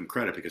always give them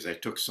credit because I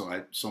took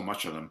so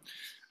much of them.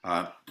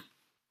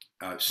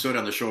 Stood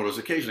on their shoulders,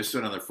 occasionally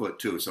stood on their foot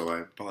too, so I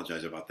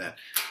apologize about that.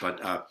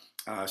 But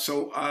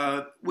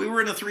so we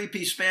were in a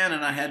three-piece band,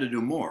 and I had to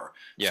do more.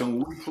 Yeah. So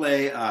we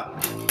play.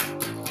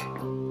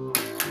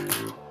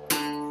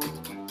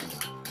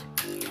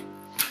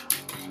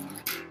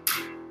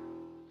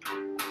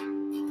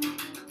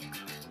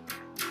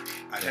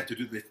 I had to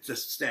do the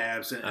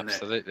stabs and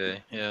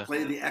absolutely,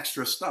 play the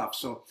extra stuff.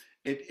 So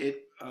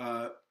it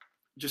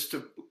just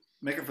to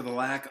make up for the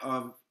lack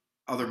of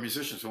other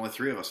musicians, only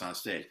three of us on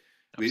stage.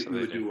 We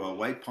would do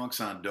White Punks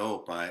on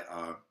Dope by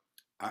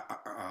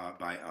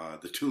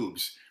the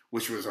Tubes,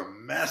 which was a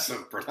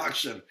massive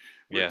production.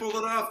 We pulled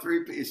it off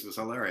three-piece. It was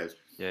hilarious.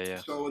 Yeah.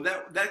 So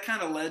that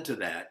kind of led to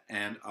that.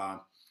 And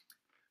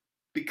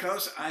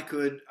because I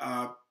could,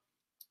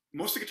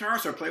 most of the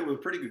guitarists I played with were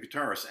pretty good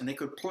guitarists, and they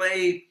could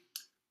play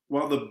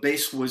while the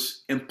bass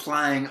was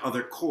implying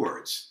other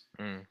chords.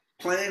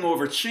 Playing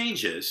over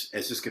changes,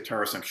 as this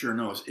guitarist I'm sure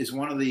knows, is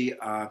one of the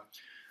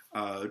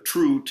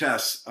true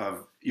tests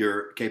of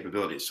your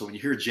capabilities. So when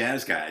you hear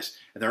jazz guys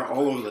and they're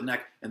all over the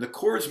neck and the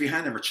chords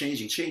behind them are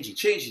changing,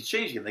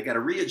 and they got to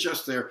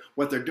readjust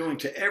what they're doing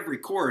to every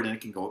chord, and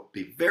it can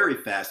be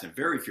very fast and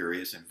very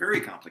furious and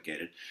very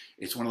complicated.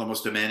 It's one of the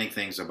most demanding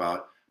things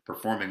about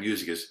performing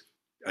music is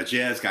a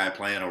jazz guy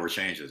playing over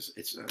changes.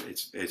 It's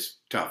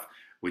tough.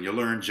 When you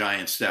learn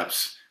Giant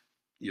Steps,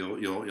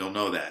 you'll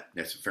know that.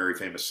 That's a very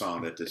famous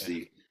song that is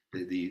the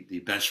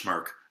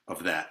benchmark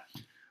of that.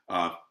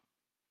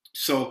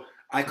 So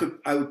I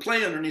would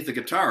play underneath the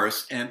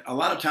guitarist, and a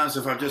lot of times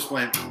if I'm just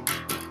playing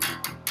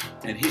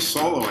and he's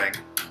soloing,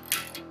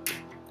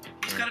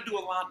 he's got to do a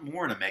lot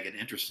more to make it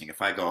interesting.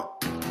 If I go,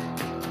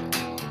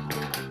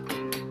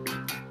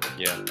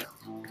 yeah,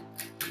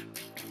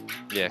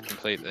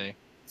 completely.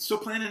 Still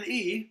playing an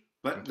E,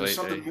 but there's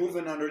something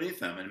moving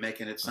underneath them and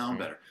making it sound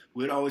better.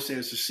 We'd always say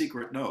it's a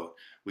secret note.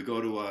 We go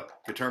to a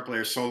guitar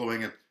player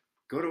soloing and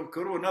go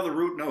to another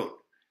root note.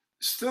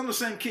 Still in the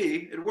same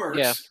key, it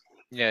works.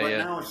 Yeah, but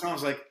now it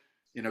sounds like,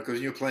 because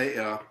you play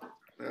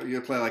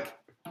like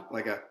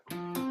a.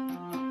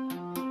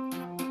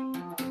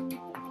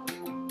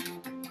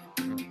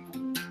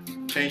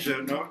 Change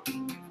the note.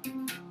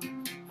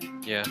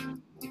 Yeah.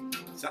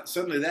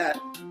 Suddenly that.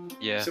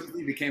 Yeah.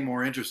 Suddenly became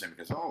more interesting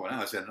because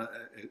now it's a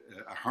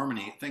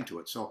harmony thing to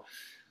it. So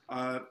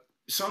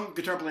some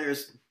guitar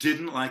players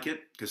didn't like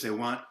it because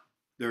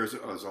there's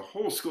a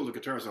whole school of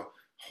guitarists that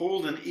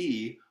hold an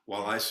E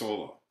while I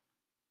solo.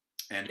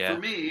 And for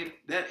me,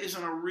 that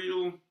isn't a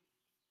real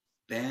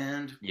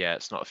band. Yeah,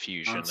 it's not a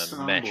fusion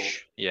and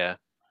mesh. Yeah.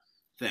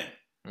 Thing.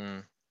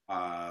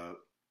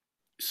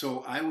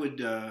 So I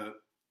would,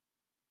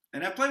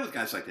 and I play with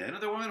guys like that. And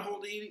if they want to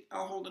hold the E,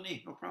 I'll hold an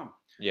E, no problem.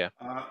 Yeah.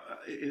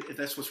 If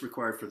that's what's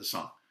required for the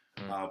song.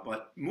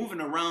 But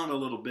moving around a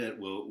little bit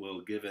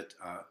will give it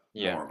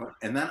more.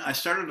 And then I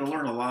started to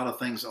learn a lot of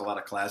things, a lot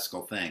of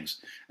classical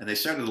things, and they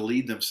started to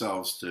lead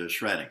themselves to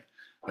shredding,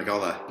 like all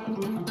the.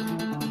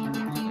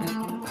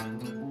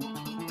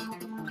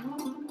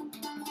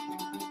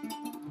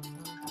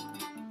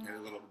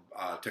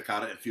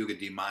 Toccata and Fuga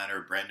D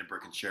minor,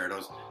 Brandenburg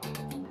Concertos.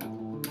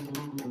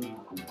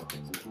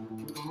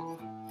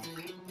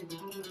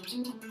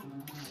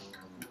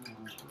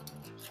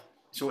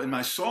 So in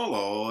my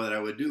solo that I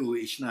would do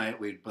each night,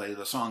 we'd play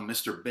the song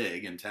Mr.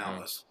 Big in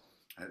Tallis,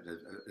 a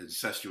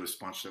incestuous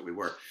bunch that we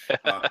were.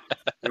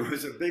 There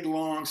was a big,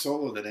 long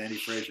solo that Andy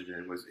Fraser did.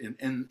 It was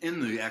in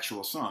the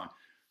actual song.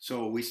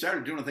 So we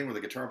started doing a thing where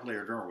the guitar player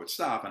and drummer would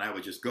stop, and I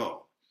would just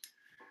go.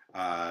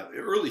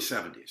 Early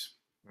 70s.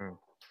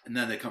 And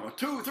then they come up,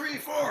 2, 3,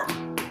 4.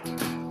 And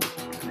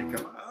they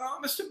come,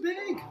 Mr.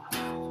 Big,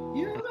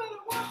 you better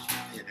watch.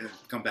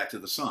 come back to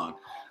the song.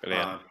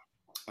 Brilliant.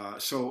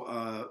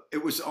 So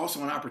it was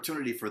also an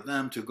opportunity for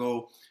them to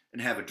go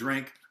and have a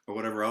drink or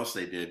whatever else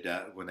they did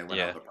when they went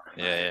out the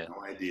party. I had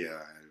no idea. I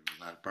was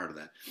not part of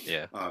that.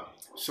 Yeah.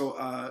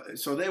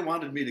 So they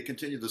wanted me to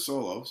continue the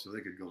solo so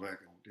they could go back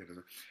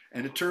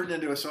and it turned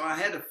into so I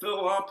had to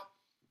fill up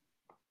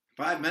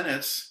 5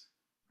 minutes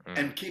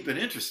and keep it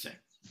interesting.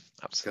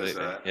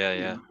 Absolutely.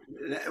 Yeah.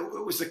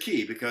 It was the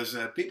key because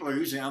people are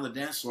usually on the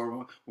dance floor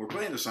when we're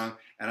playing the song,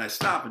 and I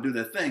stop and do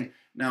that thing.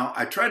 Now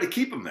I try to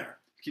keep them there,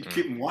 keep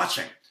them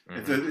watching.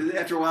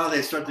 After a while,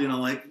 they start to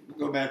like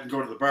go back and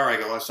go to the bar. I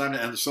go, it's time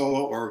to end the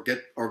solo or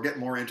get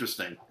more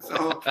interesting.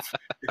 So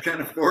it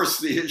kind of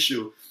forced the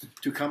issue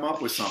to come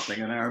up with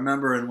something. And I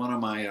remember in one of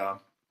my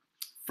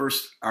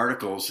first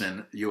articles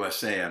in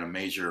USA on a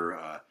major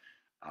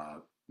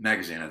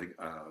magazine, I think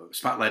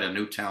Spotlight on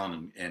New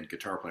Talent and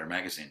Guitar Player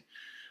magazine,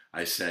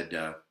 I said,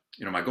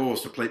 my goal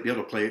is to be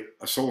able to play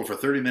a solo for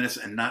 30 minutes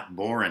and not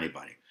bore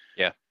anybody.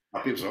 Yeah.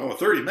 People say,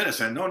 30 minutes.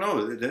 And no,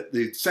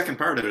 the second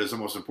part of it is the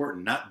most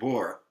important, not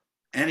bore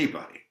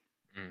anybody,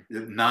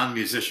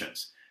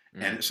 non-musicians.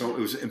 And so it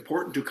was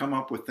important to come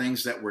up with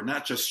things that were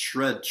not just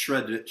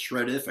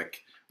shred-ific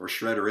or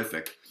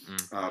shredderific,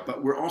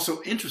 but were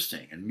also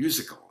interesting and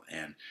musical.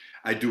 And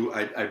I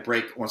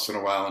break once in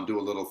a while and do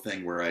a little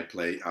thing where I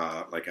play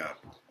like a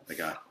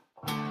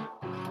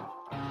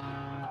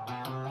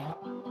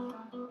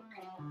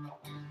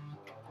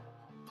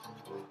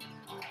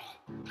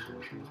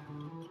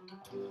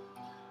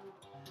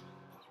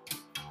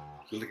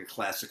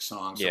classic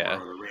song, Somewhere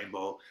Over the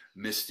Rainbow,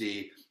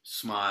 Misty,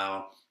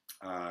 Smile,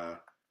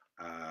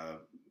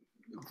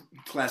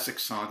 classic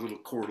song, little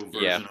chordal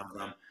version of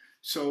them.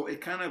 So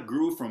it kind of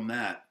grew from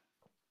that.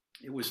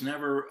 It was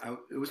never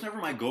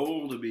my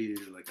goal to be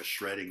like a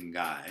shredding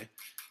guy.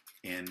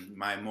 And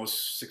my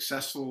most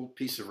successful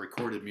piece of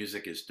recorded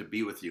music is To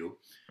Be With You,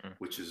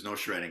 which is no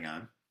shredding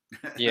on.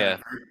 Yeah.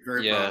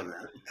 very proud of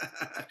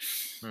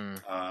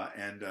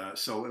that.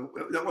 So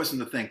that wasn't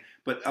the thing.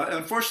 But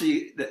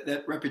unfortunately,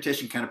 that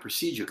reputation kind of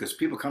precedes you because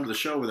people come to the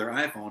show with their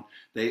iPhone.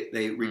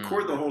 They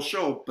record the whole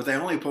show, but they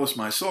only post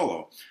my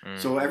solo.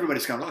 So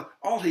everybody's kind of,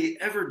 all he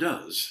ever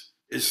does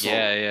is solo.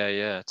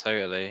 Yeah,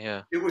 totally,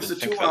 yeah. It was a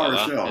 2-hour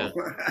show.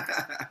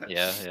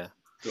 Yeah.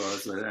 So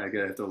I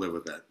have to live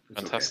with that.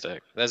 It's fantastic. Okay.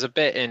 There's a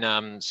bit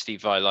in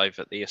Steve Vai Live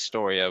at the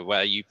Astoria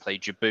where you play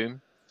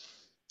Jaboom.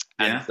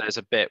 And there's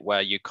a bit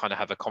where you kind of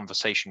have a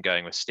conversation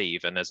going with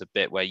Steve, and there's a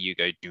bit where you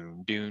go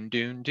doon doon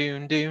doon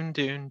doon doon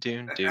doon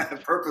doon doon.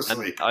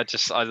 Purposely. And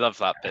I love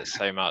that bit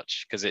so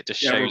much because it just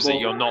shows that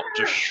you're not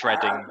just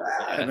shredding.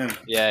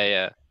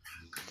 Yeah.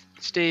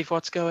 Steve,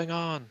 what's going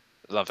on?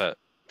 Love it.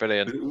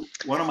 Brilliant.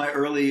 One of my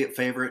early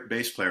favorite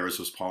bass players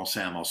was Paul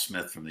Samuel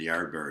Smith from the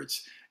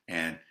Yardbirds,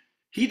 and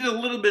he did a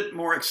little bit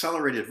more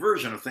accelerated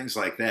version of things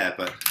like that,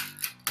 but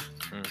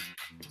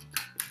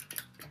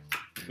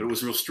it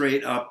was real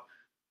straight up.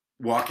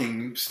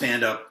 Walking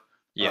stand-up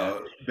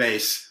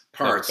bass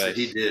parts that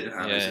he did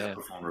on his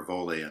Epiphone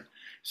Rivoli, and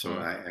so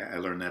I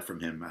learned that from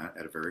him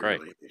at a very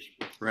early age.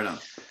 Right on.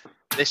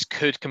 This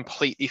could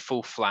completely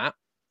fall flat,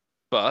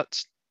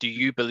 but do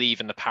you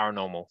believe in the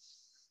paranormal?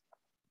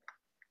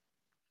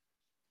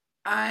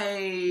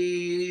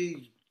 I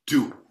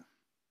do.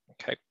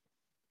 Okay.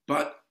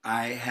 But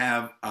I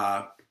have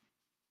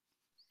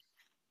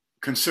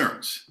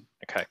concerns.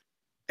 Okay.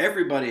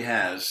 Everybody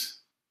has.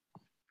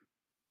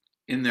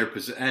 In their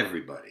possession,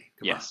 everybody.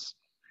 Come on.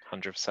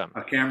 100%.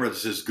 A camera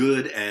that's as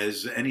good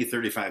as any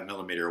 35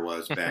 millimeter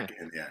was back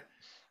in the.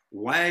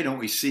 Why don't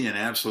we see an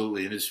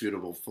absolutely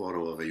indisputable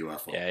photo of a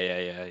UFO?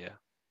 Yeah.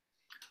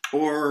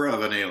 Or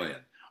of an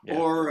alien,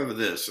 or of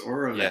this,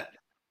 or of that.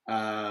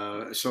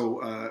 I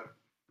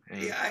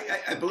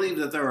believe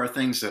that there are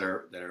things that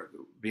are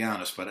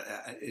beyond us, but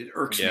it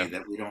irks me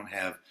that we don't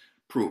have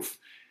proof.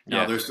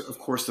 Now, there's of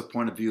course the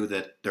point of view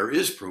that there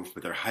is proof,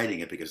 but they're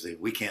hiding it because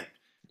we can't.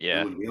 We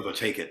wouldn't be able to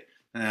take it.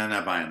 I'm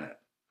not buying that.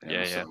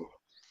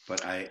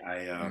 But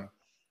I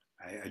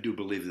do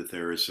believe that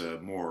there is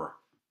more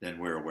than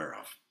we're aware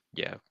of.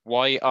 Yeah.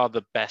 Why are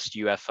the best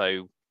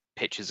UFO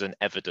pictures and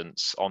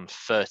evidence on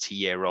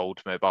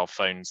 30-year-old mobile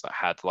phones that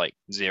had like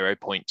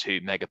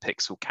 0.2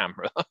 megapixel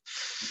camera?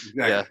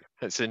 Yeah,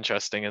 it's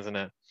interesting, isn't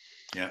it?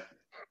 Yeah.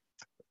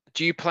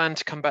 Do you plan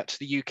to come back to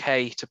the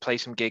UK to play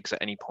some gigs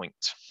at any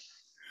point?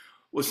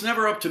 Well, it's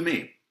never up to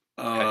me.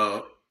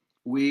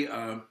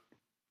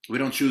 We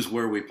don't choose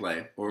where we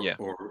play or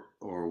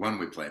when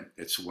we play.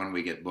 It's when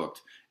we get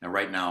booked. And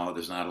right now,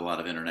 there's not a lot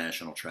of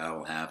international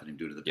travel happening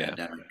due to the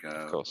pandemic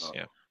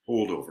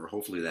holdover.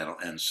 Hopefully, that'll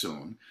end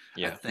soon.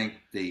 I think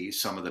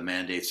some of the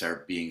mandates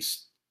are being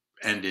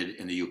ended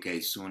in the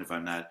UK soon, if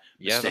I'm not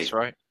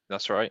mistaken.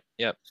 That's right.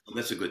 Yep. So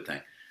that's a good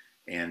thing.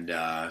 And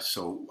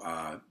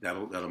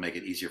that'll make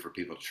it easier for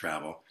people to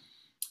travel.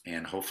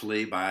 And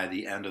hopefully, by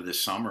the end of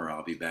this summer,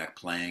 I'll be back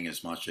playing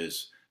as much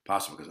as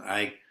possible because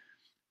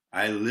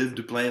I live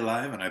to play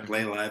live, and I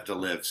play live to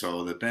live.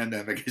 So the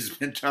pandemic has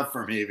been tough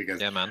for me because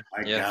I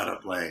gotta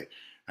play.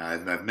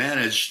 I've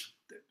managed,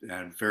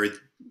 and very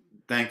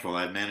thankful,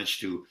 I've managed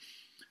to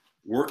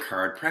worked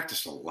hard,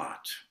 practiced a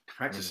lot,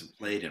 practiced and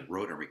played and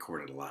wrote and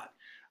recorded a lot.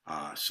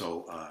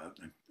 So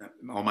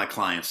all my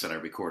clients that I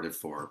recorded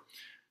for,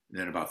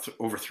 then about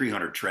over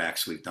 300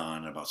 tracks we've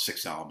done, about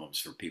 6 albums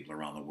for people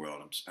around the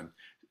world. I'm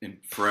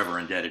forever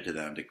indebted to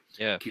them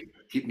to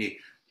keep me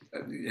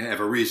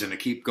have a reason to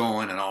keep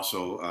going, and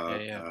also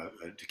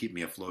to keep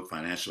me afloat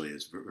financially.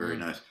 Is very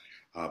nice.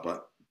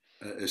 But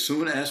as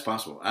soon as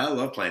possible, I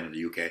love playing in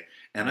the UK,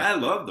 and I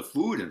love the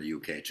food in the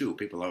UK too.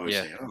 People always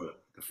say, "Oh,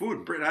 the food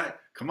in Britain."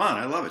 Come on,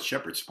 I love it.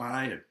 Shepherd's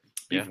pie and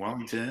beef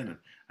Wellington, and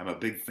I'm a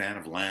big fan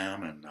of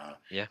lamb, and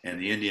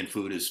the Indian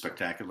food is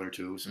spectacular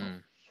too. So.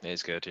 It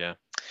is good, yeah.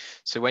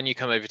 So when you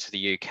come over to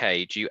the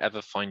UK, do you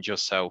ever find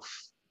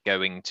yourself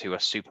going to a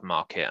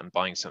supermarket and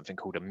buying something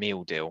called a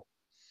meal deal?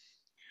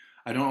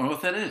 I don't know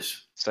what that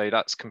is. So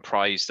that's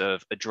comprised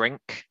of a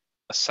drink,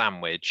 a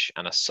sandwich,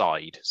 and a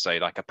side. So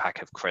like a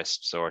pack of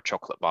crisps or a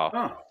chocolate bar.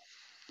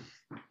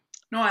 Oh.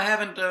 No, I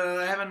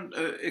haven't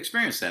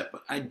experienced that,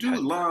 but I do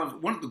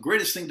love, one of the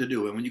greatest thing to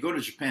do. And when you go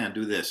to Japan,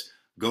 do this: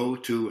 go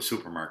to a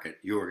supermarket.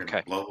 You are going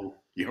to blow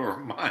your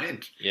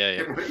mind.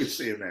 Yeah. What you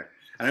see in there.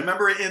 And I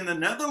remember in the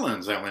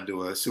Netherlands, I went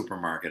to a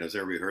supermarket as they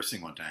were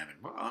reharsing one time,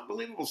 and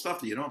unbelievable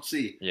stuff that you don't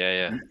see.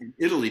 Yeah. In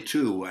Italy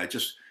too,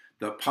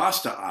 the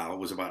pasta aisle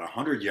was about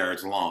 100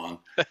 yards long,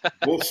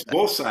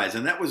 both sides,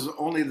 and that was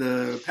only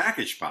the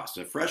packaged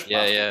pasta, fresh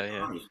pasta.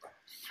 Yeah.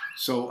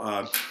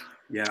 So,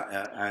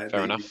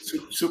 Fair enough.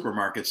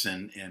 Supermarkets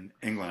in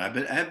England.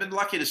 I've been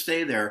lucky to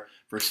stay there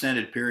for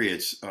extended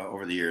periods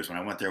over the years. When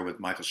I went there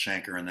with Michael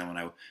Schenker, and then when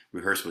I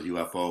rehearsed with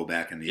UFO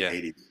back in the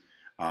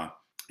 80s.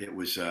 It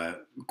was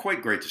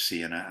quite great to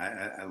see, and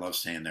I love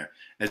staying there.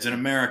 As an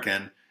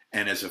American,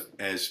 and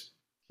as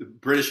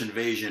British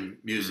invasion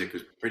music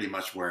was pretty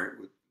much where it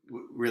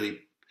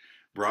really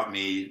brought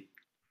me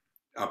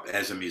up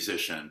as a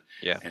musician.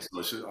 Yeah. And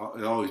so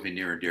it'll always be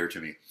near and dear to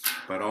me.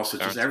 But also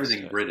just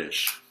everything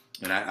British.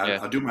 And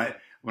I'll do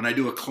when I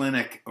do a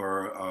clinic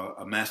or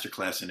a master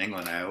class in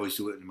England, I always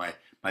do it in my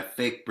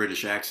fake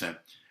British accent.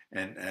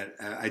 And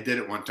I did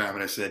it one time,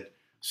 and I said,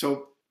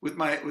 so with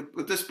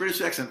this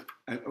British accent,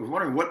 I was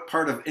wondering what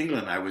part of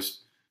England I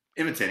was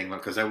imitating,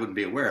 because I wouldn't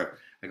be aware of.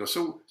 I go,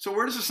 so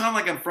where does it sound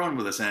like I'm from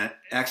with this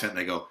accent? And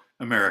they go,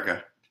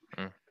 America.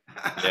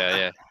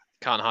 Yeah.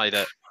 Can't hide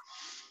it.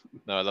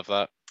 No, I love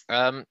that.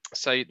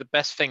 So the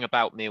best thing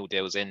about meal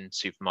deals in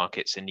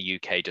supermarkets in the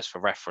UK, just for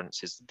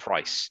reference, is the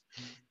price.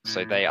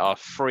 So they are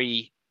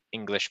 £3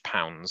 English,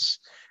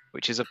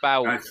 which is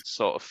about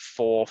sort of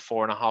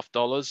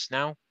 $4.50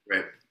 now.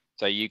 Right.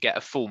 So you get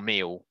a full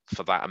meal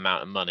for that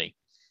amount of money.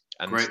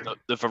 And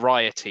the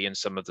variety in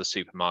some of the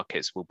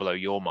supermarkets will blow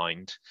your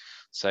mind.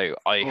 So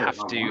I have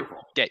to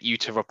get you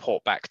to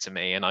report back to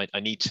me, and I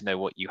need to know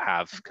what you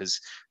have, because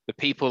the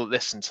people that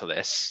listen to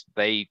this,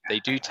 they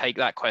do take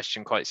that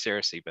question quite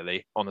seriously,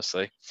 Billy,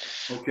 honestly.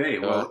 Okay,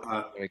 well,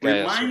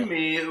 remind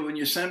me when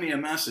you send me a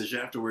message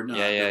afterward.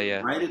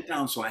 Yeah. Write it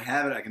down so I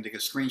have it. I can take a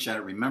screenshot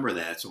and remember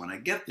that. So when I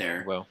get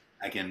there,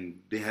 I can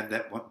have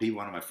that be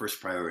one of my first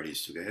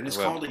priorities. And it's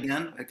called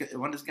again?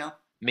 What is it called?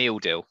 Meal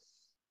deal.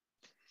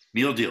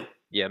 Meal deal.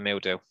 Yeah, meal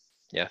deal.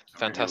 Yeah,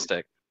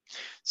 fantastic.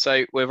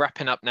 So we're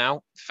wrapping up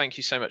now. Thank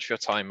you so much for your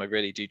time. I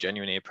really do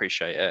genuinely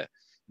appreciate it.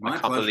 I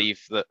can't believe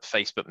that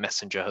Facebook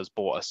Messenger has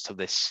brought us to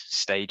this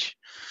stage.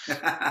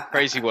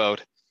 Crazy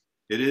world.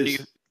 It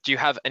is. Do you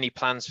have any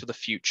plans for the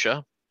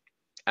future?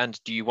 And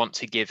do you want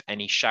to give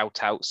any shout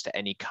outs to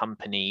any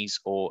companies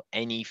or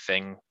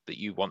anything that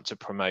you want to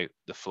promote?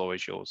 The floor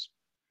is yours.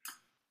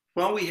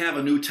 Well, we have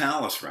a new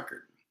Talas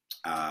record,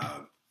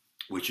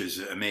 which is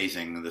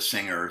amazing. The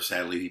singer,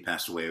 sadly, he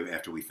passed away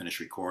after we finished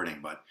recording,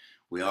 but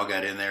we all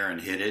got in there and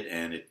hit it,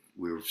 and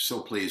we were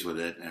so pleased with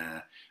it.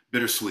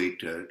 Bittersweet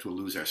to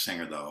lose our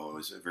singer, though. It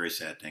was a very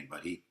sad thing,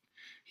 but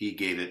he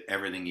gave it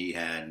everything he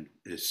had. And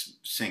his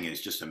singing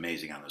is just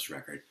amazing on this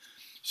record.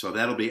 So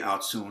that'll be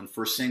out soon.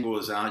 First single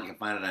is out. You can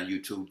find it on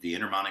YouTube, The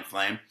Inner Mounting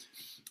Flame.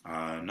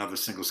 Another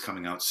single's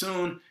coming out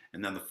soon,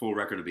 and then the full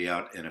record will be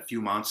out in a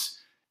few months.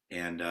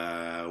 And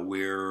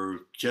we're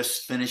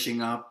just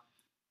finishing up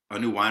a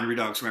new Winery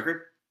Dogs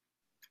record,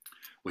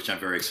 which I'm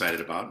very excited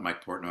about.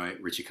 Mike Portnoy,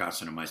 Richie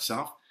Kotzen, and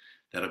myself.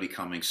 That'll be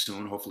coming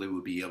soon. Hopefully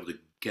we'll be able to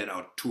get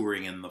out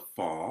touring in the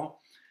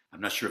fall.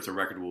 I'm not sure if the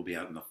record will be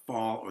out in the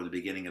fall or the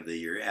beginning of the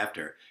year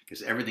after,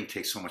 because everything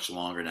takes so much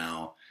longer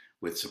now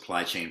with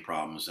supply chain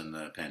problems and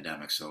the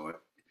pandemic. So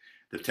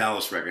the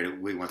Talas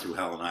record, we went through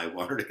hell and high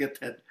water to get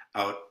that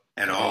out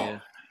at all,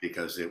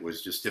 because it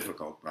was just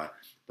difficult. But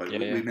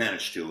we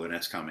managed to, and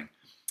that's coming.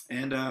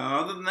 And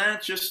other than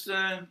that, just,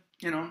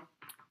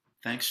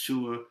 thanks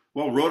to,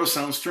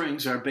 Rotosound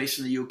Strings are based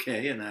in the UK,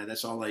 and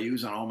that's all I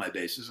use on all my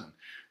basses, and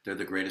they're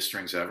the greatest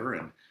strings ever.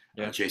 And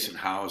Jason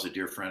Howe is a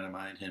dear friend of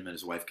mine, him and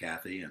his wife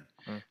Kathy, and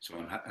so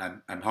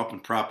I'm helping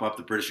prop up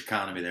the British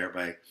economy there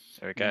by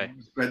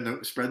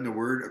spreading the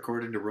word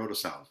according to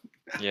Rotosound.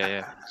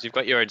 So you've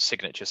got your own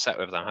signature set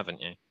with them, haven't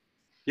you?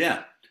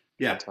 Yeah.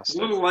 Fantastic.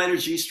 A little lighter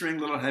G string, a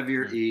little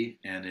heavier E,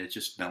 and it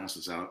just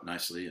balances out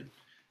nicely. And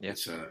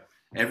it's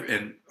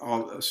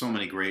so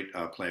many great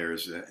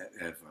players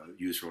have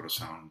used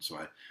Rotosound. So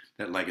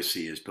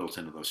legacy is built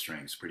into those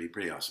strings.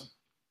 Pretty awesome.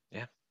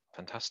 Yeah,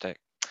 fantastic.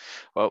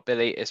 Well,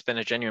 Billy, it's been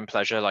a genuine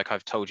pleasure, like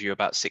I've told you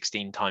about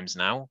 16 times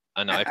now,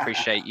 and I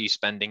appreciate you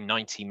spending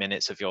 90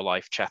 minutes of your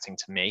life chatting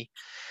to me.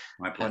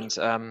 My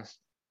pleasure. And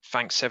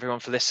thanks everyone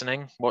for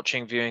listening,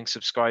 watching, viewing,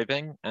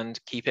 subscribing, and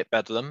keep it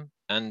Bedlam.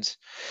 And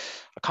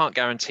I can't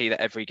guarantee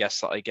that every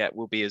guest that I get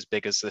will be as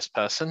big as this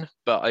person,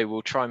 but I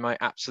will try my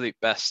absolute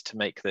best to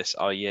make this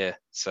our year.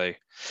 So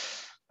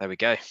there we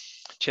go.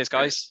 Cheers,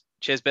 guys.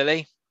 Cheers,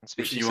 Billy. And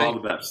speak to you soon. All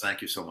the best.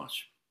 Thank you so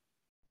much.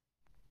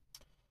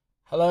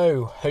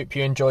 Hello, hope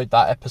you enjoyed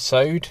that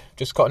episode.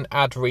 Just got an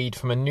ad read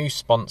from a new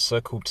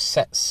sponsor called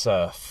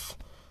SetSurf.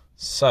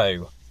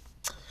 So,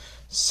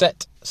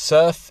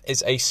 SetSurf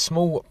is a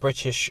small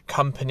British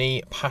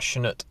company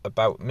passionate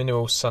about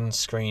mineral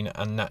sunscreen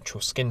and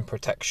natural skin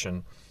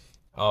protection.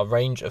 Our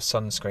range of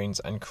sunscreens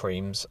and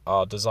creams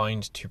are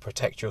designed to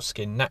protect your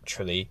skin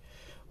naturally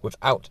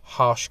without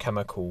harsh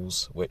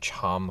chemicals which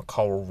harm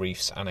coral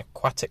reefs and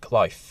aquatic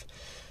life.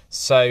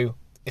 So,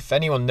 if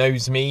anyone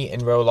knows me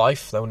in real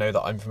life, they'll know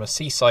that I'm from a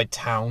seaside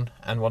town,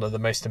 and one of the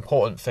most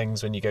important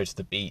things when you go to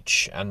the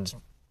beach, and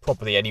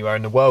probably anywhere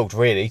in the world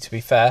really, to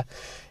be fair,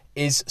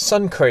 is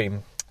sun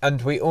cream.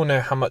 And we all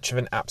know how much of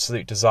an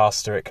absolute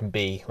disaster it can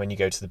be when you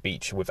go to the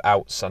beach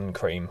without sun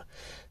cream.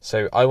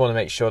 So I want to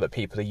make sure that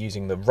people are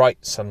using the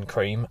right sun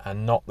cream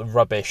and not the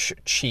rubbish,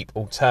 cheap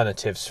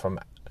alternatives from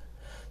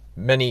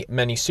many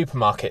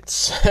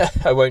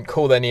supermarkets. I won't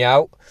call any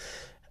out.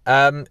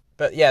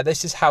 But yeah,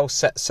 this is how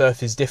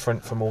SetSurf is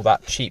different from all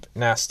that cheap,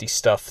 nasty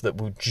stuff that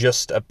will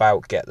just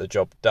about get the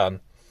job done.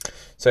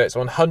 So it's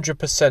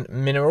 100%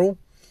 mineral.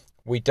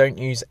 We don't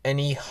use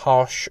any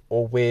harsh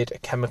or weird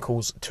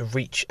chemicals to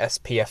reach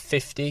SPF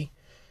 50.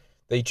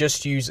 They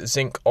just use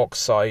zinc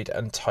oxide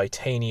and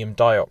titanium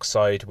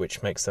dioxide,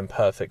 which makes them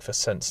perfect for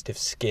sensitive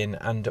skin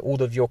and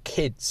all of your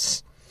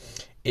kids.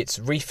 It's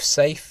reef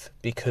safe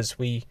because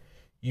we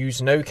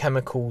use no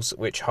chemicals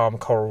which harm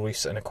coral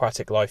reefs and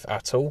aquatic life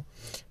at all.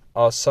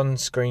 Our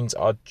sunscreens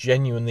are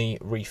genuinely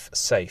reef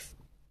safe.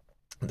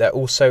 They're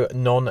also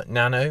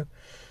non-nano.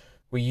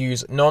 We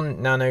use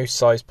non-nano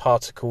size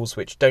particles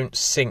which don't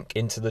sink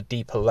into the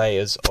deeper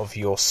layers of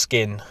your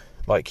skin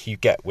like you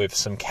get with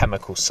some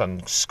chemical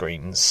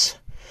sunscreens.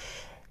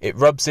 It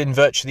rubs in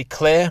virtually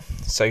clear,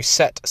 so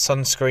Set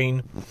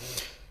sunscreen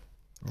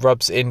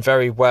rubs in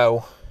very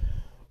well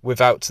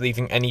without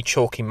leaving any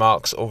chalky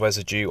marks or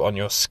residue on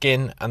your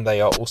skin, and they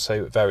are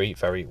also very,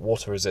 very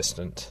water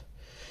resistant.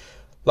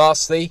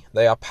 Lastly,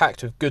 they are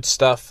packed with good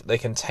stuff. They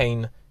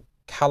contain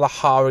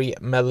Kalahari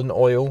melon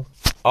oil,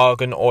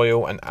 argan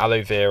oil and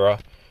aloe vera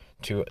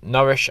to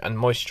nourish and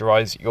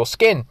moisturise your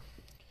skin.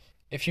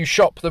 If you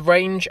shop the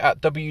range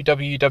at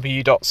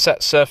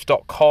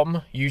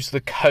www.setsurf.com, use the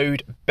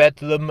code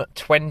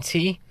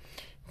BEDLAM20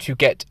 to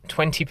get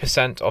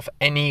 20% off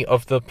any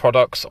of the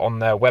products on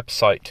their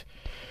website.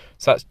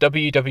 So that's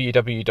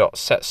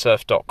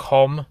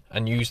www.setsurf.com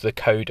and use the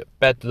code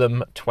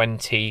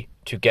BEDLAM20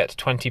 to get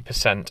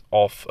 20%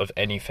 off of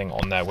anything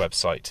on their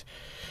website.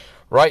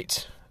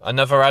 Right,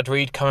 another ad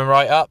read coming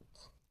right up.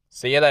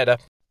 See you later.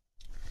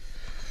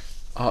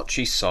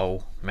 Archie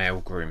Soul Male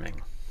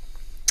Grooming.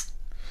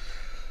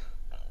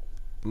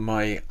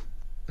 My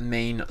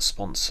main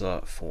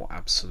sponsor for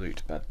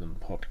Absolute Bedlam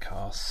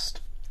podcast.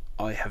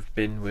 I have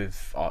been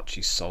with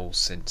Archie Soul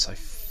since I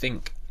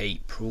think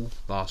April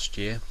last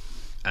year,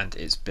 and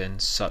it's been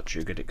such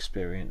a good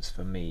experience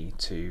for me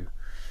to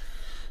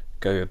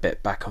go a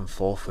bit back and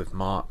forth with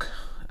Mark,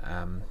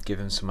 give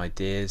him some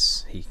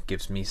ideas, he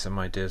gives me some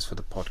ideas for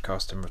the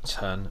podcast in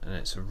return, and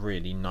it's a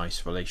really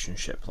nice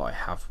relationship that I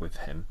have with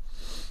him.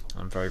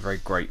 I'm very, very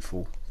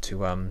grateful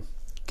to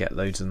get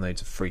loads and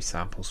loads of free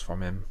samples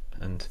from him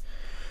and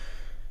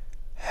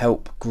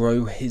help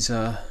grow his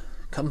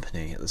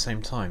company at the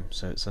same time.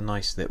 So it's a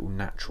nice little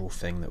natural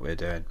thing that we're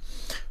doing.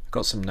 I've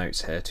got some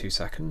notes here, 2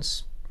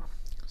 seconds.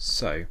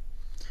 So,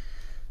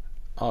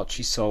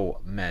 Archie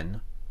Soul Men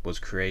was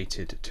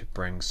created to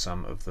bring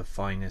some of the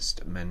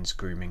finest men's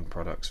grooming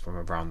products from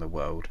around the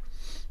world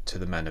to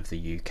the men of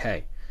the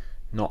UK.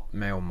 Not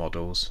male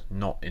models,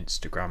 not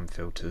Instagram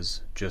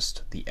filters,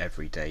 just the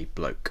everyday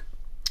bloke.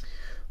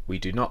 We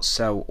do not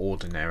sell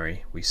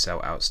ordinary, we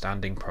sell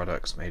outstanding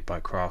products made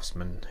by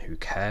craftsmen who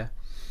care,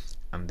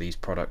 and these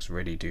products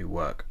really do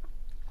work.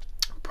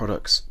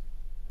 Products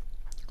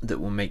that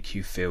will make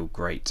you feel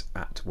great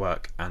at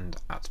work and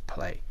at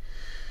play.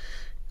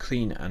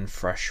 Clean and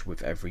fresh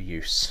with every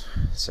use.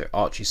 So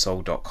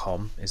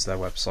archiesoul.com is their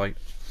website.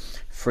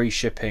 Free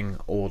shipping,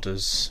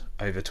 orders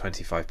over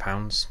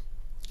 £25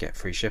 get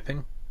free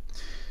shipping.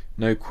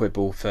 No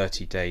quibble,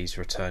 30 days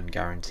return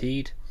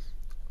guaranteed.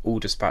 All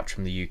dispatch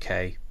from the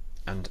UK,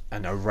 and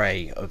an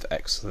array of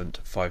excellent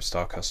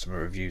 5-star customer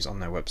reviews on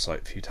their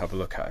website for you to have a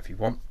look at if you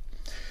want.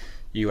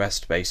 US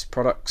based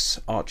products.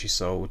 Archie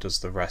Soul does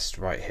the rest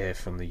right here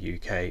from the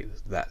UK.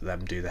 Let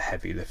them do the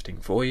heavy lifting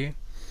for you.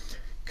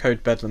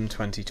 Code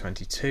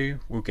BEDLAM2022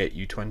 will get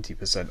you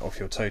 20% off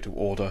your total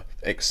order,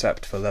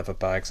 except for leather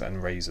bags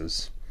and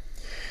razors.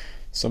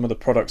 Some of the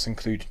products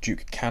include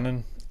Duke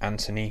Cannon,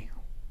 Anthony,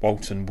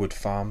 Walton Wood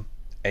Farm,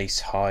 Ace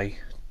High,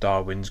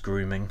 Darwin's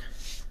Grooming.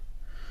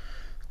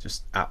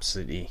 Just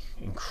absolutely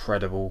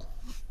incredible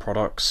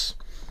products,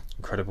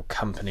 incredible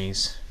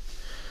companies.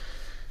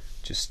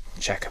 Just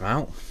check them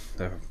out.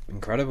 They're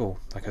incredible.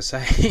 Like I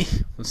say,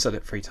 I've said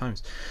it 3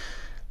 times.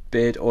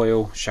 Beard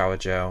oil, shower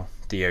gel,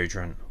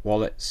 deodorant,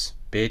 wallets,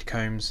 beard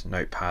combs,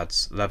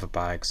 notepads, leather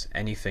bags,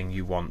 anything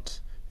you want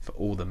for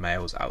all the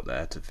males out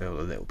there to feel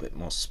a little bit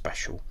more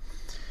special.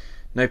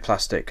 No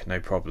plastic, no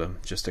problem.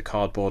 Just a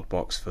cardboard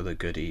box full of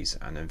goodies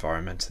and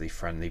environmentally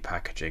friendly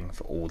packaging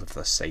for all of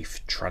the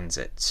safe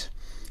transit.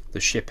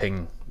 The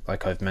shipping,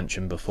 like I've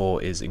mentioned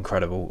before, is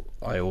incredible.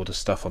 I order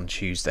stuff on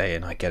Tuesday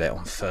and I get it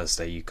on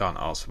Thursday. You can't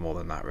ask for more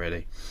than that,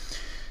 really.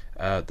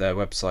 Their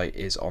website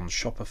is on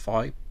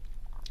Shopify,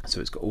 so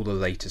it's got all the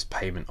latest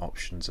payment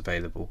options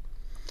available.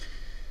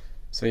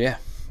 So yeah,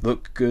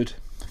 look good,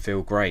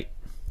 feel great.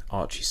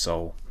 Archie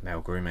Soul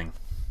Male Grooming.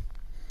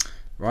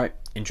 Right,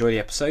 enjoy the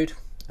episode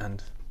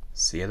and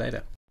see you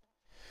later.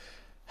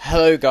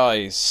 Hello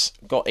guys,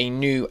 got a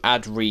new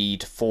ad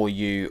read for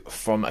you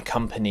from a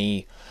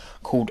company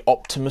called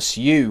Optimus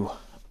U.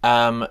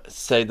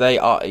 So they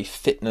are a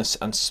fitness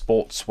and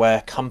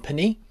sportswear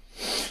company.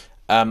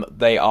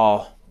 They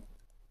are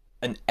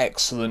an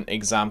excellent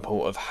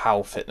example of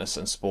how fitness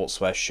and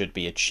sportswear should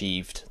be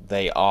achieved.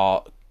 They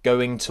are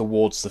going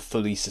towards the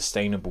fully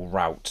sustainable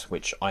route,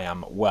 which I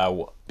am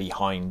well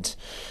behind,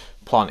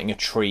 planting a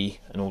tree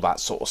and all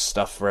that sort of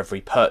stuff for every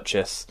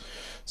purchase.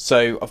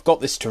 So I've got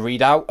this to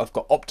read out. I've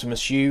got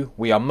Optimus U.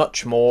 We are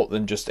much more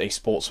than just a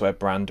sportswear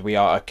brand. We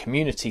are a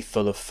community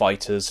full of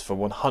fighters for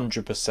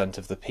 100%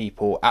 of the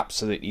people,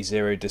 absolutely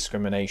zero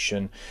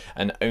discrimination,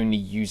 and only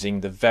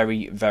using the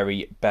very,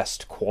 very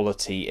best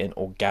quality in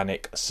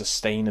organic,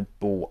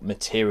 sustainable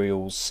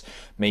materials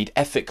made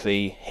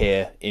ethically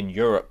here in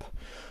Europe.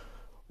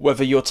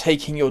 Whether you're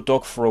taking your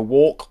dog for a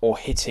walk or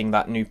hitting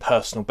that new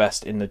personal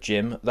best in the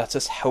gym, let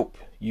us help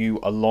you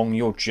along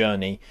your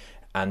journey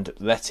and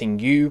letting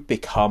you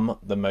become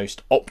the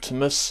most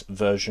Optimus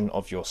version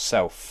of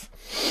yourself.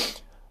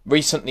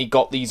 Recently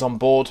got these on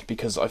board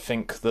because I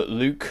think that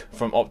Luke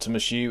from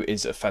Optimus U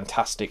is a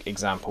fantastic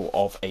example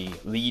of a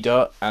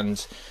leader,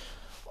 and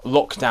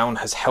lockdown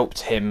has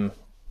helped him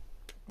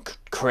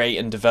create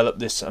and develop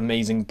this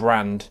amazing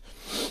brand.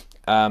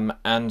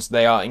 And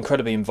they are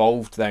incredibly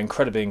involved, they're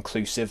incredibly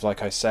inclusive,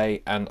 like I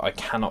say, and I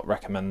cannot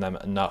recommend them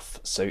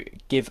enough. So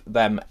give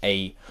them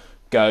a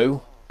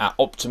go at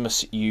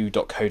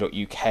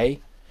optimusu.co.uk.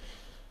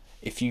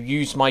 If you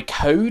use my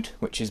code,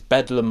 which is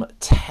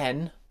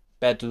Bedlam10,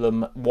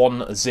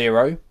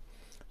 Bedlam10,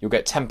 you'll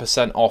get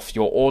 10% off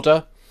your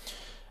order.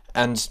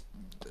 And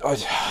I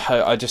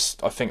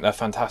think they're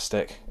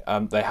fantastic.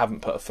 They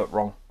haven't put a foot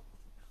wrong.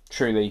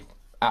 Truly,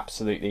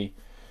 absolutely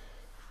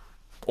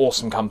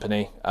awesome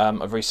company.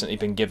 I've recently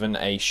been given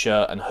a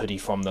shirt and hoodie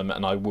from them,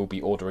 and I will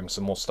be ordering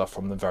some more stuff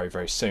from them very,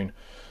 very soon.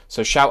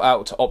 So shout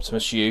out to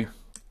Optimus U.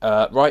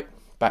 Right,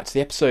 back to the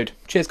episode.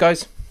 Cheers,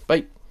 guys.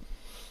 Bye.